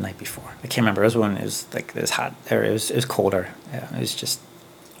 If not the night before. I can't remember. It was when it was like this hot, or it was colder. Yeah, it was just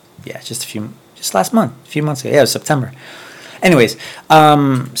last month, a few months ago. Yeah, it was September. Anyways,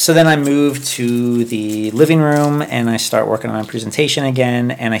 so then I moved to the living room, and I start working on my presentation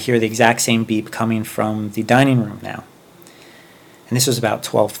again, and I hear the exact same beep coming from the dining room now. And this was about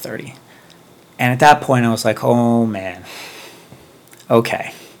 12:30. And at that point, I was like, oh, man.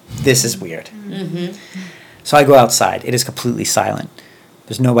 Okay, this is weird. So I go outside. It is completely silent.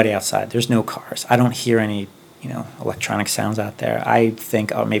 There's nobody outside. There's no cars. I don't hear any, electronic sounds out there. I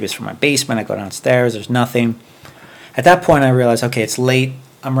think, oh, maybe it's from my basement. I go downstairs. There's nothing. At that point, I realized, okay, it's late.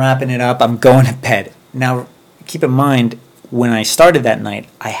 I'm wrapping it up. I'm going to bed. Now, keep in mind, when I started that night,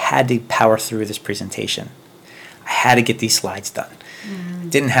 I had to power through this presentation. I had to get these slides done.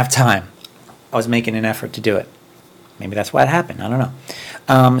 Didn't have time. I was making an effort to do it. Maybe that's why it happened. I don't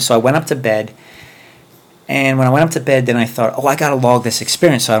know. So I went up to bed. And when I went up to bed, then I thought, oh, I got to log this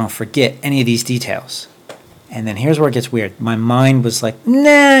experience so I don't forget any of these details. And then here's where it gets weird. My mind was like,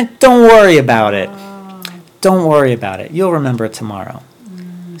 nah, don't worry about it. Don't worry about it. You'll remember it tomorrow.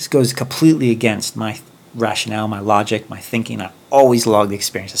 This goes completely against my rationale, my logic, my thinking. I always log the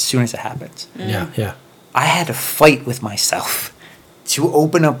experience as soon as it happens. Yeah. I had to fight with myself to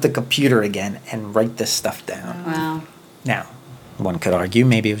open up the computer again and write this stuff down. Wow. Now, one could argue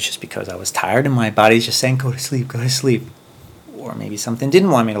maybe it was just because I was tired and my body's just saying, go to sleep, go to sleep. Or maybe something didn't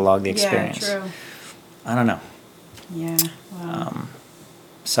want me to log the experience. Yeah, true. I don't know. Yeah. Wow.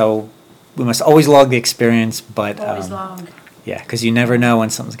 So we must always log the experience, but Always log. yeah, because you never know when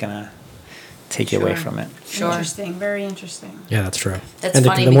something's gonna take you away Sure. from it. Sure. Interesting. Very interesting. Yeah, that's true. That's and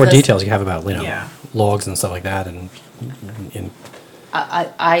funny the more because- details you have about Yeah. logs and stuff like that, and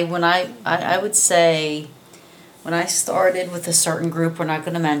I would say when I started with a certain group we're not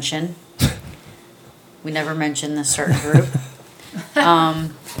going to mention, we never mention this certain group.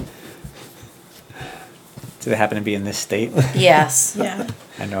 Do they happen to be in this state? Yes, Yeah.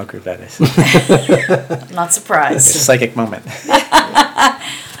 I know what group that is. I'm not It's a surprised. psychic moment. it's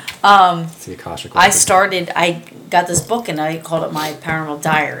the Akashic. I got this book and I called it my paranormal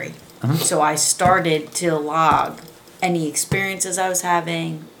diary. So I started to log any experiences I was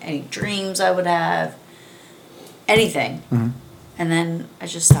having, any dreams I would have, anything. And then I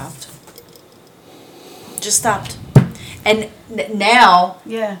just stopped. And now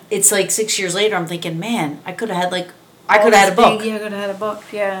Yeah. it's like 6 years later, I'm thinking, man, I could have had a book Yeah, could have had a book.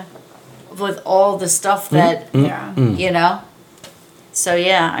 Yeah. with all the stuff that, Yeah. you know? So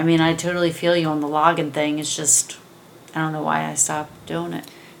yeah, I mean, I totally feel you on the logging thing. It's just, I don't know why I stopped doing it.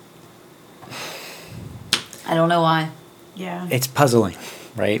 I don't know why. Yeah. It's puzzling,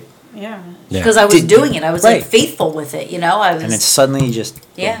 right? Yeah. Yeah. Because I was Did- doing it. I was like right. faithful with it, you know? I was, And it's suddenly just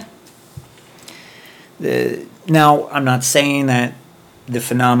yeah. Now, I'm not saying that the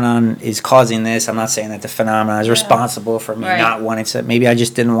phenomenon is causing this. I'm not saying that the phenomenon is responsible for me Right. not wanting to. Maybe I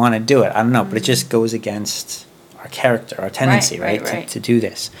just didn't want to do it. I don't know, but it just goes against our character, our tendency, right, right, right. To do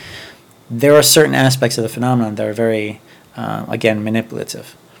this. There are certain aspects of the phenomenon that are very, again,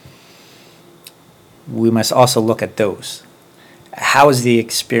 manipulative. We must also look at those. how is the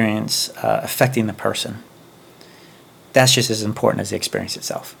experience affecting the person? That's just as important as the experience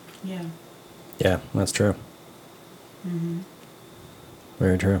itself. Yeah. Yeah, that's true.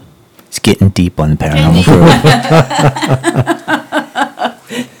 Very true. It's getting deep on the paranormal group.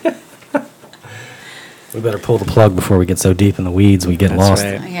 We better pull the plug before we get so deep in the weeds we get That's lost.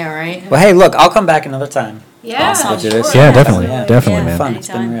 right. Yeah, right? Well, hey, look, I'll come back another time. Yeah, Awesome. We'll do this. Yeah, definitely, Yeah. definitely, Yeah. man. Fun. It's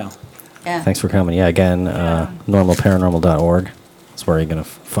been Anytime. real. Yeah. Thanks for coming. Yeah, again, normalparanormal.org. That's where you're going to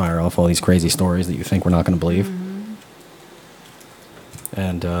fire off all these crazy stories that you think we're not going to believe.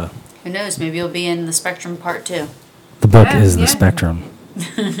 And Who knows? Maybe you'll be in the Spectrum Part 2. the book Yeah, is The yeah. Spectrum.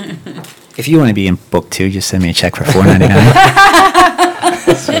 If you want to be in book 2, just send me a check for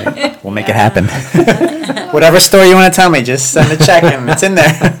 $4.99. We'll make it happen. Whatever story you want to tell me, just send a check and it's in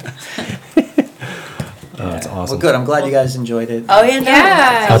there. That's awesome. Well, good. I'm glad you guys enjoyed it. Oh, yeah, no.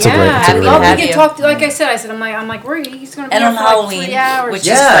 Yeah, That's a yeah. great- that's a great Well, idea. we can talk. Like I said, I'm like, he's gonna be And here on for Halloween, like 3 hours. which is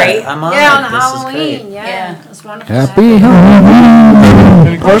Yeah, great. I'm on Yeah, it. on This is Halloween. great. Yeah, Yeah. it's wonderful. Happy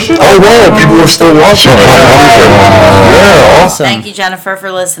Any questions? Oh, wow, people are still watching. Yeah, Awesome. Thank you, Jennifer,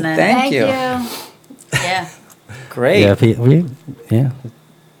 for listening. Thank you. Yeah. Great. Yeah, yeah.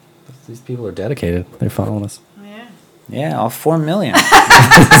 These people are dedicated. They're following us. Yeah. Yeah, all 4 million. We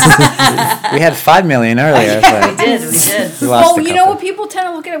had 5 million earlier. We But did. we lost Well, a you know couple. what people tend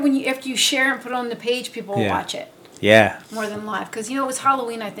to look at it when after you share and put it on the page, people will Yeah. watch it Yeah. more than live because it was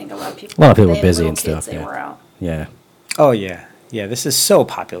Halloween. I think a lot of people. A lot of people they were had busy little and kids, stuff, They yeah. were out. Yeah. Oh, yeah. Yeah, this is so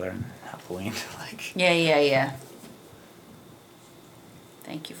popular in Halloween. Like, Yeah.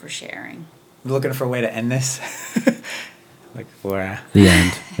 Thank you for sharing. we're looking for a way to end this. Like, for... The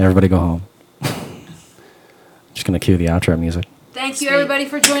end. Everybody go home. Just going to cue the outro music. Thank you, Sweet. everybody,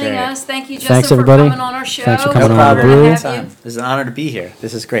 for joining Great. us. Thank you, Justin, Thanks, for everybody. coming on our show. Thanks for No coming on problem. the brew. Have you. Anytime. This is an honor to be here.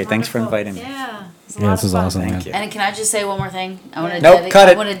 This is great. Thanks for Wonderful. inviting me. Yeah, it was a Yeah, lot this of is fun. awesome, Thank man. you. And can I just say one more thing? I want to Nope, cut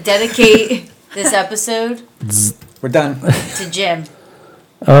it. I want to dedicate this episode We're done. to Jim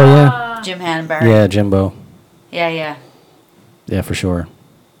Oh, yeah. Jim Hannenberry. Yeah, Jimbo. Yeah. Yeah, for sure.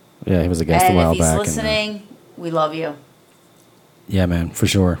 Yeah, he was a guest And a while if he's back. listening, we love you. Yeah, man, for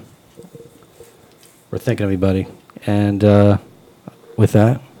sure. We're thinking of you, buddy. And with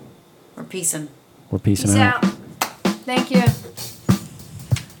that, We're peacing. we're peacing Peace out. out. Thank you.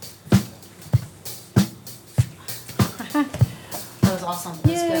 That was awesome.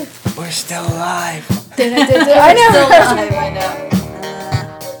 That was good. We're still alive. I know. Still alive, I know.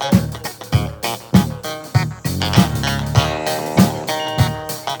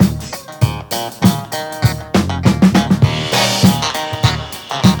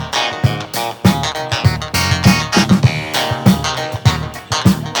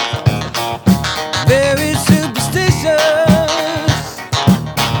 Very superstitious,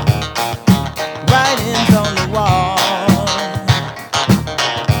 writings on the wall.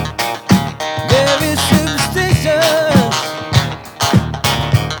 Very superstitious,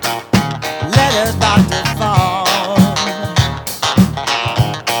 letters about to fall.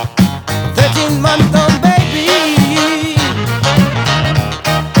 13-month-old baby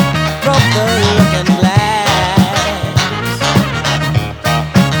broke the looking glass.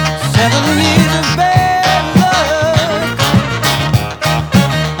 7 years of bad luck.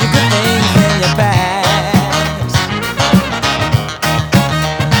 You put things in your past.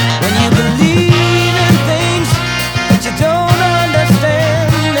 When you believe in things that you don't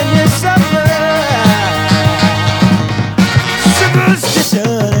understand, and you suffer.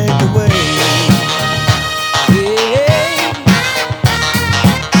 Superstition ain't the way. Yeah.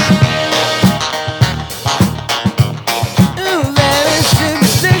 Ooh, very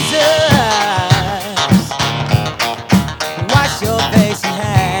superstitious. Wash your face and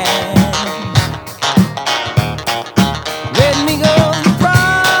hands. Let me go the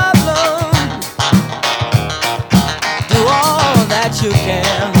problem. Do all that you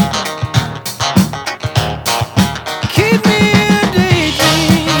can.